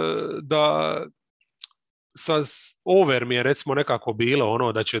znam da over mi je recimo nekako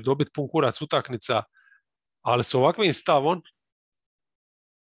bilo da će dobiti pun kurac utakmica, ali s ovakvim stavom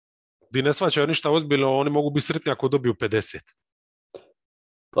gdje ne shvaćaju ništa ozbiljno, oni mogu biti sretni ako dobiju 50.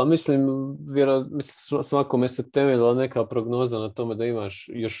 Pa mislim, svakome se temeljila neka prognoza na tome da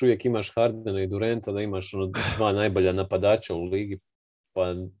još uvijek imaš Hardena i Duranta, da imaš dva najbolja napadača u ligi,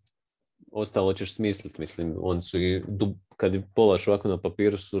 pa ostalo ćeš smisliti. Mislim, oni su kad polaš ovako na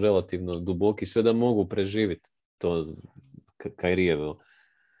papiru su relativno duboki, sve da mogu preživjeti to Kyriejevo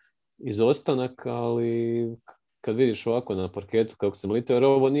izostanak, ali kad vidiš ovako na parketu kako se mlitao, jer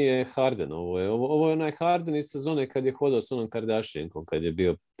ovo nije Harden, ovo je onaj Harden iz sezone kad je hodao s onom Kardashiankom, kad je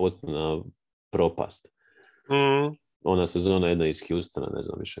bio potpuna propast. Ona sezona jedna iz Houstona, ne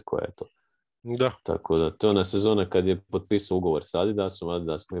znam više koja je to. Da. Tako da, to je ona sezona kad je potpisao ugovor s Adidasom,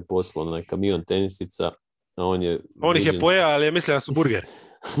 Adidas mu je poslao onaj kamion tenisica, a on ih je pojeo, ali je mislio da su burger.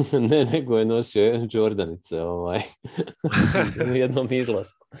 Ne, nego je nosio Jordanice u jednom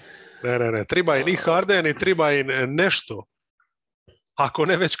izlasku. Ne, treba i Harden i treba i nešto. Ako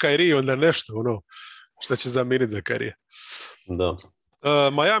ne već Kyrie, onda nešto, što će zamiriti za Kyrie. Da.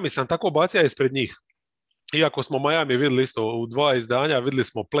 Miami sam tako bacio ispred njih. Iako smo Miami vidjeli isto u 2 izdanja, vidjeli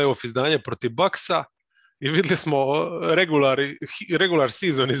smo playoff izdanje protiv Bucksa i vidjeli smo regular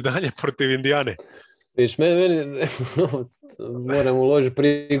season izdanje protiv Indijane. Viš, meni moram uložiti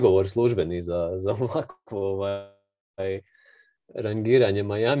prigovor službeni za ovako rangiranje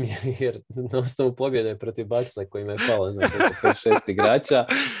Miami, jer na osnovu pobjede protiv Bucksa kojima je palo 5-6 igrača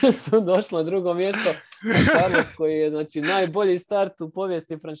su došli na drugo mjesto, a Charlotte koji je najbolji start u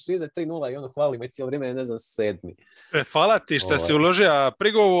povijesti franšize 3-0 i hvali me cijelo vrijeme, ne znam, 7. Hvala ti što si uložio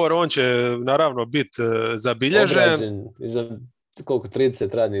prigovor, on će naravno biti zabilježen. Obrađen za koliko,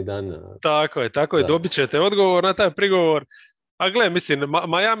 30 radnih dana. Tako je, dobit ćete odgovor na taj prigovor. A gle, mislim,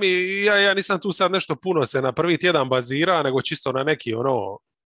 Miami, ja nisam tu sad nešto puno se na prvi tjedan bazira, nego čisto na neki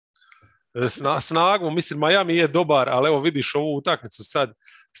snagu. Mislim, Miami je dobar, ali evo vidiš ovu utakmicu sad,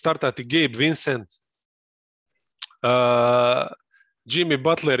 startati Gabe Vincent, Jimmy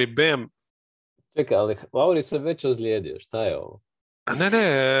Butler i Bam. Čekaj, ali Lauri se već ozlijedio, šta je ovo? Ne,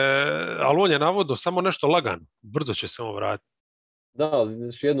 ali on je navodno samo nešto lagano, brzo će se on vratiti. Da,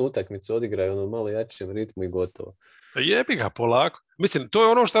 još jednu utakmicu odigraju malo jačem ritmu i gotovo. Jebi ga polako. Mislim, to je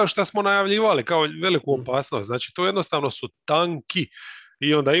ono što smo najavljivali kao veliku opasnost. Znači, to jednostavno su tanki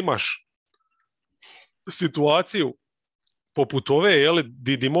i onda imaš situaciju poput ove,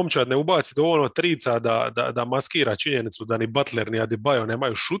 di momčad ne ubaci dovoljno trica da maskira činjenicu da ni Butler ni Adebayo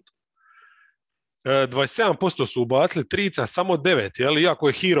nemaju šut. 27% su ubacili trica, samo 9, iako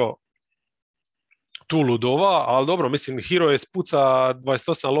je Hero tu ludova, ali dobro, mislim, Hero je spuca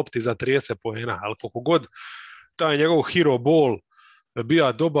 28 lopti za 30 poena, ali koliko god taj njegov hero ball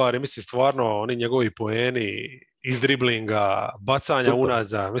bio dobar i mislim stvarno oni njegovi poeni iz driblinga, bacanja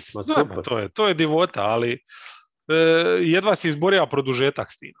unazad, mislim, to je divota, ali jedva si izborio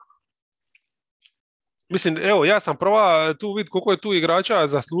produžetak s tim. Mislim, evo, ja sam prva tu vid koliko je tu igrača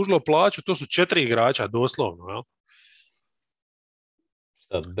zaslužilo plaću, to su 4 igrača, doslovno, jel?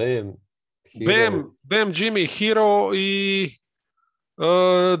 Šta, Bam, Jimmy, Hero i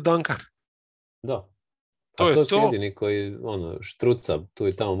Duncan. Da. To su jedini koji štruca tu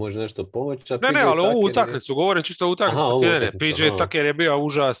i tamo može nešto pomoći. Ne, ali ovu utakmicu, govorim čisto o utakmicu. PJ Tucker je bio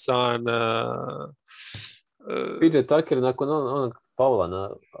užasan, PJ Tucker nakon onog faula na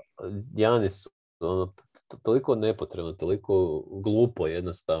Janisu, toliko nepotrebno, toliko glupo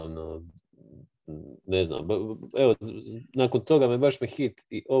jednostavno, ne znam, evo, nakon toga me hit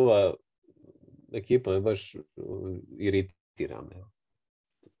i ova ekipa me baš iritira me.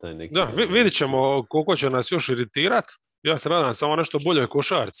 Da, vidit ćemo koliko će nas još iritirat. Ja se nadam samo nešto boljoj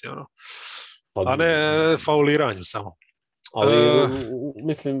košarci, ono. A ne fauliranju samo. Ali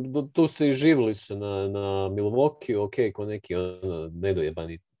mislim, tu se i živili su na Milwaukee, ok, ko neki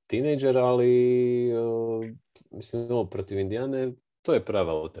nedojebani tinejdžer, ali mislim, ovo protiv Indijane, to je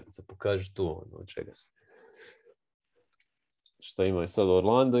prava utakmica. Pokaži tu od čega se. Šta imaju sad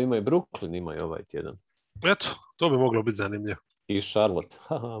Orlando, imaju Brooklyn, imaju ovaj tjedan. Eto, to bi moglo biti zanimljivo. I Charlotte,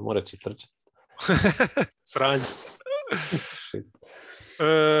 morat će trčati. Sranje.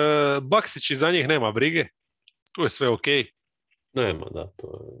 Baksić za njih nema brige. Tu je sve ok. Nema, da, to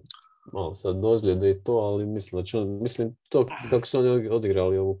je malo sad dozljede i to, ali mislim to kako su oni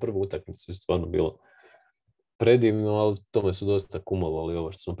odigrali ovu prvu utakmicu je stvarno bilo predivno, ali tome su dosta kumovali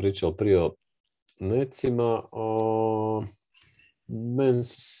ovo što smo pričali prije o Necima.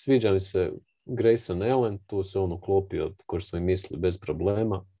 Sviđa mi se Grayson Allen, tu se on uklopio ko što smo i mislili bez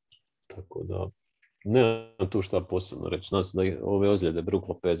problema, tako da nemam tu šta posebno reći. Nas da ove ozljede Brook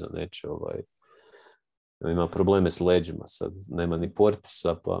Lopeza neće ima probleme s leđima sad, nema ni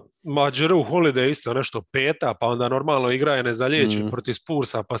Portisa, pa... Drew Holiday isto nešto peta, pa onda normalno igra je nezaliječen protiv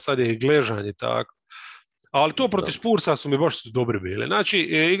Spursa, pa sad je i gležanj i tako. Ali to protiv Spursa su mi baš dobri bili. Znači,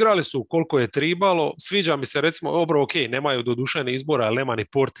 igrali su koliko je tribalo, sviđa mi se recimo, ok, nemaju dodušeni izbora, nema ni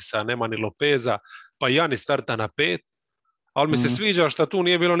Portisa, nema ni Lopeza, pa Janis starta na 5, ali mi se sviđa što tu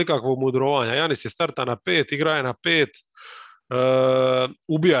nije bilo nikakvog mudrovanja. Janis je starta na 5, igra je na 5,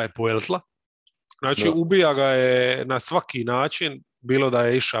 ubija je Poeltla. Znači, ubija ga je na svaki način, bilo da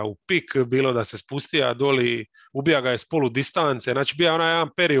je išao u pik, bilo da se spustija doli, ubija ga je s polu distance. Znači, bio je onaj jedan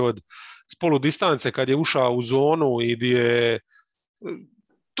period s polu distance kad je ušao u zonu i gdje je...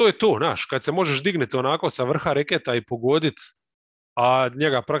 To je to, znaš, kad se možeš dignuti onako sa vrha reketa i pogoditi, a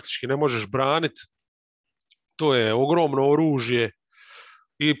njega praktički ne možeš braniti, to je ogromno oružje.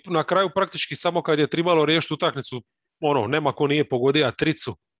 I na kraju praktički samo kad je trebalo riješiti utakmicu, nema ko nije pogodio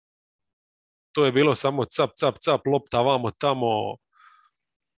tricu. To je bilo samo cap, lopta vamo tamo.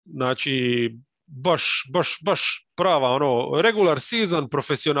 Znači, baš prava regular season,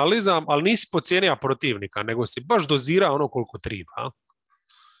 profesionalizam, ali nisi pocijenio protivnika, nego si baš dozirao koliko treba.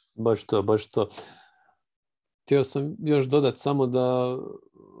 Baš to. Htio sam još dodati samo da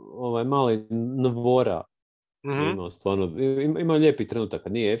mali Nvora imao stvarno, ima lijepi trenutak,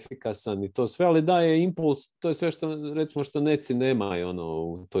 nije efikasan i to sve, ali daje impuls, to je sve što, recimo, što Neci nemaju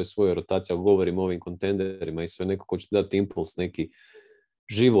u toj svojoj rotaciji, ako govorim o ovim kontenderima i sve, neko ko će dati impuls, neki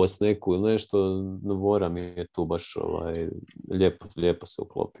živost neku ili nešto, Nvora mi je tu baš lijepo se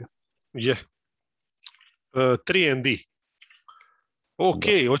uklopio. Je. 3&D. Ok,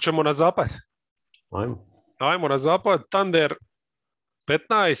 hoćemo na zapad? Ajmo na zapad. Thunder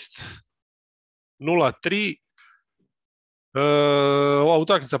 15, 0-3. Ova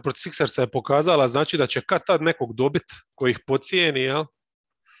utakmica protiv Sixersa je pokazala, znači da će kad tad nekog dobiti koji ih pocijeni, jel?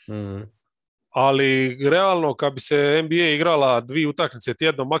 Ali realno kad bi se NBA igrala 2 utakmice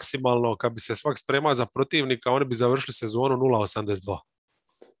tjedno maksimalno, kad bi se svak sprema za protivnika, oni bi završili sezonu 0-82.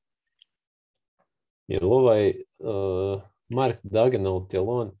 Jer Mark Daigneault, je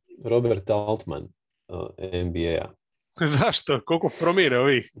on Robert Altman NBA-a? Zašto? Koliko promire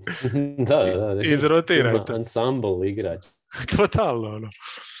ovih? Da. Izrotirajte. Ensemble igrač. Totalno,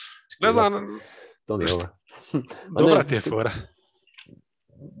 Ne znam. To mi je ovo. Dobra ti je fora.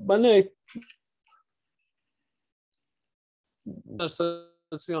 Ba ne. Znaš,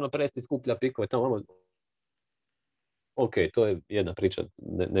 svi presti skuplja pikove tamo. Ok, to je jedna priča,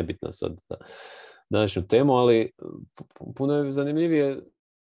 nebitna sad za današnju temu, ali puno je zanimljivije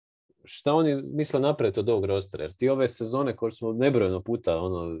šta oni misle napraviti od ovog rostera. Jer ti ove sezone koje smo nebrojeno puta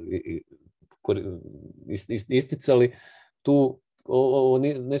isticali, tu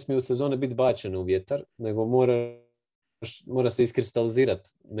ne smiju sezone biti bačene u vjetar, nego mora se iskristalizirati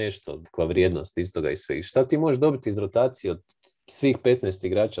nešto, kakva vrijednost iz toga i sve. I šta ti možeš dobiti iz rotacije od svih 15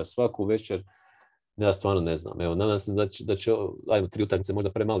 igrača svaku večer, ja stvarno ne znam. Evo, nadam se da će 3 utakmice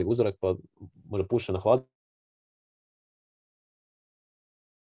možda premali uzorak, pa možda puša na hlad.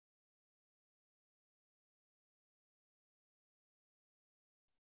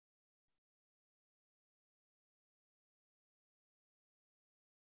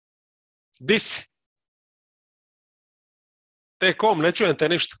 Di si? T-kom, ne čujem te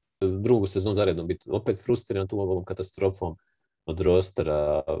ništa. Drugu sezonu zaredno biti opet frustriran tu ovom katastrofom od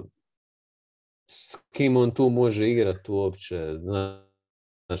rostera. s kim on tu može igrati uopće.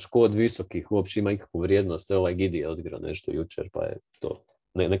 Znaš, ko od visokih uopće ima ikakvu vrijednost. Ovaj Gidi je odigrao nešto jučer, pa je to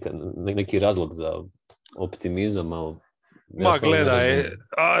neki razlog za optimizam, ali ja stvarno ne gledaj,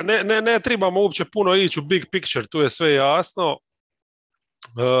 razumijem. ne trebamo uopće puno ići u big picture, tu je sve jasno.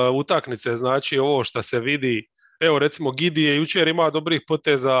 Utakmice, znači ovo što se vidi, evo recimo Gidi je jučer ima dobrih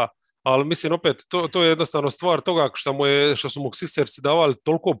poteza, ali mislim opet to je jednostavno stvar toga što su mu Sixersi davali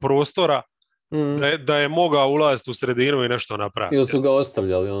toliko prostora da je mogao ulaziti u sredinu i nešto napraviti. Ili su ga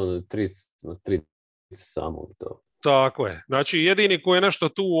ostavljali tri samog to. Tako je. Znači jedini koji je nešto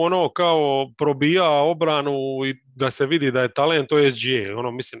tu kao probija obranu i da se vidi da je talent, to je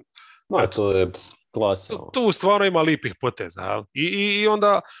SGA. Mislim, to je klasa. Tu stvarno ima lipih poteza. I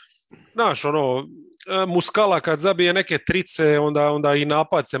onda, znaš, Muskala kad zabije neke trice, onda i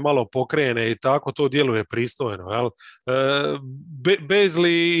napad se malo pokrene i tako to djeluje pristojno. Jel?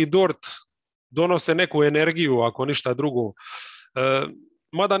 Bazley i Dort donose neku energiju, ako ništa drugo.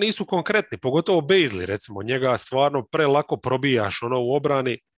 Mada nisu konkretni, pogotovo Bazley, recimo, njega stvarno prelako probijaš u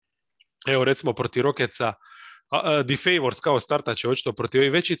obrani. Evo, recimo, protiv Rocketsa, DeFavors kao starta će očito protiv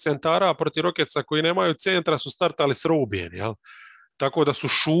ovih većih centara, a protiv Rocketsa koji nemaju centra su startali s Robien, jel? Tako da su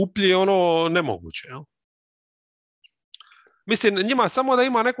šuplji, nemoguće, jel? Mislim, njima samo da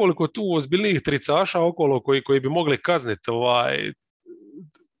ima nekoliko tu ozbiljnijih tricaša okolo koji bi mogli kazniti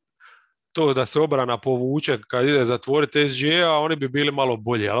to da se obrana povuče kad ide zatvoriti SGA, oni bi bili malo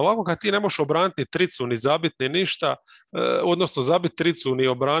bolji. Ali ovako kad ti ne možeš obraniti ni tricu, ni zabiti, ni ništa, odnosno zabiti tricu, ni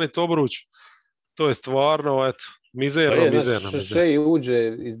obraniti obruč, to je stvarno, mizerno. Šej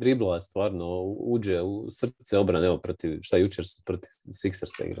uđe iz dribla, stvarno, uđe u srce obrane, evo, šta jučer su protiv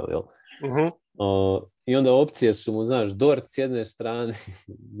Sixersa igrali, jel? Uh-huh. I onda opcije su mu, znaš, Dort s jedne strane, s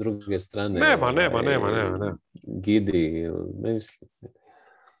druge strane... Nema. Gidi, ne mislim...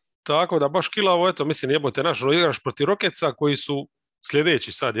 Tako da baš kilavo, mislim, jebote, igraš protiv Rocketsa koji su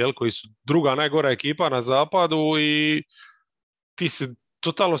sljedeći sad, jel, koji su druga najgora ekipa na zapadu i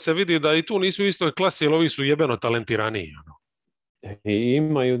totalno se vidi da i tu nisu u istoj klasi, jer ovi su jebeno talentiraniji. I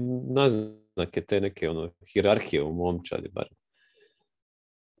imaju naznake te neke hijerarhije u momčadi, bar.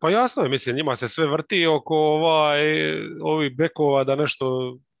 Pa jasno je, mislim, njima se sve vrti oko ovih bekova da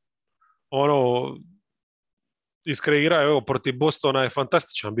nešto iskreiraju. Evo, protiv Bostona je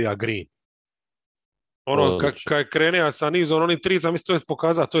fantastičan bio Green. Kad je krenio sa nizom onih trica, mislim, to je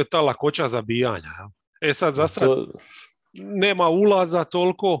pokazao, to je ta lakoća zabijanja. Sad za sad nema ulaza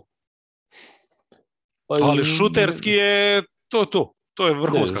toliko, ali šuterski je to je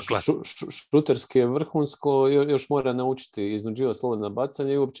vrhunska klasa. Šuterski je vrhunsko, još mora naučiti iznuđivati slobodna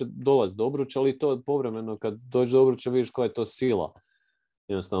bacanja i uopće dolaz do obruča, ali to povremeno kad dođe do obruča vidiš koja je to sila.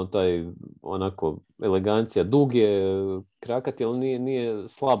 Jednostavno taj onako elegancija, dug je krakat, ali nije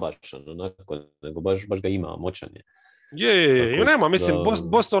slabačan onako, nego baš ga ima, moćan je. Je, nema, mislim,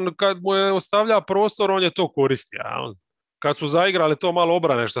 Boston kad mu je ostavlja prostor, on je to koristio. Kad su zaigrali to malo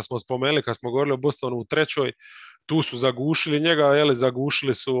obrane što smo spomenuli, kad smo govorili o Bostonu u trećoj, tu su zagušili njega,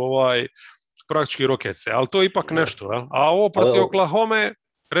 zagušili su praktički Rocketse, ali to je ipak nešto. Jel? A ovo protiv Oklahome,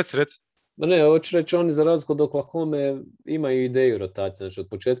 reci. Ne, hoću reći, oni za razliku od Oklahome imaju ideju rotacije. Znači, od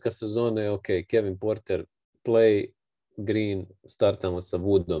početka sezone, ok, Kevin Porter, play, Green, startamo sa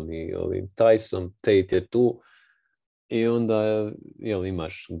Woodom i ovim Tyson, Tate je tu. I onda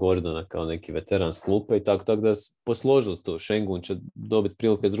imaš Gordona kao neki veteran s klupe i tako da posložili to. Šengun će dobiti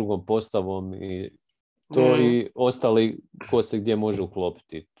prilike s drugom postavom i to i ostali ko se gdje može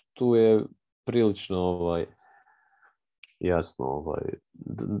uklopiti. Tu je prilično jasno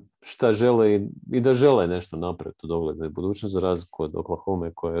šta žele i da žele nešto napraviti u doglednoj budućnosti za razliku od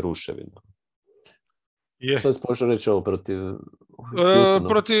Oklahoma koja je ruševina. Sad si pošao reći ovo protiv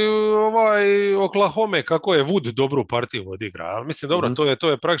protiv Oklahoma, kako je Wood dobru partiju odigra. Mislim, dobro, to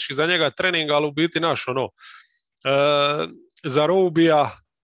je praktički za njega trening, ali u biti naš za Roubija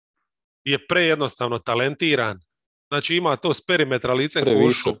je prejednostavno talentiran. Znači ima to s perimetra lice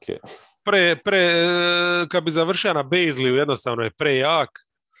košu. Kad bi završio na Bazleyu, jednostavno je prejak.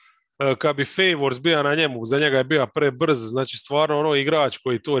 Kad bi Favors bio na njemu, za njega je bio prebrz. Znači stvarno igrač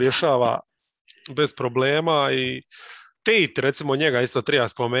koji to rješava bez problema. I Tate, recimo, njega isto treba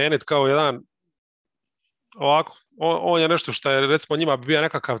spomenuti kao jedan ovako, on je nešto što je, recimo, njima bi bio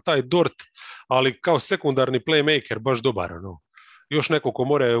nekakav taj Dort, ali kao sekundarni playmaker, baš dobar. Još neko ko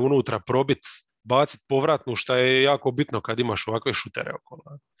more unutra probiti, baciti povratnu, što je jako bitno kad imaš ovakve šutere okolo.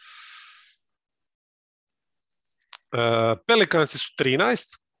 Pelicansi su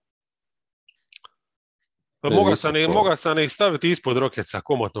 13. Moga sam ih staviti ispod Rocketsa,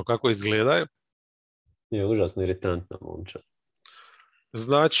 komotno kako izgledaju. Je užasno iritantna momčad.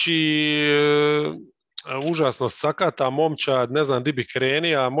 Znači, užasno sakata momčad, ne znam di bi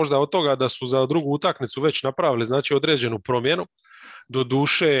krenija, možda od toga da su za drugu utakmicu već napravili, znači određenu promjenu. Do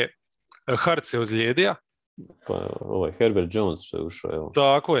duše, Hart se ozlijedija. Pa ovaj Herbert Jones što je ušao, evo.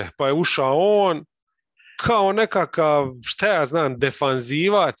 Tako je, pa je ušao on kao nekakav, šta ja znam,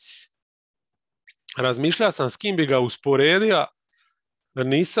 defanzivac. Razmišljao sam s kim bi ga usporedio,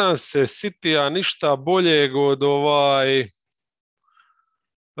 nisam se sitija ništa boljeg od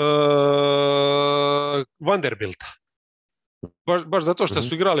Vanderbilta. Baš zato što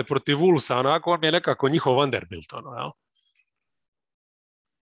su igrali protiv Wolvesa, onako on je nekako njihov Vanderbilt. Ono, jel?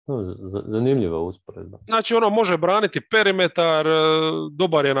 Zanimljiva usporedba. Znači, ono može braniti perimetar,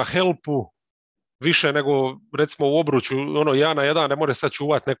 dobar je na helpu, više nego, recimo, u obruču, ono, 1-1, ne može sad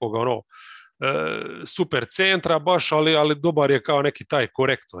čuvati nekoga, ono, super centra baš, ali dobar je kao neki taj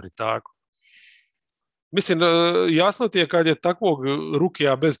korektor i tako. Mislim, jasno ti je kad je takvog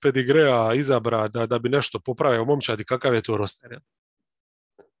rukija bez pedigrea izabra da bi nešto popravio momčadi, kakav je to roster?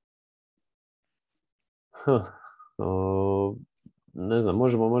 Ne znam,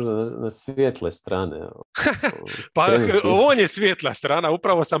 možemo možda na svjetle strane. Pa on je svjetla strana,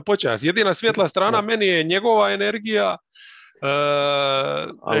 upravo sam počeo. Jedina svjetla strana meni je njegova energija,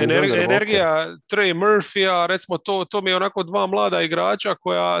 energija Trey Murphy-a, recimo to mi je onako dva mlada igrača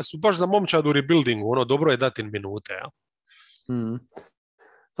koja su baš za momčad u rebuildingu, ono dobro je dati im minute. Ja?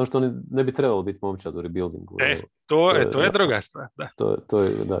 Samo što oni ne bi trebalo biti momčad u rebuildingu. To je druga stvar. Da. To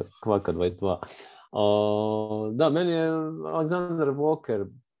je kvaka 22. Da, meni je Alexander Walker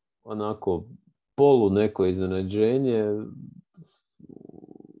onako polu neko iznenađenje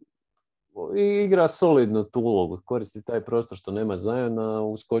i igra solidno tu ulogu, koristi taj prostor što nema Ziona,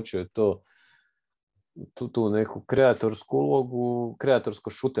 uskočio je tu neku kreatorsku ulogu,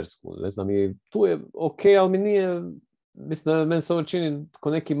 kreatorsko-šutersku, ne znam, i tu je ok, ali mi nije, mislim da meni se ovo čini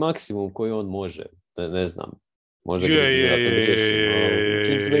ko neki maksimum koji on može, ne znam. Možda griješim,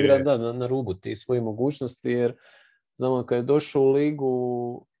 čini se da igra na rubu ti svoje mogućnosti, jer znamo kad je došao u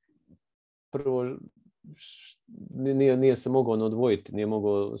ligu, prvo nije se mogao odvojiti, nije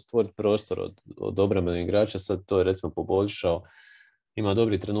mogao stvoriti prostor od obrambenog igrača, sad to je recimo poboljšao, ima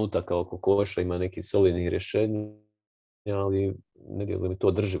dobri trenutaka oko koša, ima nekih solidnih rješenja, ali ne djeluje mi to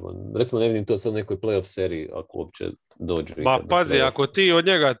održivo. Recimo ne vidim to sad u nekoj playoff seriji, ako uopće dođu. Ma pazi, ako ti od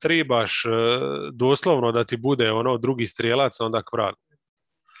njega tribaš doslovno da ti bude ono drugi strijelac, onda kvrak.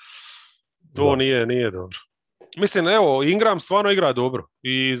 To nije dobro. Mislim, evo, Ingram stvarno igra dobro.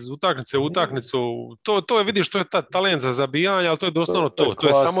 I iz utakmice u utakmicu, to je, vidiš, to je ta talent za zabijanje, ali to je doslovno to. To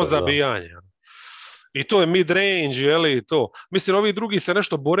je samo zabijanje. I to je mid-range, jeli, to. Mislim, ovi drugi se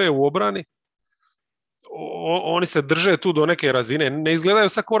nešto bore u obrani. Oni se drže tu do neke razine. Ne izgledaju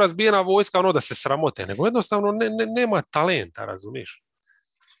sad kao razbijena vojska, ono da se sramote, nego jednostavno nema talenta, razumiješ?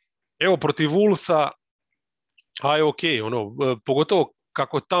 Evo, protiv Wolvesa, aj ok, ono, pogotovo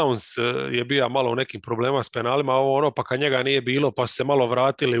kako Towns je bio malo u nekim problema s penalima, ono, pa kad njega nije bilo, pa su se malo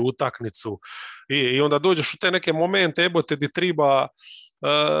vratili u utakmicu i onda dođeš u te neke momente, ebote, di treba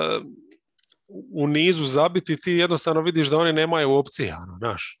u nizu zabiti, ti jednostavno vidiš da oni nemaju opcije, ono,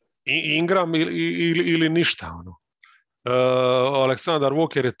 znaš. Ingram ili ništa, ono. Aleksandar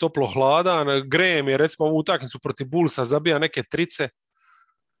Walker je toplo hladan, Graham je recimo u utakmicu protiv Bullsa zabija neke trice,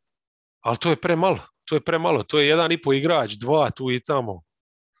 ali to je premalo, to je 1,5 igrač, 2 tu i tamo.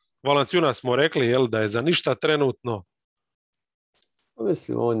 Valanciunas smo rekli, jel, da je za ništa trenutno.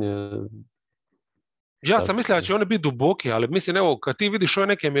 Mislim, on je... Ja sam mislio da će oni biti duboki, ali mislim, evo, kad ti vidiš ove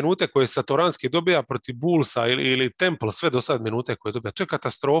neke minute koje Satoranski dobija protiv Bullsa ili Temple, sve do sad minute koje dobija, to je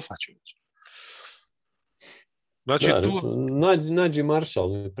katastrofa, čovječ. Znači, da, recimo, Nađi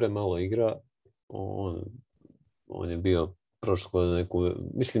Marshall je premalo igra, on je bio prošlo neku,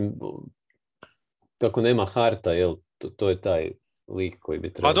 mislim, kako nema Harta, jel, to je taj lik koji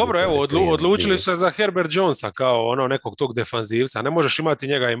bi trebao... A dobro, evo, odlučili su se za Herbert Jonesa kao ono nekog tog defanzivca, ne možeš imati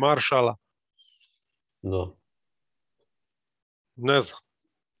njega i Marshalla. No. Ne znam.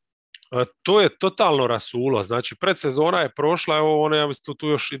 To je totalno rasulo. Znači, predsezona je prošla, evo, ono, ja mislim, tu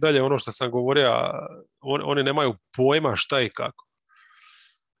još i dalje ono što sam govorio, oni nemaju pojma šta i kako.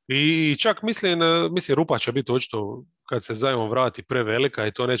 I čak mislim, rupa će biti očito kad se Zion vrati prevelika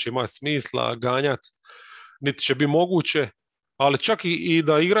i to neće imati smisla ganjati, niti će biti moguće, ali čak i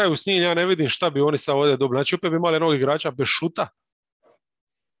da igraju s njim, ja ne vidim šta bi oni sad ovdje dobili. Znači, opet bi imali jednog igrača bez šuta,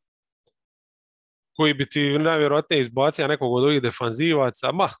 koji bi ti najvjerojatnije izbacio nekog od ovih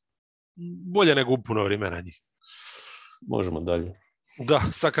defanzivaca, bolje nego u puno vremena njih. Možemo dalje. Da,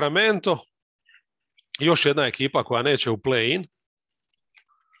 Sacramento, još jedna ekipa koja neće u play-in.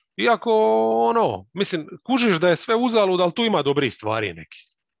 Iako, mislim, kužiš da je sve uzalud, ali tu ima dobrih stvari neki.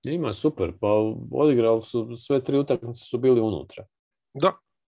 Ima, super. Pa odigrali su, sve 3 utakmice su bili unutra. Da.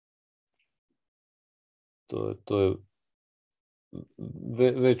 To je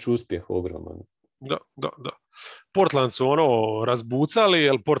već uspjeh ogroman. Da. Portland su razbucali,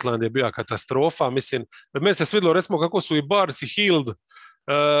 jer Portland je bila katastrofa. Mislim, meni se svidilo recimo kako su i Bars i Hield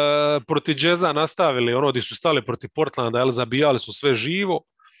protiv Jazza nastavili, gdje su stali protiv Portlanda, jer zabijali su sve živo.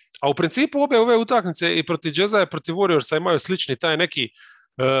 A u principu obe ove utakmice i protiv Jazza i protiv Warriorsa imaju slični taj neki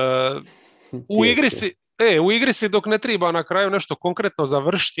u igri si dok ne treba na kraju nešto konkretno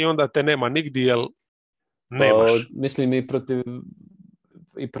završiti, onda te nema nigdje, jer nemaš. Pa, mislim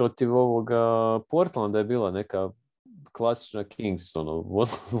i protiv ovoga Portlanda je bila neka klasična Kings,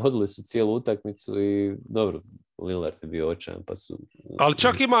 vodili su cijelu utakmicu i dobro, Lillard je bio očajan, pa su... Ali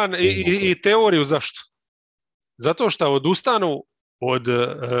čak ima i teoriju zašto. Zato što odustanu od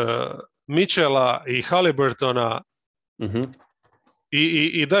Mitchella i Haliburtona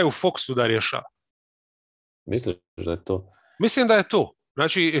i daju Foxu da rješava. Misliš da je to? Mislim da je to.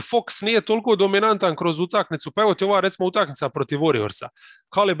 Znači, Fox nije toliko dominantan kroz utakmicu, pa evo ti ova recimo utakmica protiv Warriorsa.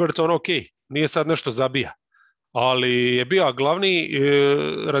 Haliburton, ok, nije sad nešto zabija, ali je bio glavni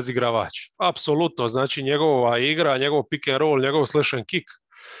razigravač. Apsolutno, znači njegova igra, njegov pick and roll, njegov slash and kick.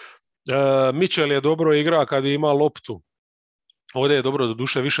 Mitchell je dobro igra kad bi imao loptu. Ovdje je dobro, do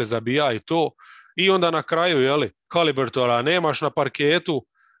duše više zabija i to. I onda na kraju, Haliburtona nemaš na parketu,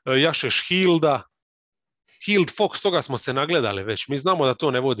 jašeš Hielda. Hield, Fox, toga smo se nagledali već. Mi znamo da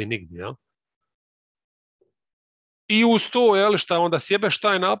to ne vodi nigdje. Jel? I uz to, šta onda sjebeš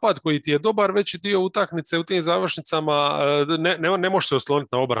taj napad koji ti je dobar veći dio utakmice u tim završnicama, ne možeš se osloniti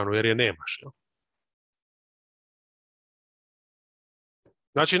na obranu jer je nemaš. Jel?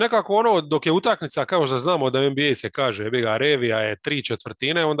 Znači nekako dok je utakmica, kao što znamo da NBA se kaže, revija je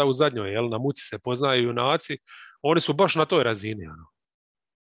 3/4, onda u zadnjoj, na muci se poznaju junaci, oni su baš na toj razini.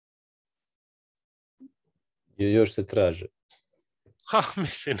 I još se traže.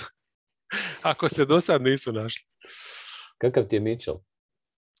 Mislim, ako se do sad nisu našli. Kakav ti je Mitchell?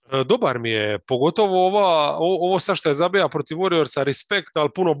 Dobar mi je, pogotovo ovo sad što je zabija protiv Warriorsa, respekt, ali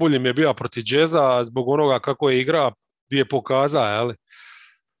puno bolji mi je bio protiv Jazza zbog onoga kako je igra, gdje je pokazao,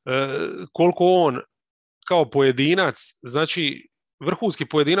 koliko on kao pojedinac, znači vrhunski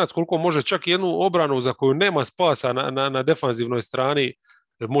pojedinac, koliko može čak jednu obranu za koju nema spasa na defanzivnoj strani,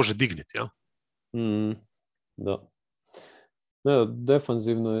 može digniti, jel? Da. Ne,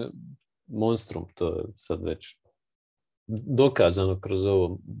 defanzivno je monstrum, to je sad već dokazano kroz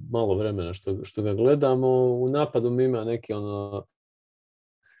ovo malo vremena što ga gledamo. U napadu mi ima neki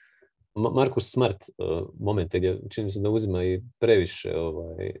Marcus Smart momente gdje čini se da uzima i previše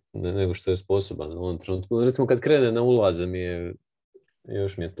nego što je sposoban u ovom trenutku. Recimo kad krene na ulaze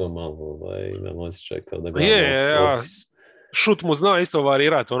još mi je to malo imam osjećaj kao da ga šut mu zna isto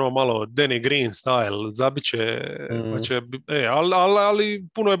varirati, malo Danny Green style, zabiće, pa će, ali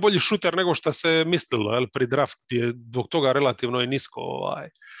puno je bolji šuter nego što se mislilo, pri draft je zbog toga relativno i nisko.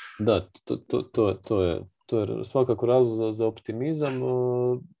 Da, to je svakako razlog za optimizam,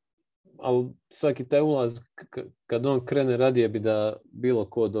 ali svaki taj ulaz, kad on krene, radije bi da bilo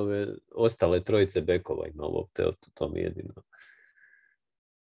ko od ove ostale trojice bekova ima lopte, to mi jedino.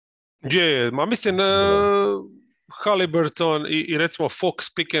 Mislim, Haliburton i recimo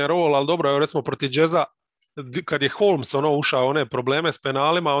Fox pick and roll, ali dobro, recimo protiv Jazza, kad je Holmes ušao one probleme s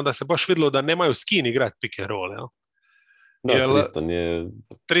penalima, onda se baš vidjelo da nemaju skin igrati pick and roll. Jel? Da,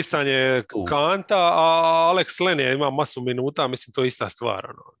 Tristan je kanta, a Alex Len ima masu minuta, mislim to je ista stvar.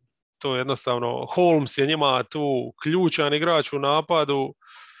 To je jednostavno, Holmes je njima tu ključan igrač u napadu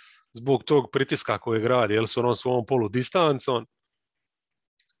zbog tog pritiska koje gradi, jer su svojom polu distancom.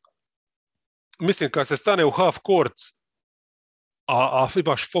 Mislim, kad se stane u half court, a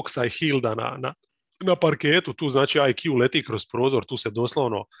imaš Foxa i Hielda na parketu, tu znači IQ leti kroz prozor, tu se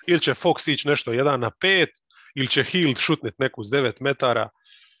doslovno, ili će Fox ići nešto 1-5, ili će Hield šutniti neku s 9 metara.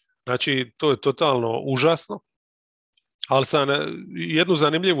 Znači, to je totalno užasno. Ali sam jednu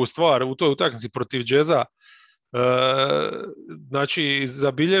zanimljivu stvar u toj utakmici protiv Jazza, znači,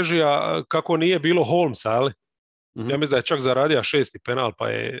 zabilježija kako nije bilo Holmesa, ali? Ja mislim da je čak zaradio 6. penal, pa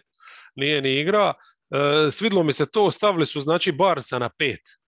nije ni igra. Svidlo mi se to, stavili su znači Barca na 5,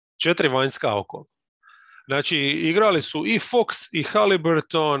 4 vanjska oko. Znači igrali su i Fox i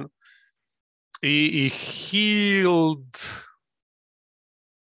Haliburton i Hield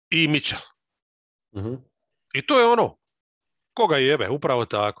i Mitchell. I to je koga jebe, upravo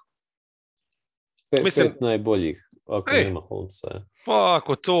tako. Pet najboljih, ako nema Holmesa. Pa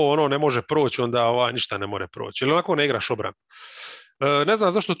ako to ne može proći, onda ništa ne može proći. Ili onako ne igraš obranu. Ne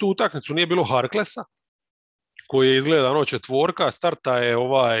znam zašto tu utakmicu nije bilo Harklessa, koji je izgleda ono četvorka, starta je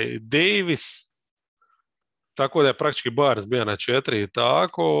Davis, tako da je praktički Barnes bio na 4 i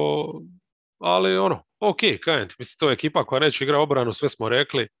tako, ali ok, mislim, to je ekipa koja neće igra obranu, sve smo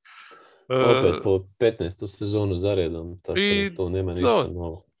rekli. Opet po 15. sezonu za redom, tako da to nema ništa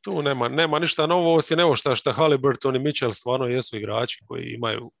novo. Tu nema ništa novo, osim evo šta Haliburton i Mitchell stvarno jesu igrači koji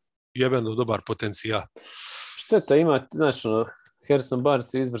imaju jebeno dobar potencijal. Šteta ima, znaš, Harrison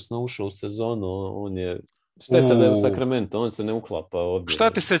Barnes je izvrsno ušao u sezonu, on je šteta da je u Sacramento, on se ne uklapa ovdje. Šta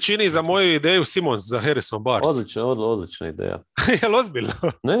ti se čini za moju ideju Simons za Harrison Barnes? Odlična ideja. Jel ozbiljno?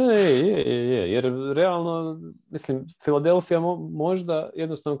 Ne, jer realno, mislim, Philadelphia možda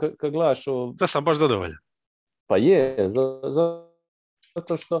jednostavno kad gledaš o... Da sam baš zadovoljan. Pa je,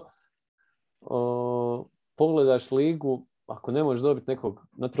 zato što pogledaš ligu, ako ne možeš dobiti nekog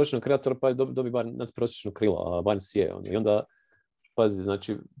nadprosječnog kreatora, pa dobi bar nadprosječno krila, a Barnes je. I onda, pazi,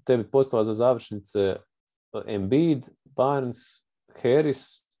 znači, tebi postava za završnice Embiid, Barnes,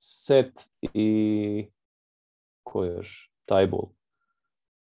 Harris, Seth i ko je još? Tybal.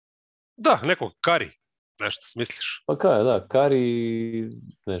 Da, nekog Curry, nešto smisliš. Pa kaj, da, Curry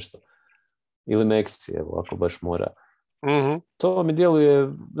nešto. Ili Maxi, evo, ako baš mora. Mm-hmm. To mi djeluje,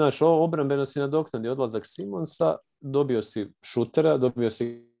 znaš, obrambeno si nadoknadio odlazak Simonsa, dobio si šutera, dobio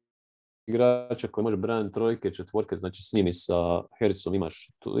si igrača koji može braniti trojke, četvorke, znači s njimi sa Harrisom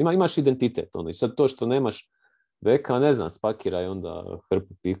imaš identitet. I sad to što nemaš beka, ne znam, spakiraj onda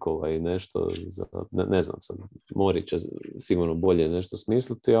hrpu pikova i nešto, ne znam, sad Mori će sigurno bolje nešto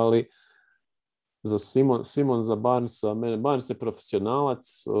smisliti, ali za Simon za Barnesa, Barnes je profesionalac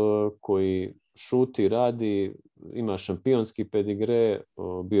koji šuti, radi, ima šampionski pedigre,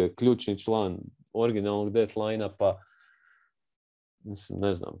 bio je ključni član originalnog death line-upa, mislim,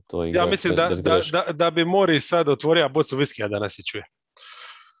 ne znam, to je... Ja mislim da bi Mori sad otvorio bocu viskija da nas i čuje.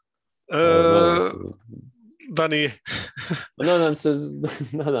 Da nije.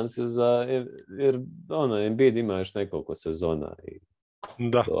 Nadam se jer Embiid ima još nekoliko sezona i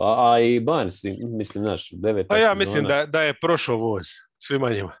da. A i Barnes, mislim, naš 9. sezona. Pa ja mislim da je prošao voz svima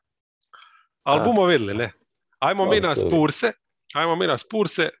njima. Ali bumo vidjeli, ne? Ajmo mi na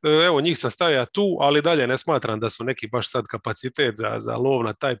Spurse. Evo, njih sam stavio tu, ali dalje ne smatram da su neki baš sad kapacitet za lov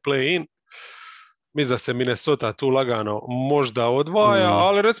na taj play-in. Mislim da se Minnesota tu lagano možda odvaja,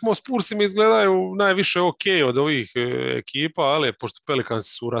 ali recimo Spursi mi izgledaju najviše ok od ovih ekipa, ali pošto Pelicans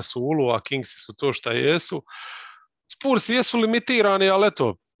su u rasulu, a Kingsi su to šta jesu. Spursi jesu limitirani, ali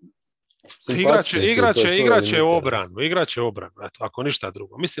eto, igraće obranu, eto, ako ništa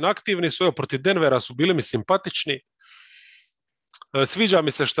drugo. Mislim, aktivni su, evo, protiv Denvera su bili mi simpatični. Sviđa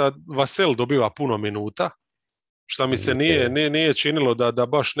mi se što Vassell dobiva puno minuta, što mi se nije činilo da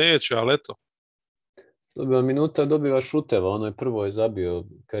baš neće, ali eto. Dobiva minuta, dobiva šuteva, ono je prvo je zabio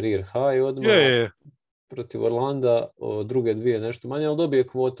career high odmah protiv Orlanda, druge dvije nešto manje, ali dobije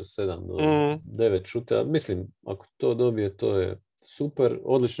kvotu 7 do 9 šuteva. Mislim, ako to dobije, to je super,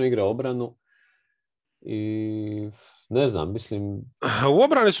 odlično igra obranu i ne znam, mislim... U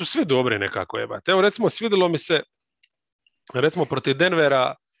obrani su svi dobri nekako, jebate. Evo, recimo, svidjelo mi se, recimo, protiv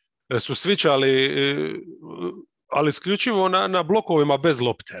Denvera su svičali, ali isključivo na blokovima bez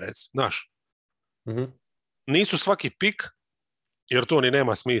lopte, recimo, znaš. Mm-hmm. Nisu svaki pik, jer to ni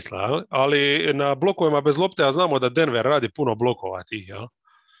nema smisla, ali na blokovima bez lopte, a znamo da Denver radi puno blokova tih, jel?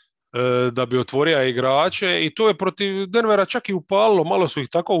 Da bi otvorio igrače i to je protiv Denvera čak i upalilo, malo su ih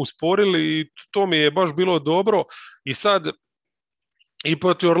tako usporili i to mi je baš bilo dobro i sad i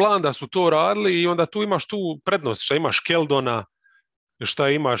protiv Orlanda su to radili i onda tu imaš tu prednost, šta imaš Keldona, šta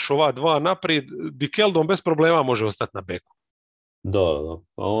imaš ova dva naprijed, di Keldon bez problema može ostati na beku. Da,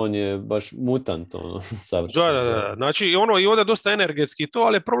 a on je baš mutant, savršen. Da, znači i onda dosta energetski to,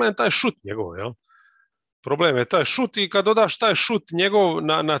 ali je problem taj šut njegov, jel? Problem je taj šut i kad dodaš taj šut njegov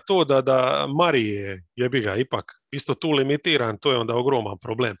na to da Mari je, jebi ga, ipak isto tu limitiran, to je onda ogroman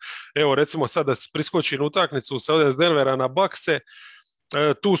problem. Evo, recimo sad da priskočim utakmicu sa ovdje s Denvera na Buckse,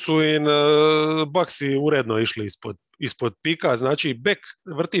 tu su im Bucksi uredno išli ispod pika, znači back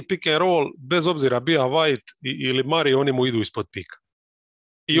vrti pick and roll, bez obzira bija White ili Mari, oni mu idu ispod pika.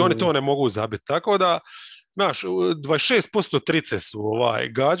 I oni to ne mogu zabiti, tako da znaš, 26% trice su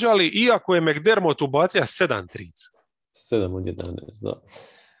gađali, iako je McDermott ubacio 7 trica. 7 od 11, da.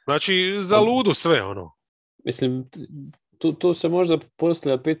 Znači, za ludu sve, ono. Mislim, tu se možda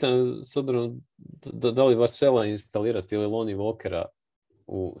postavlja pitanje, s obzirom da li Vassella instalirati ili Lonnie Walkera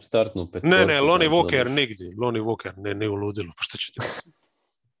u startnu petvorku. Ne, Lonnie Walker nigdje. Lonnie Walker ne uludilo. Pa šta ćete misliti?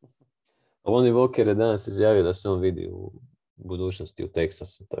 Lonnie Walker je danas izjavio da se on vidi u budućnosti u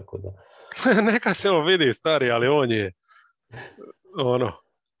Teksasu, tako da... Neka se on vidi, stari, ali ono.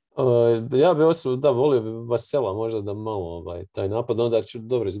 Ja bi volio bi Vasela možda da malo taj napad, onda će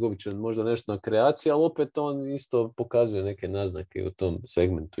dobro izgubit će možda nešto na kreaciji, ali opet on isto pokazuje neke naznake u tom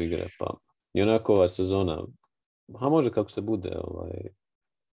segmentu igre, pa i onako ova sezona, a može kako se bude,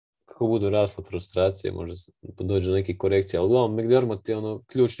 kako budu rasle frustracije, možda dođe do nekih korekcija, ali uglavnom McDermott je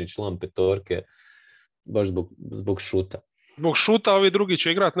ključni član petorke, baš zbog šuta. Zbog šuta ovi drugi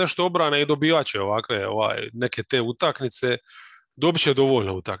će igrati nešto obrane i dobivat će ovakve neke te utakmice. Dobit će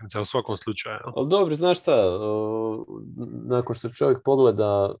dovoljno utakmica u svakom slučaju. Ali dobro, znaš šta, nakon što čovjek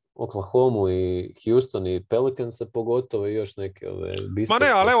pogleda Oklahoma i Houston i Pelicans pogotovo i još neke Ma ne,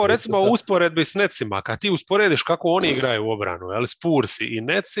 ali evo recimo u usporedbi s Netsima, kad ti usporediš kako oni igraju u obranu, Spursi i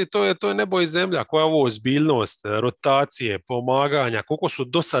Netsi, to je nebo i zemlja, koja je ovo ozbiljnost, rotacije, pomaganja, koliko su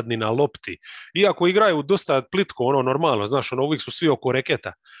dosadni na lopti. Iako igraju dosta plitko, normalno, znaš, uvijek su svi oko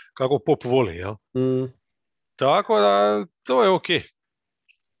reketa, kako Pop voli, jel? Tako da, to je okej.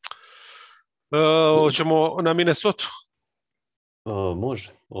 Hoćemo na Minnesota.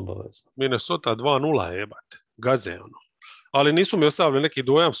 Može, obavezno. Minnesota 2-0, jebate. Gaze, Ali nisu mi ostavili neki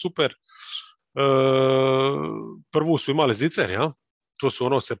dojam super. Prvu su imali Zicer, ja? To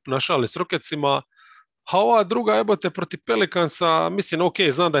su se našali s Rocketsima. A ova druga, jebote, protiv Pelicansa, mislim,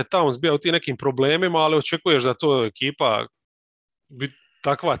 znam da je Towns bio u tim nekim problemima, ali očekuješ da to ekipa bi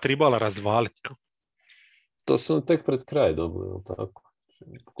takva tribala razvaliti, ja? To su tek pred kraj dobili, tako?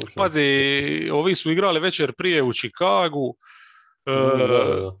 Pazi, ovi su igrali večer prije u Chicagu.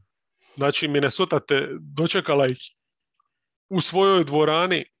 Da. Znači, Minnesota te dočekala ih u svojoj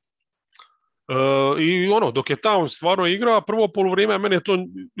dvorani. I dok je Towns stvarno igrao, prvo poluvrijeme, meni je to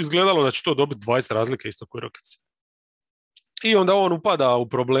izgledalo da će to dobiti 20 razlike isto koji Rockets. I onda on upada u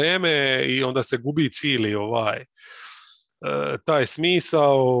probleme i onda se gubi cijeli taj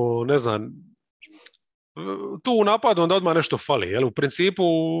smisao, ne znam, tu u napadu onda odmah nešto fali. U principu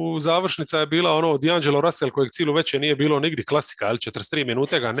završnica je bila D'Angelo Russell kojeg cijelu večer nije bilo nigdje, klasika, 43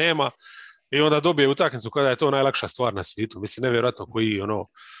 minute ga nema i onda dobije utakmicu kada je to najlakša stvar na svijetu. Mislim, nevjerojatno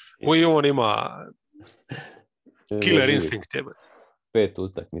koji on ima killer instinkt. 5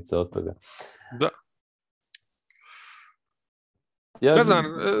 utakmica od toga. Da. Ne znam,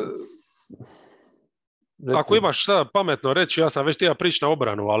 ako imaš sada pametno reći, ja sam već htio prići na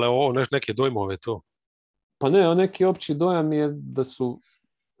obranu, ali ovo neke dojmove to. Pa ne, neki opći dojam je da su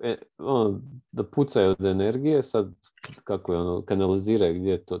da pucaju od energije, sad kako je kanaliziraju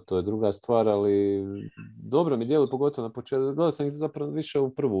gdje, to je druga stvar, ali dobro mi djeluje, pogotovo na početku. Gledao sam ih zapravo više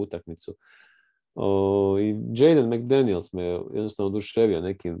u prvu utakmicu. I Tjedan McDaniels me jednostavno oduševio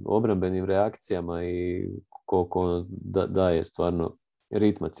nekim obrambenim reakcijama i koliko daje stvarno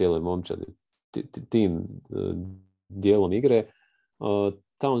ritma cijeloj momčadi tim dijelom igre.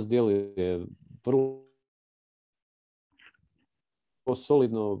 Towns djeluje vrlo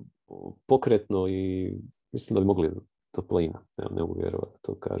solidno, pokretno i mislim da bi mogli do plina. Ne mogu vjerovati da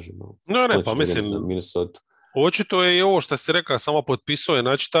to kažem. Ne, pa mislim, očito je i ovo što si rekao, samo potpisuje,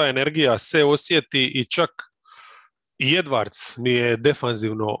 znači ta energija se osjeti i čak i Edwards mi je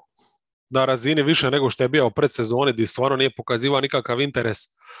defanzivno na razini više nego što je bio u predsezoni, gdje stvarno nije pokazivao nikakav interes.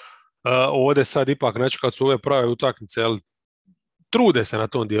 Ovdje sad ipak, znači kad su ove prave utakmice, trude se na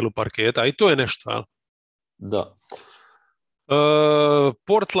tom dijelu parketa i to je nešto, jel? Da.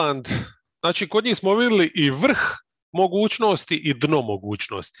 Portland, znači kod njih smo vidjeli i vrh mogućnosti i dno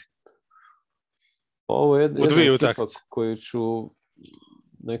mogućnosti. Ovo je jedna ekipa koju ću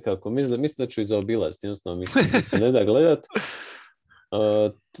nekako, mislim da ću izaobilaziti, jednostavno mislim da se ne da gledat.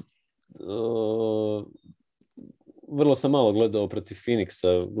 Vrlo sam malo gledao protiv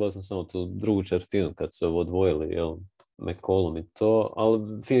Phoenixa, gledao sam samo tu drugu četvrtinu kad su ovo odvojili, McCollum i to, ali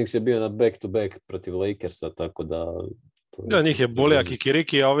Phoenix je bio na back-to-back protiv Lakersa, tako da... Ja, njih je bolija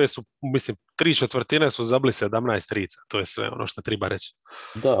kikiriki, a ove su, mislim, 3/4 su zabili 17 trica. To je sve ono što treba reći.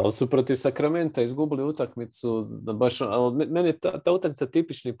 Da, ali su protiv Sacramenta izgubili utakmicu, baš, ali meni je ta utakmica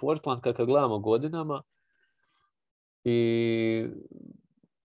tipični Portland kad gledamo godinama i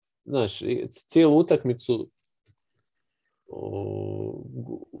znaš, cijelu utakmicu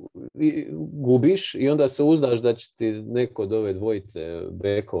gubiš i onda se uzdaš da će ti neko od ove dvojice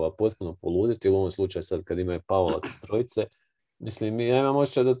bekova potpuno poluditi, u ovom slučaju sad kad imaju Pavola trojice. Mislim, ja imam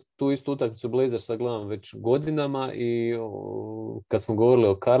osjećaj da tu istu utakmicu Blazersa gledam već godinama i kad smo govorili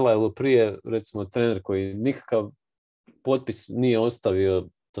o Carlisle prije, recimo trener koji nikakav potpis nije ostavio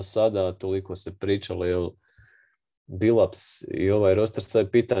do sada, toliko se pričalo, Billups i ovaj roster, sad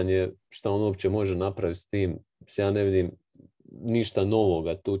je pitanje šta on uopće može napraviti s tim. Ja ne vidim ništa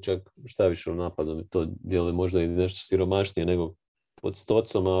novoga tu, čak šta više u napadu mi to djeluje možda i nešto siromašnije nego pod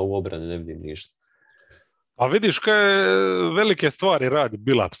Stocom, a u obrani ne vidim ništa. A vidiš kaj velike stvari radi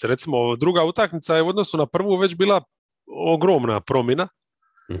Billups. Recimo, druga utakmica je u odnosu na prvu već bila ogromna promjena.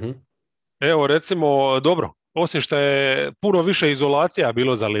 Mm-hmm. Evo, recimo, dobro, osim što je puno više izolacija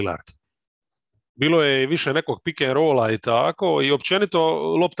bilo za Lillard. Bilo je više nekog pick and rolla i tako, i općenito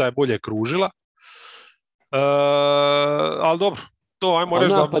lopta je bolje kružila. Ali dobro, to ajmo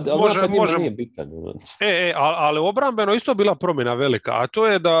reći da napad njima nije bitan. Ali obrambeno isto bila promjena velika, a to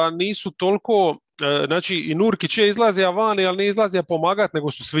je da nisu toliko, znači i Nurkić je izlazija vani, ali nije izlazija pomagati,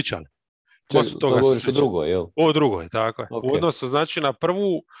 nego su svičali. To govoriš o drugoj, jel? O drugoj, tako je. Okay. U odnosu, znači, na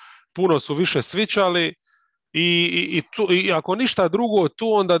prvu puno su više svičali i ako ništa drugo,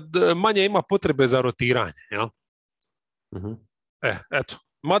 tu onda manje ima potrebe za rotiranje, jel? Uh-huh. Eto.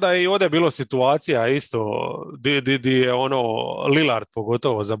 Mada je i ovdje bilo situacija isto di je Lillard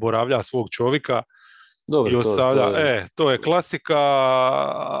pogotovo zaboravlja svog čovjeka. Dobro, i ostavlja. To je klasika,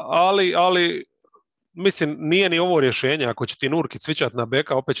 ali mislim, nije ni ovo rješenje. Ako će ti Nurkić cvičati na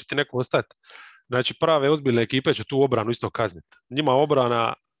beka, opet će ti neko ostati. Znači, prave ozbiljne ekipe će tu obranu isto kazniti. Njima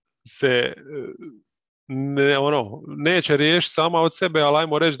obrana se neće riješiti sama od sebe, ali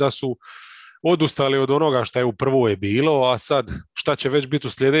ajmo reći da su odustali od onoga što je u prvoj bilo, a sad šta će već biti u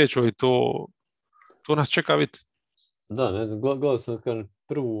sljedećoj, to nas čeka vidjeti. Da, ne znam, gledao sam, kažem,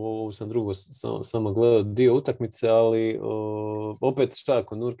 prvu, ovo sam drugo samo gledao dio utakmice, ali opet šta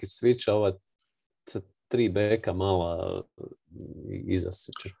ako Nurkić sviča, ova tri beka mala iza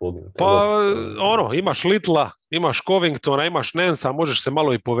se ćeš poginuti. Pa imaš Litla, imaš Covingtona, imaš Nensa, možeš se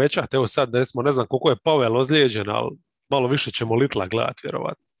malo i povećati. Evo sad, recimo, ne znam koliko je Powell ozlijeđen, ali malo više ćemo Litla gledati,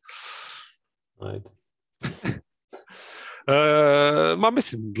 vjerovatno. Ajde.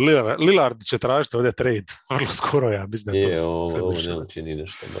 Mislim, Lillard će tražiti ovdje trade vrlo skoro, ja mislim da to ovo nema čini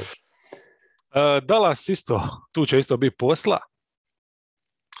nešto baš. Dallas isto, tu će isto biti posla.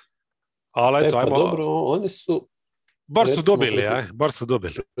 Ali eto, ajmo... dobro, oni su... Bar su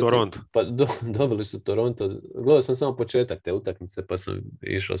dobili Toronto. Pa dobili su Toronto. Gledao sam samo početak te utakmice, pa sam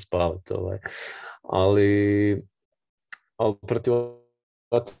išao spavati. Ali protiv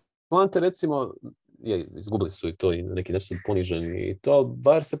Atlante, recimo, izgubili su i to i neki način su poniženi i to,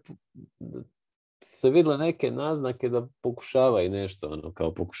 bar se vidjele neke naznake da pokušavaju nešto,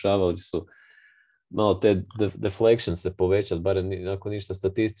 kao pokušavali su malo te deflection se povećati, bar ako ništa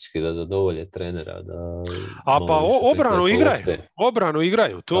statistički da zadovolje trenera. Obranu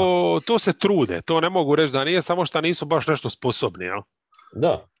igraju, to se trude, to ne mogu reći da nije, samo što nisu baš nešto sposobni, jel?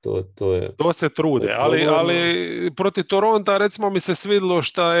 Da, to je... To se trude, ali protiv Toronta recimo mi se svidilo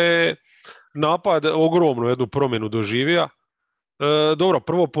što je napad ogromnu jednu promjenu doživio. Dobro,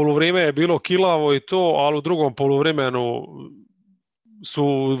 prvo poluvrijeme je bilo kilavo i to, ali u drugom poluvremenu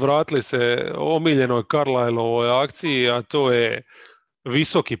su vratili se omiljenoj Carlisleovoj akciji, a to je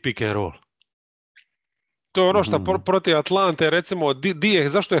visoki pick and roll. To je ono što protiv Atlante, recimo,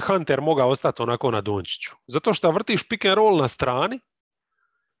 zašto je Hunter mogao ostati onako na Dončiću? Zato što vrtiš pick and roll na strani,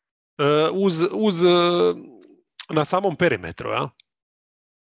 na samom perimetru, ja?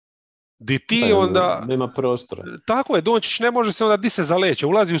 Di ti onda... Nema prostora. Tako je, Dončić ne može se onda di se zaleće,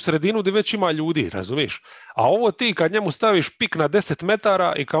 ulazi u sredinu gdje već ima ljudi, razumiješ? A ovo ti kad njemu staviš pik na 10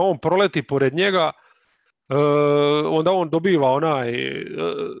 metara i kad on proleti pored njega, onda on dobiva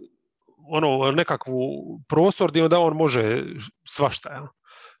nekakvu prostor gdje onda on može svašta. Ja?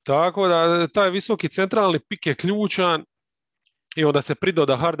 Tako da taj visoki centralni pik je ključan i onda se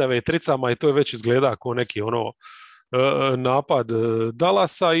pridoda Hardaway tricama i to je već izgleda kao neki napad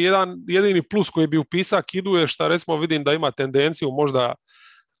Dallasa. Jedini plus koji bi upisao Kidu je što recimo vidim da ima tendenciju možda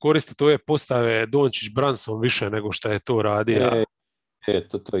koristiti ove postave Dončić Branson više nego što je to radio.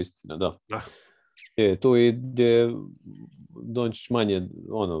 To je istina, da. Tu ide Dončić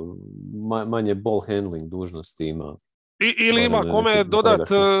manje ball handling dužnosti ima. Ili ima kome dodat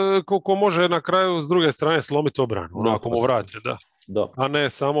ko može na kraju s druge strane slomiti obranu, ako mu vrati, da. A ne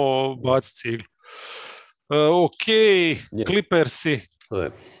samo baciti ciglu. Clippersi.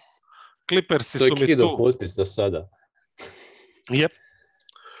 Clippersi su mi tu. To je Kidov potpis za sada. Jep.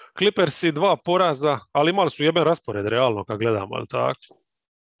 Clippersi 2 poraza, ali imali su jeben raspored realno kad gledamo, ali tako?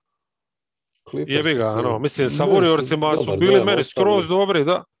 Jebi ga, mislim, sa Warriorsima su bili meni skroz dobri,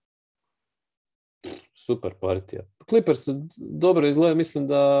 da. Super partija. Clippers dobro izgleda, mislim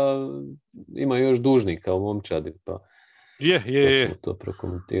da ima još dužnika u momčadi, pa je. To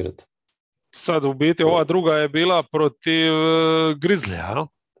prokomentirati. Sad u biti ova druga je bila protiv Grizzlija,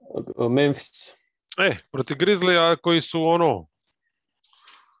 Memphis. Protiv Grizzlija koji su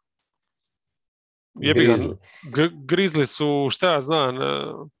Grizzly su, šta ja znam,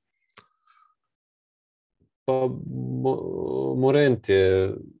 pa Morant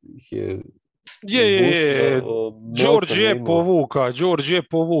je Je. Melton je imao. George je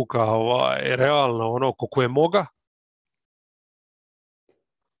povuka realno ono koliko je moga.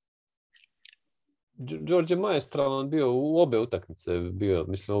 George je maestralan bio u obe utakmice bio,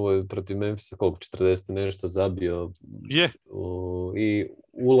 mislim ovo je protiv Memphisa koliko 40 nešto zabio i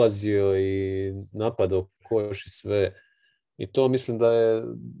ulazio i napadao koš i sve i to mislim da je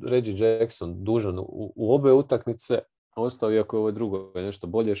Reggie Jackson dužan u obe utakmice ostao, iako je ovo drugo nešto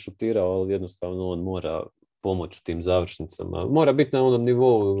bolje šutirao, ali jednostavno on mora pomoć u tim završnicama, mora biti na onom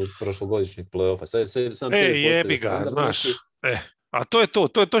nivou prošlogodišnjeg play-offa. Sam sebi postavio standard, znaš. A to je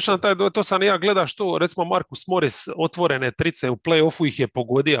točno to sam ja gledao što, recimo Marcus Morris otvorene trice u play-offu ih je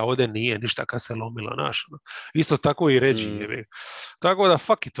pogodio, a ovdje nije ništa kad se lomilo, naš. Isto tako i Reggie. Tako da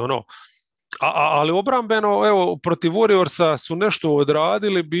fuck it, ono. Ali obrambeno, evo, protiv Warriorsa su nešto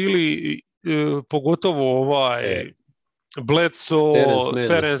odradili, bili pogotovo Bledsoe,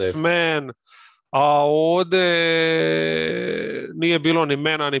 Terence Mann, a ovdje nije bilo ni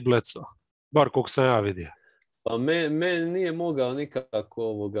Mana ni Bledsoe, bar koliko sam ja vidio. Pa men nije mogao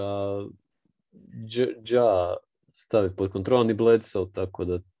nikako staviti pod kontrolom ni Bledsoe, tako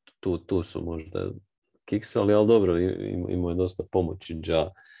da tu su možda kiksali, ali dobro, imao je dosta pomoći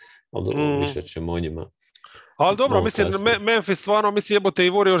ali više ćemo o njima. Ali dobro, mislim, Memphis stvarno, mislim, jebote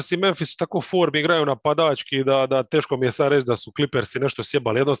i Warriors i Memphis su tako form igraju napadački da teško mi je sad reći da su Clippersi nešto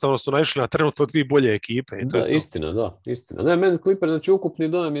sjebali. Jednostavno su naišli na trenutno dvije bolje ekipe. I to je to. Istina. Ne, meni Clippers, znači ukupni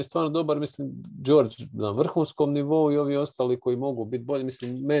dojam je stvarno dobar, mislim, George na vrhunskom nivou i ovi ostali koji mogu biti bolji.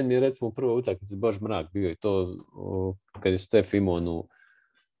 Mislim, meni je recimo u prvoj utakmici baš mrak bio i to kad je Steph imao onu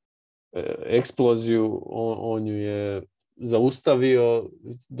eksploziju, on ju je zaustavio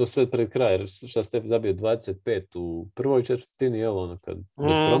do sve pred kraj, jer šta Steph zabio 25 u prvoj četvrtini, kad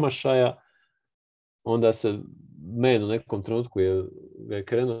bez promašaja, onda se men u nekom trenutku je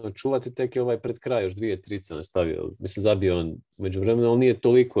krenuo čuvati, tek je pred kraj još 2-3 nastavio. Mislim, zabio on međuvremeno, ali nije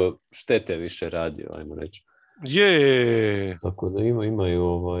toliko štete više radio, ajmo reći. Tako da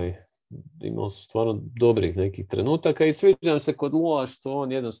imao su stvarno dobrih nekih trenutaka i sviđam se kod Lua što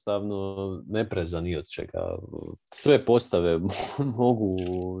on jednostavno ne preza ni od čega. Sve postave mogu,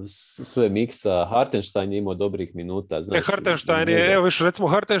 sve miksa. Hartenstein je imao dobrih minuta. Znači, Hartenstein je, evo više, recimo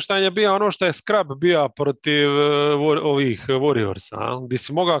Hartenstein je bio ono što je Scrub bio protiv ovih Warriorsa, gdje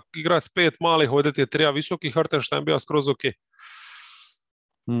si mogao igrati s 5 malih, ovdje ti je 3 visokih, Hartenstein bio skroz ok.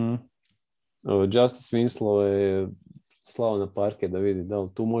 Justice Winslow je slao na parke da vidi da li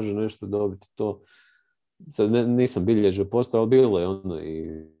tu može nešto dobiti. To sad nisam bilježio postao, ali bilo je ono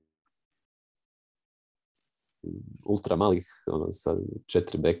i ultra malih, sa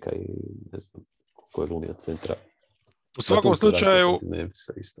 4 beka i ne znam koja je linija centra. U svakom slučaju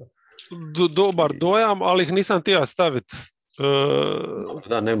dobar dojam, ali ih nisam htio staviti.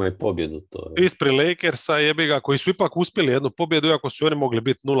 Da, nemaju pobjedu. To je. Ispred Lakersa jebiga, koji su ipak uspjeli jednu pobjedu, iako su oni mogli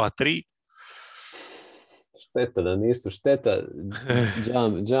biti 0-3. Šteta da nisu,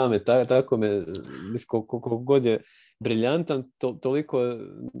 džame, tako me, koliko god je briljantan, toliko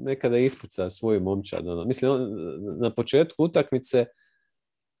nekada ispuca svoju momčad. Mislim, na početku utakmice,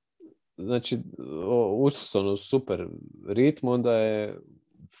 znači, ušli su super ritm, onda je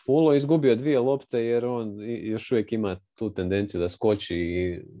Fulo izgubio 2 lopte, jer on još uvijek ima tu tendenciju da skoči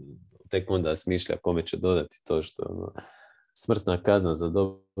i tek onda smišlja kome će dodati to što smrtna kazna za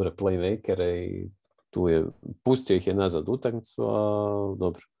dobre playmakere i tu je, pustio ih je nazad utakmicu, a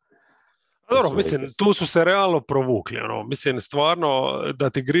dobro. Dobro, mislim, tu su se realno provukli. Mislim, stvarno, da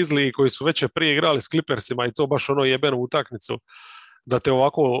ti Grizzly koji su već prije igrali s Clippersima i to baš jebenu utakmicu, da te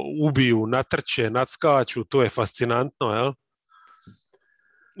ovako ubiju, natrče, nadskaču, to je fascinantno, jel?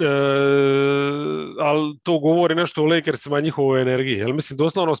 Ali to govori nešto o Lakersima i njihovoj energiji. Jel? Mislim,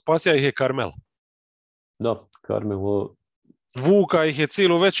 doslovno spasija ih je Carmel. Da, Carmel. Vuka ih je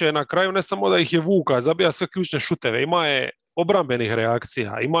cijelu večer na kraju, ne samo da ih je vuka, zabija sve ključne šuteve, ima je obrambenih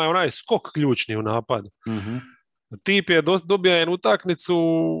reakcija, ima je onaj skok ključni u napadu. Mm-hmm. Tip je dobija jednu utakmicu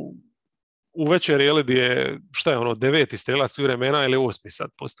u večer, gdje je, šta je 9. strelac u vremena ili 8. sad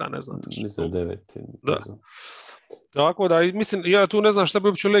posta, ne znam. Mislim 9. Da. Tako da, mislim, ja tu ne znam šta bi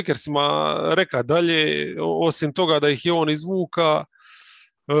uopće u Lakersima reka dalje, osim toga da ih je on izvuka,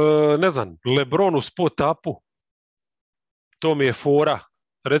 ne znam, LeBron u spot-upu, to mi je fora.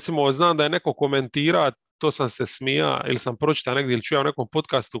 Recimo, znam da je neko komentira, to sam se smija, ili sam pročitao negdje, ili čuo u nekom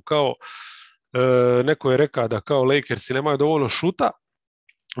podcastu, kao neko je rekao da kao Lakersi nemaju dovoljno šuta,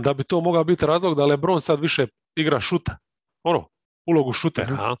 da bi to mogao biti razlog da LeBron sad više igra šuta. Ulogu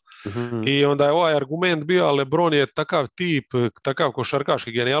šutera. Mm-hmm. I onda je ovaj argument bio, LeBron je takav tip, takav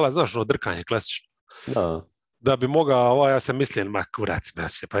košarkaški genijalac, znaš, drkanje klasično. Da. da bi mogao, ja sam mislim, ma kurac,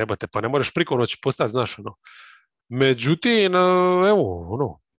 pa jebate, pa ne možeš priko noći postati, znaš, ono. Međutim, evo,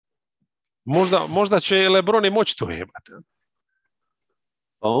 ono, možda će LeBron i moći to jebati.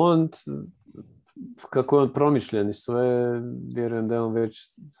 Pa kako je on promišljen i sve, vjerujem da je on već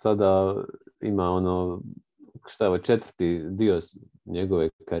sada ima ono, šta je ovo, 4. dio njegove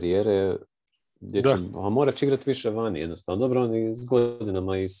karijere, gdje će, mora će igrati više vani, jednostavno. Dobro, on i s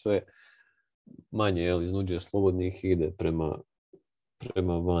godinama i sve manje, iznuđuje slobodnih ide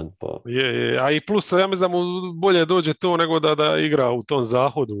prema van. Pa. Je, a i plus, ja mislim da mu bolje dođe to nego da igra u tom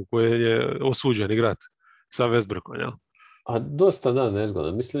zahodu u kojem je osuđen igrati sa Westbrookom, jel? A dosta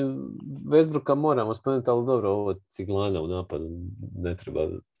nezgodno. Mislim, Westbrooka moramo spomenuti, ali dobro, ovo ciglana u napadu ne treba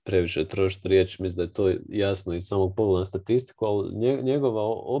previše trošiti riječi. Mislim da je to jasno iz samog pogleda na statistiku, ali njegova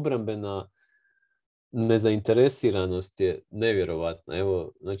obrambena nezainteresiranost je nevjerovatna.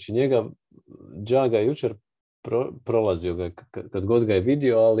 Evo, znači njega Džaga je jučer prolazio ga kad god ga je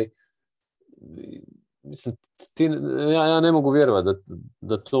vidio, ali mislim, ja ne mogu vjerovati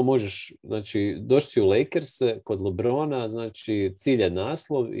da to možeš, znači došli si u Lakers-e kod LeBrona, znači cilj je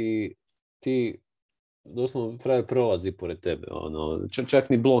naslov i ti doslovno frajer prolazi pored tebe, ono, čak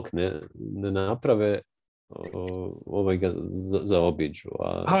ni blok ne naprave, ga zaobiđu.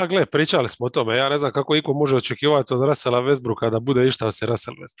 Gle, pričali smo o tome, ja ne znam kako iko može očekivati od Russella Westbrooka da bude išta osim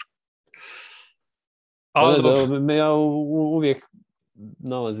Russell Westbrook. Ali ja uvijek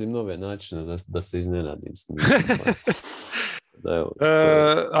nalazim nove načine da se iznenadim s njim.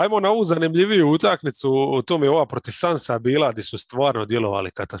 Ajmo na ovu zanimljiviju utakmicu, to mi je ova protiv Sansa bila, gdje su stvarno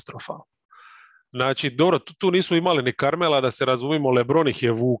djelovali katastrofalno. Znači, dobro, tu nisu imali ni Karmela, da se razumimo, LeBron ih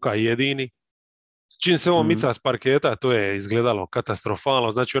je vuka jedini. Čim se on mica s parketa, to je izgledalo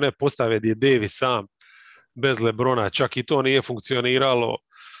katastrofalno. Znači, one postave gdje je Davis sam, bez LeBrona, čak i to nije funkcioniralo.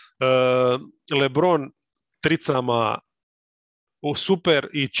 LeBron tricama super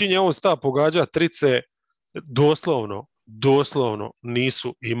i čim je on sta pogađa trice, doslovno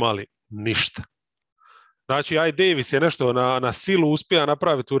nisu imali ništa. Znači, Davis je nešto na silu uspija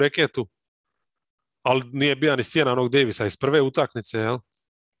napraviti u reketu, ali nije bio ni sjena onog Davisa iz prve utakmice, jel?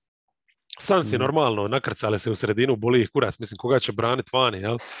 Sansi normalno, nakrcali se u sredinu, boli ih kurac, mislim, koga će braniti vani,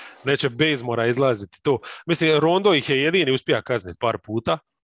 jel? Neće Bazemora izlaziti to. Mislim, Rondo ih je jedini uspija kazniti par puta,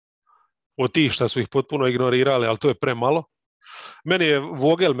 od tih što su ih potpuno ignorirali, ali to je premalo. Meni je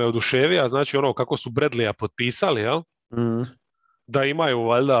Vogel me oduševio, znači ono kako su Bradleya potpisali, jel? Da imaju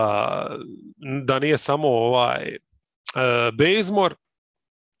valjda, da nije samo Bazemore,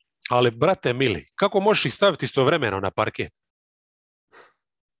 ali brate mili, kako možeš ih staviti istovremeno na parket?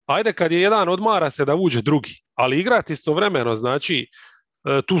 Ajde kad je jedan odmara se da uđe drugi, ali igrati istovremeno, znači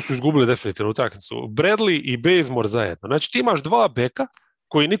tu su izgubili definitivno utakmicu. Bradley i Bazemore zajedno. Znači ti imaš dva beka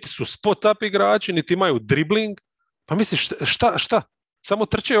koji niti su spot-up igrači, niti imaju dribling, pa misliš šta? Samo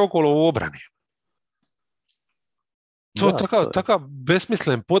trče okolo u obrani. To je takav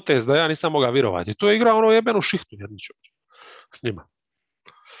besmislen potez da ja nisam mogao vjerovati. To je igra ono jebenu šihtu s njima.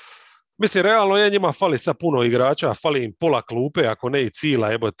 Mislim, realno je njima fali sad puno igrača, fali im pola klupe, ako ne i cila,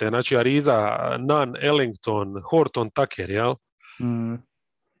 jebote. Znači, Ariza, Nunn, Ellington, Horton, Tucker, jel?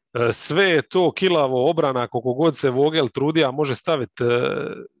 Sve je to kilavo obrana, koliko god se Vogel trudi, a može staviti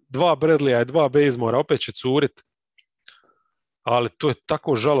dva Bradleya i dva Bazemora, opet će curit. Ali to je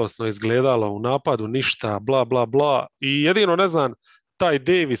tako žalosno izgledalo u napadu, ništa, bla, bla, bla. I jedino, ne znam, taj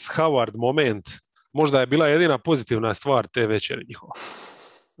Davis-Howard moment, možda je bila jedina pozitivna stvar te večeri njihova.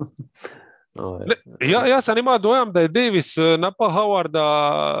 Ja sam imao dojam da je Davis napao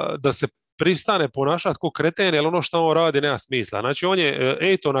Howarda da se pristane ponašati ko kreten, jer ono što on radi nema smisla. Znači on je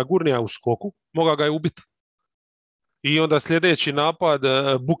Ejtona gurnija u skoku, mogao ga je ubiti. I onda sljedeći napad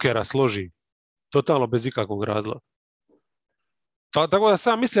Bookera složi. Totalno bez ikakvog razloga. Tako da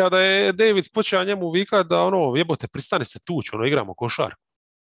sam mislio da je Davis počeo njemu vikati da jebote, pristani se tući, igramo košar.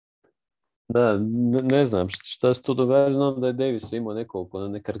 Da, ne znam šta se tu događa, znam da je Davis imao nekoliko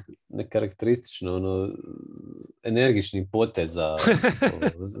nekarakteristično energičnih poteza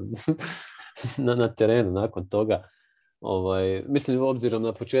na terenu nakon toga. Mislim, obzirom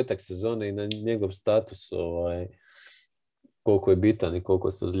na početak sezone i na njegov status, koliko je bitan i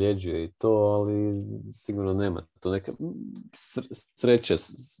koliko se ozljeđuje i to, ali sigurno nema to neka sreće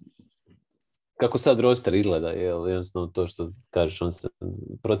kako sad roster izgleda, je jednostavno to što kažeš, on se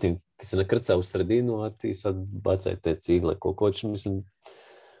protiv ti se nakrca u sredinu, a ti sad bacaj te cigle koliko hoćeš, mislim,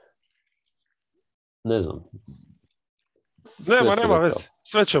 ne znam. Nema veze,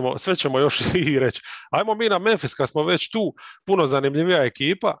 sve ćemo još i reći. Ajmo mi na Memphis, kad smo već tu, puno zanimljivija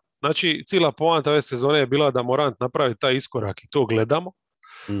ekipa. Znači, cijela poanta ove sezone je bila da Morant napravi taj iskorak i to gledamo.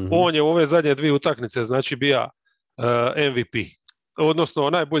 On je u ove zadnje 2 utakmice znači bio MVP, odnosno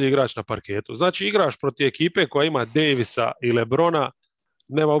najbolji igrač na parketu. Znači igraš protiv ekipe koja ima Davisa i LeBrona,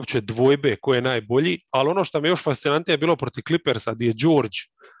 nema uopće dvojbe ko je najbolji, ali ono što mi je još fascinantnije bilo protiv Clippersa, gdje je George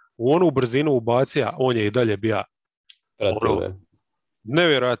u onu brzinu ubacija, on je i dalje bio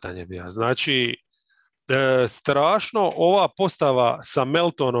nevjerojatan je bio. Znači, strašno ova postava sa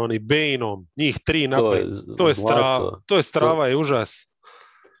Meltonom i Bainom, njih 3 napred, to je strava i užas.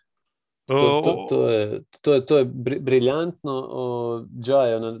 To je briljantno.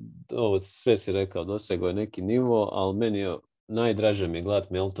 Jay, ovo sve si rekao, dosegao je neki nivo, ali meni je najdraže mi je gledat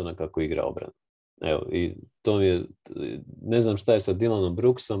Meltona kako igra obranu. Evo, i to mi je, ne znam šta je sa Dylanom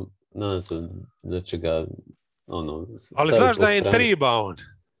Brooksom, nadam se da će ga ali znaš da je triba on.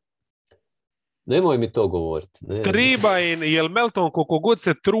 Nemoj mi to govoriti. Ne. Triba jer Melton koliko god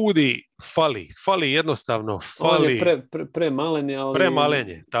se trudi, fali jednostavno. On je premalen, ali... Premalen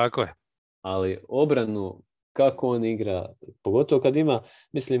je, tako je. Ali obranu, kako on igra, pogotovo kad ima,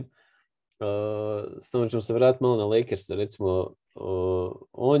 mislim, samo ćemo se vratiti malo na Lakersa, recimo,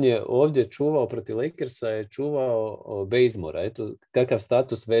 on je ovdje čuvao protiv Lakersa, je čuvao Bazemora, eto kakav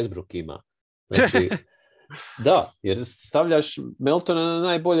status Westbrook ima. Znači, da, jer stavljaš Meltona na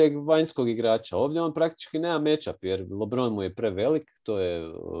najboljeg vanjskog igrača. Ovdje on praktički nema matchup, jer LeBron mu je prevelik, to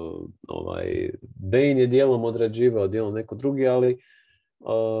je Bane je dijelom odrađivao, dijelom neko drugi, ali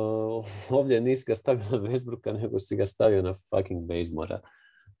ovdje nisi ga stavio na Westbrooka, nego si ga stavio na fucking Bazemora.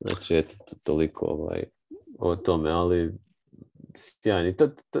 Znači, eto, toliko o tome, ali sjajni.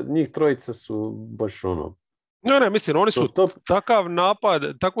 Njih trojica su baš Ne, mislim, oni su takav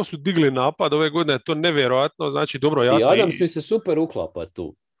napad, tako su digli napad ove godine, to nevjerojatno, znači dobro, jasno. I Adams mi se super uklapa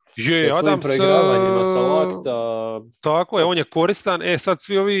tu. Je, sa Adams preigravanjima sa lakta. Tako je, on je koristan. Sad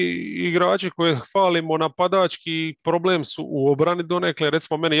svi ovi igrači koje hvalimo napadački, problem su u obrani donekle,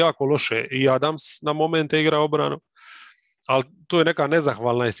 recimo meni jako loše i Adams na momente igra obranu, ali to je neka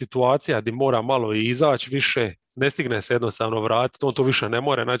nezahvalna situacija gdje mora malo i izaći više, ne stigne se jednostavno vratiti, on to više ne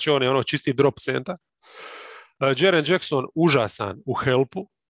more, znači on je čisti drop centar. Jaren Jackson užasan u helpu,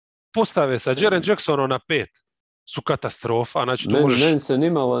 postave sa Jaren Jacksonom na 5 su katastrofa. Znači, meni se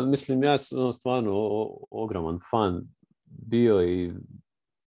nimalo, mislim, ja sam stvarno ogroman fan bio i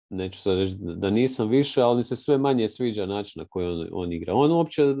neću sad reći da nisam više, ali mi se sve manje sviđa način na koji on igra. On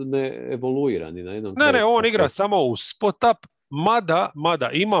uopće ne evoluira ni na jednom. Ne, on igra samo u spot-up, mada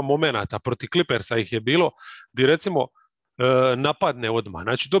ima momenata, protiv Clippersa ih je bilo, gdje recimo napadne odmah.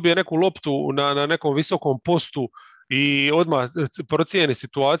 Znači dobije neku loptu na nekom visokom postu i odmah procijeni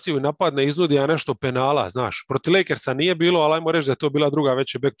situaciju i napadne, iznudi nešto penala, znaš. Protiv Lakersa nije bilo, ali ajmo reći da je to bila druga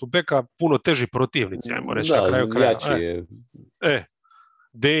veća back-to-backa, puno teži protivnici, ajmo reći na kraju kraja.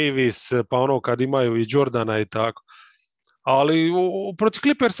 Davis, pa kad imaju i Jordana i tako. Ali protiv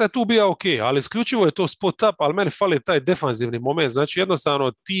Clippersa je tu bio ok, ali isključivo je to spot up, ali meni fali taj defanzivni moment, znači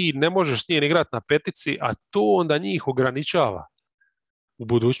jednostavno ti ne možeš s njim igrati na petici, a to onda njih ograničava u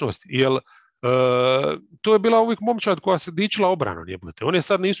budućnosti, jer to je bila uvijek momčad koja se dičila obranu, jebote. Oni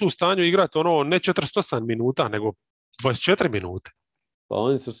sad nisu u stanju igrati ne 48 minuta, nego 24 minute. Pa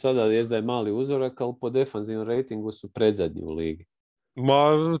oni su sada, da je mali uzorak, ali po defanzivnom rejtingu su predzadnji u ligi. Ma,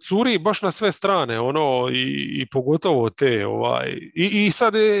 curi baš na sve strane, i pogotovo te, i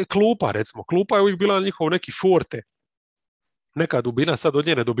sad je klupa, recimo. Klupa je uvijek bila njihov neki forte. Neka dubina, sad od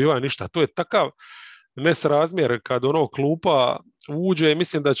nje ne dobivaju ništa. To je takav nesrazmjer kad klupa uđe,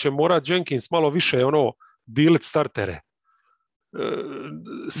 mislim da će morat Jenkins malo više dilit startere.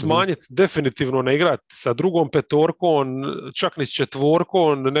 Smanjiti definitivno, ne igrati sa drugom petorkom, čak ni s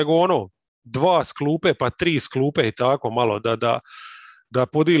četvorkom, nego 2 s klupe, pa 3 s klupe i tako malo da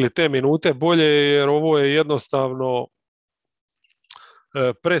podijeli te minute bolje, jer ovo je jednostavno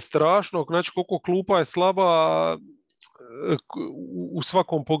prestrašno. Znači koliko klupa je slaba u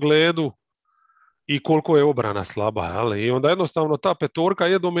svakom pogledu i koliko je obrana slaba. Ali? I onda jednostavno ta petorka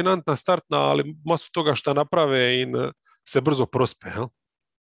je dominantna startna, ali masu toga što naprave i se brzo prospe. Jel?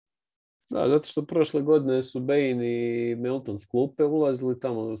 Da, zato što prošle godine su Bane i Melton s klupe ulazili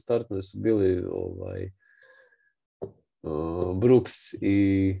tamo, u startnoj su bili Brooks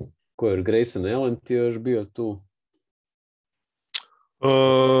i Grayson Allen ti je još bio tu.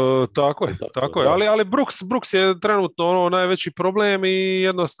 Tako je. Ali Brooks je trenutno najveći problem i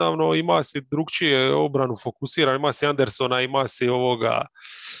jednostavno ima si drugčije obranu fokusiran, ima si Andersona, ima si ovoga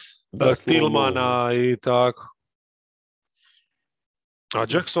Tillmana i tako. A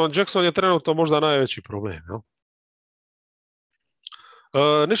Jackson je trenutno možda najveći problem. No?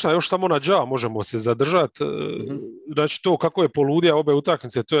 Ništa, još samo na Ja možemo se zadržati. Znači to kako je poludio obe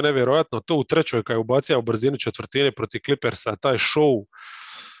utakmice, to je nevjerojatno. To u trećoj kad je ubacio u brzini četvrtine protiv Clippersa, taj show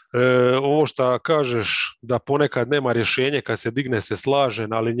Ovo što kažeš da ponekad nema rješenje, kad se digne se slaže,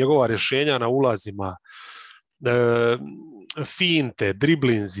 ali njegova rješenja na ulazima, finte,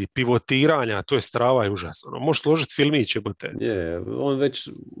 driblinzi, pivotiranja, to je strava i užasno. Možeš složiti filmić, jebote. On već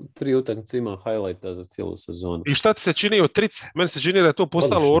 3 utakmice ima highlighta za cijelu sezonu. I šta ti se čini od trice? Meni se čini da je to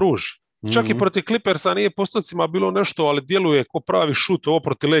postalo oružje. Čak i protiv Clippersa nije postocima bilo nešto, ali djeluje ko pravi šut. Ovo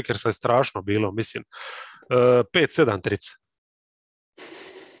protiv Lakersa je strašno bilo, mislim. 5-7 trice.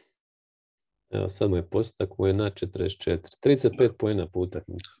 Evo, sad mu je postotak mu je na 44. 35 poena po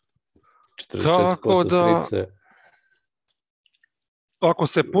utakmici. 44% trice. Ako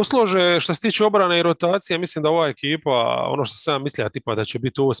se poslože što se tiče obrane i rotacije, mislim da ova ekipa, ono što sam mislio, tipa da će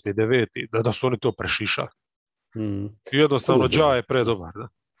biti 8. 9. da su oni to prešišali. Jednostavno, Ja je predobar. Da.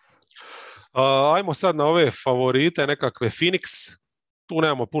 Ajmo sad na ove favorite, nekakve Phoenix. Tu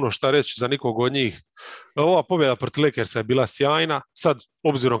nemamo puno šta reći za nikog od njih. Ova pobjeda protiv Lakersa je bila sjajna. Sad,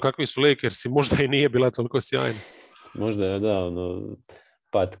 obzirom kakvi su Lakersi, možda i nije bila toliko sjajna. Možda je, da,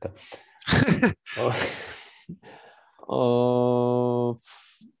 patka.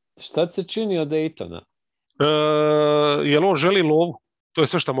 Šta se čini od Daytona? Jel on želi lovu? To je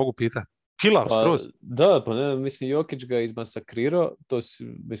sve što mogu pitati. Kilav skroz. Da, pa ne, mislim, Jokić ga je izmasakrirao, to si,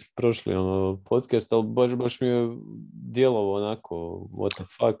 mislim, prošli podcast, ali baš mi je djelovo onako, what the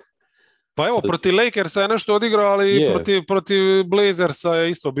fuck. Pa evo, protiv Lakersa je nešto odigrao, ali protiv Blazersa je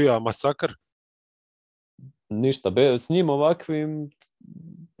isto bio masakr. Ništa, s njim ovakvim,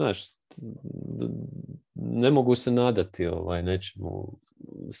 znaš, ne mogu se nadati nečemu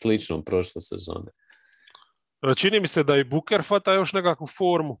sličnom prošle sezone. Čini mi se da i Booker fata još nekakvu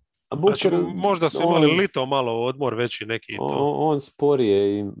formu. A Booker, znači, možda su imali lito malo odmor veći neki. On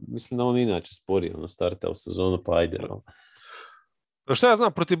sporije i mislim da on inače sporije starta u sezonu, pa ajde. Šta ja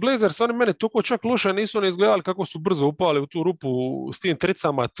znam, protiv Blazers oni mene toliko čak loše nisu ne izgledali kako su brzo upali u tu rupu s tim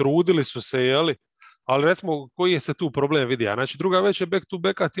tricama, trudili su se, jeli? Ali recimo, koji je se tu problem vidio? Znači, druga već je back to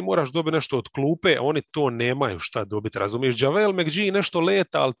backa, ti moraš dobiti nešto od klupe, oni to nemaju šta dobiti, razumiješ? JaVale McGee nešto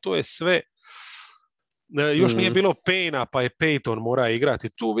leta, ali to je sve. Još nije bilo Payna, pa je Payton mora igrati.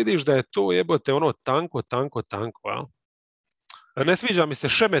 Tu vidiš da je to jebote ono tanko, ja? Ne sviđa mi se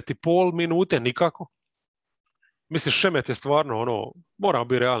Šemeti pol minute nikako. Mislim, Šemet je stvarno ono, moramo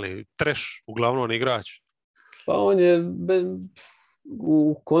biti realni, trash, uglavnom igrač. Pa on je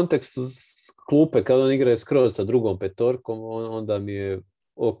u kontekstu klupe, kada on igra skroz sa drugom petorkom, onda mi je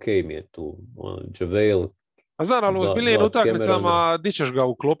mi je tu. JaVale. A znam, ali u zbiljnim utakmicama di ćeš ga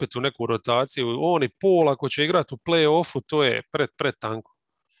uklopiti u neku rotaciju. On i Paul, ako će igrati u play-offu, to je pred tanko.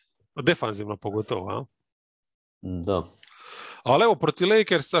 Defanzivno pogotovo, a? Da. Ali evo, protiv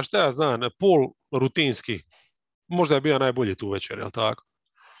Lakersa, šta ja znam, Paul rutinski. Možda je bio najbolji tu večer, jel tako?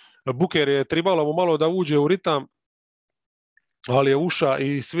 Booker je trebalo mu malo da uđe u ritam, ali je uša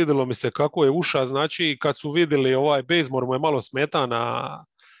i svidjelo mi se kako je uša. Znači, kad su vidjeli Bazemore mu je malo smeta na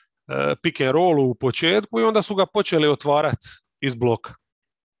pick and rollu u početku i onda su ga počeli otvarati iz bloka.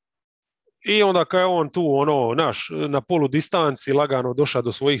 I onda kad je on tu na polu distanci lagano došao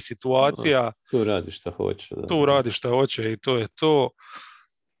do svojih situacija. Tu radi šta hoće. Da. Tu radi šta hoće i to je to.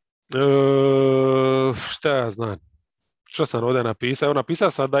 Šta ja znam? Što sam ovdje napisao? Evo, napisao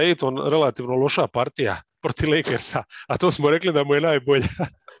sam da je to relativno loša partija protiv Lakersa, a to smo rekli da mu je najbolja.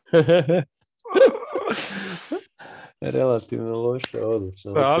 Relativno loše,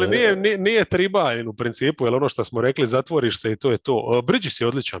 odlično. Ali nije tribalin u principu, jer ono što smo rekli, zatvoriš se i to je to. Bridges je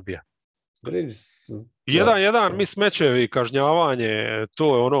odličan bio. Jedan mismečevi, kažnjavanje,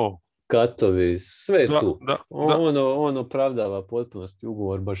 to je ono... Katovi, sve tu. On opravdava potpunosti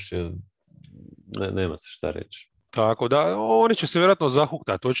ugovor, baš je... nema se šta reći. Tako da, oni će se vjerojatno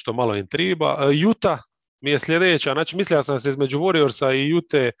zahuktati, očito malo im triba. Utah mi je sljedeća, znači mislio sam se između Warriorsa i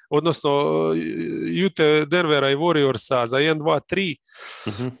Utah, odnosno Utah, Denvera i Warriorsa za 1, 2, 3.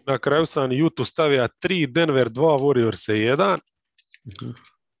 Uh-huh. Na kraju sam Utah stavio 3, Denver 2, Warriorsa 1. Uh-huh.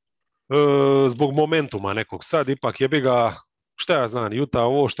 Zbog momentuma nekog. Sad ipak jebi ga, šta ja znam, Utah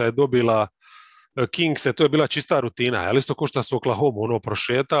ovo što je dobila Kingse, to je bila čista rutina, ali isto ko što su Oklahoma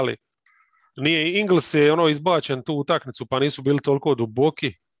prošetali. Nije, Ingles je izbačen tu utakmicu, pa nisu bili toliko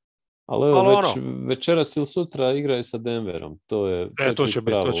duboki. Ali večeras ili sutra igraju sa Denverom. To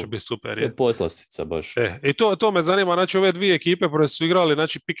će biti super. To je poslastica baš. I to me zanima, znači ove dvije ekipe koje su igrali,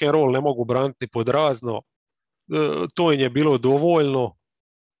 znači pick and roll ne mogu braniti pod razno. To im je bilo dovoljno.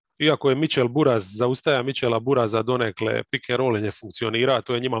 Iako je Mitchell Buraz, zaustaja Mitchella Buraza donekle, pick and roll ne funkcionira,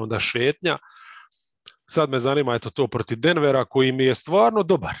 to je njima onda šetnja. Sad me zanima to protiv Denvera koji mi je stvarno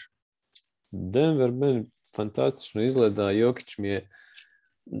dobar. Denver meni fantastično izgleda, Jokić mi je,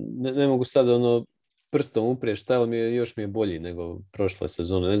 ne mogu sad prstom upriješ, taj još mi je bolji nego prošle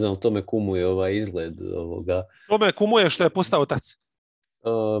sezone. Ne znam, to me kumuje ovaj izgled ovoga. To me kumuje što je postao tac.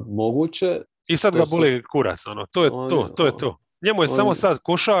 Moguće. I sad ga boli kurac, ono. To je to. Njemu je samo sad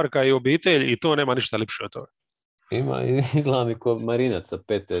košarka i obitelj i to nema ništa lipše od toga. Ima, izgleda mi ko Marinac sa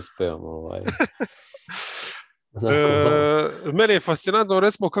PTSP-om. Meni je fascinantno,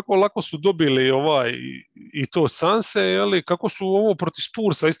 recimo, kako lako su dobili i to Sanse, jeli, kako su ovo protiv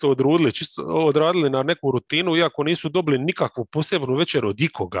Spursa isto odradili na neku rutinu, iako nisu dobili nikakvu posebnu večer od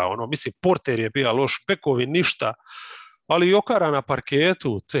ikoga. Mislim, Porter je bio loš, bekovi ništa, ali Jokara na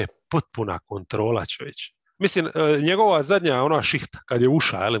parketu, to je potpuna kontrola, čovječ. Mislim, njegova zadnja ona šihta, kad je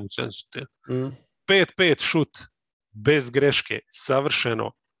ušao, jeli, u cenzu, 5-5 šut, bez greške,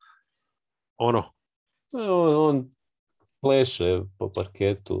 savršeno, On pleše po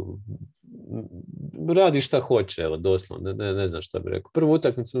parketu, radi šta hoće, evo, doslovno, ne znam šta bi rekao. Prvu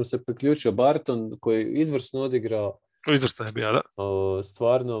utakmicu mu se priključio Barton, koji je izvrsno odigrao. Izvrsno je bio, da.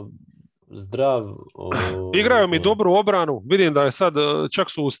 Stvarno zdrav. Igraju mi dobru obranu, vidim da je sad, čak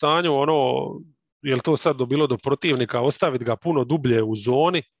su u stanju, je li to sad bilo do protivnika, ostaviti ga puno dublje u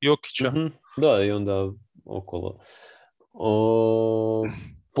zoni Jokića. Da, i onda okolo.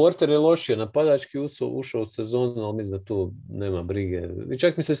 Porter je lošije napadački ušao u sezonu, ali mislim da tu nema brige. I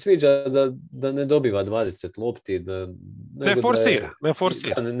čak mi se sviđa da ne dobiva 20 lopti.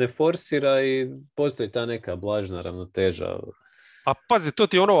 Ne forsira i postoji ta neka blažna ravnoteža. A pazi, to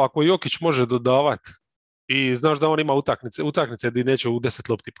ti je ako Jokić može dodavati i znaš da on ima utakmice gdje neće u 10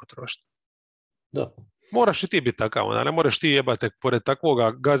 lopti potrošiti. Da. Moraš i ti biti takav, onda ne moraš ti jebate pored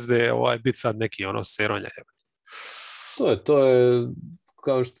takvoga gazde biti sad neki seronja jebate. To je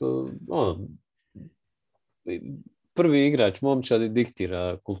kao što prvi igrač momčadi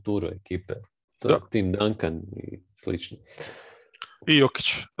diktira kulturu ekipe. To je Tim Duncan i slično. I Jokić.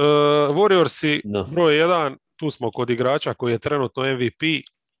 Warriorsi broj 1, tu smo kod igrača koji je trenutno MVP.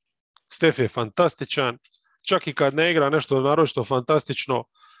 Steph je fantastičan. Čak i kad ne igra nešto naročito fantastično,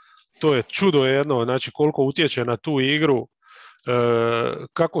 to je čudo jedno, znači koliko utječe na tu igru,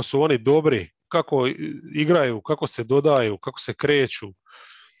 kako su oni dobri, kako igraju, kako se dodaju, kako se kreću.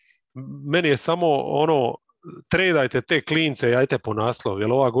 Meni je samo tradajte te klince i ajte po naslov,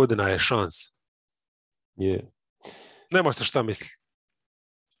 jer ova godina je šans. Yeah. Nema se šta misliti.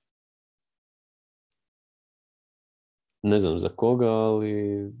 Ne znam za koga, ali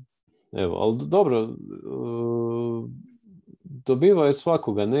evo, ali dobro, dobivaju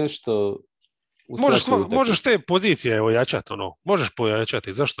svakoga nešto. Možeš te pozicije ojačati, možeš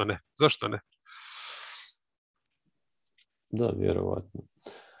pojačati, zašto ne? Da, vjerovatno.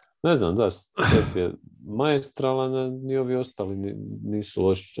 Ne znam, da, Steph je maestralan, ni ovi ostali nisu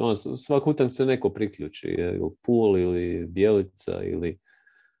loši. Svaku utakmicu neko priključi, ili Poole, ili Bjelica, ili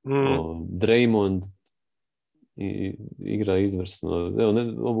Draymond, i igra izvrsno. Evo,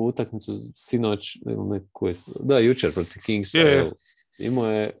 ovu utakmicu sinoć, jučer protiv Kingsa, imao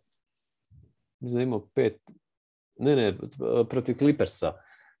je, mislim, imao 5, protiv Clippersa,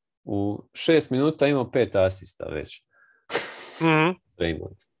 u 6 minuta imao 5 asista već.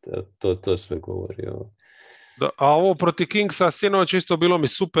 Draymond. To sve govori. Da, a ovo protiv Kingsa sinoć isto bilo mi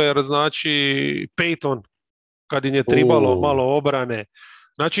super, znači Peyton, kad im je tribalo malo obrane.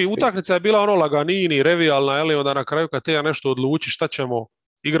 Znači, utakmica je bila laganini, revijalna, ali onda na kraju kad te nešto odluči šta ćemo,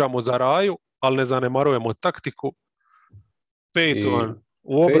 igramo za raju, ali ne zanemarujemo taktiku. Peyton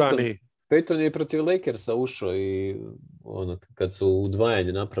u obrani. Peyton je protiv Lakersa ušao i kad su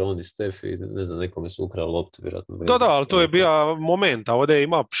udvajanje napravili oni Steph i ne znam, nekome su ukrali loptu vjerojatno. Da, ali to je bio moment, a ovdje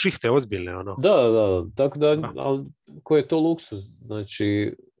ima šihte ozbiljne. Da, tako da, ali koji je to luksuz,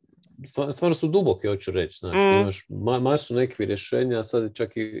 znači, stvarno su duboki, hoću reći, znači, imaš masu nekih rješenja, a sad je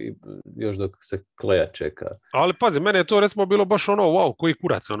čak i još dok se Kleja čeka. Ali pazi, mene je to recimo bilo baš wow, koji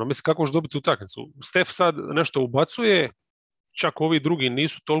kurac, mislim kako ćeš dobiti utakmicu. Steph sad nešto ubacuje, čak ovi drugi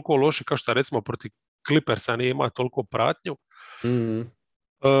nisu toliko loši kao što recimo protiv Clippersa nije ima toliko pratnju.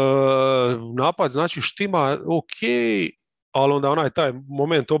 Napad znači štima ok, ali onda taj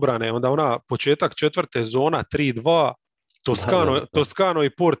moment obrane, onda početak četvrte zona 3-2, Toscano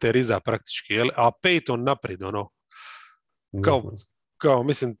i Porter iza praktički, a Peyton naprijed, kao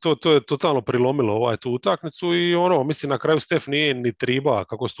mislim, to je totalno prilomilo tu utakmicu i mislim na kraju Steph nije ni triba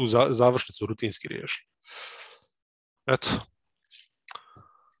kako su tu završnicu rutinski riješili. Eto.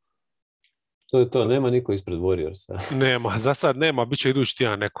 To je to, nema niko ispred Warriorsa. Nema, za sad nema, bit će idući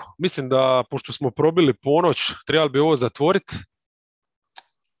tjedan neko. Mislim da, pošto smo probili ponoć, trebali bi ovo zatvoriti.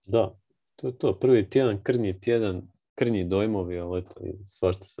 Da, to je to, prvi tjedan, krnji dojmovi, ali eto,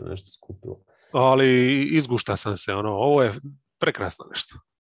 svašta se nešto skupilo. Ali izgušta sam se, ovo je prekrasno nešto.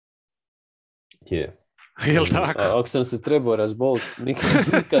 Je. Jel tako? Ako sam se trebao razboliti,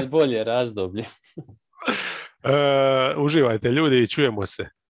 nikad bolje razdoblje. Uživajte ljudi i čujemo se.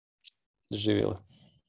 Živjelo.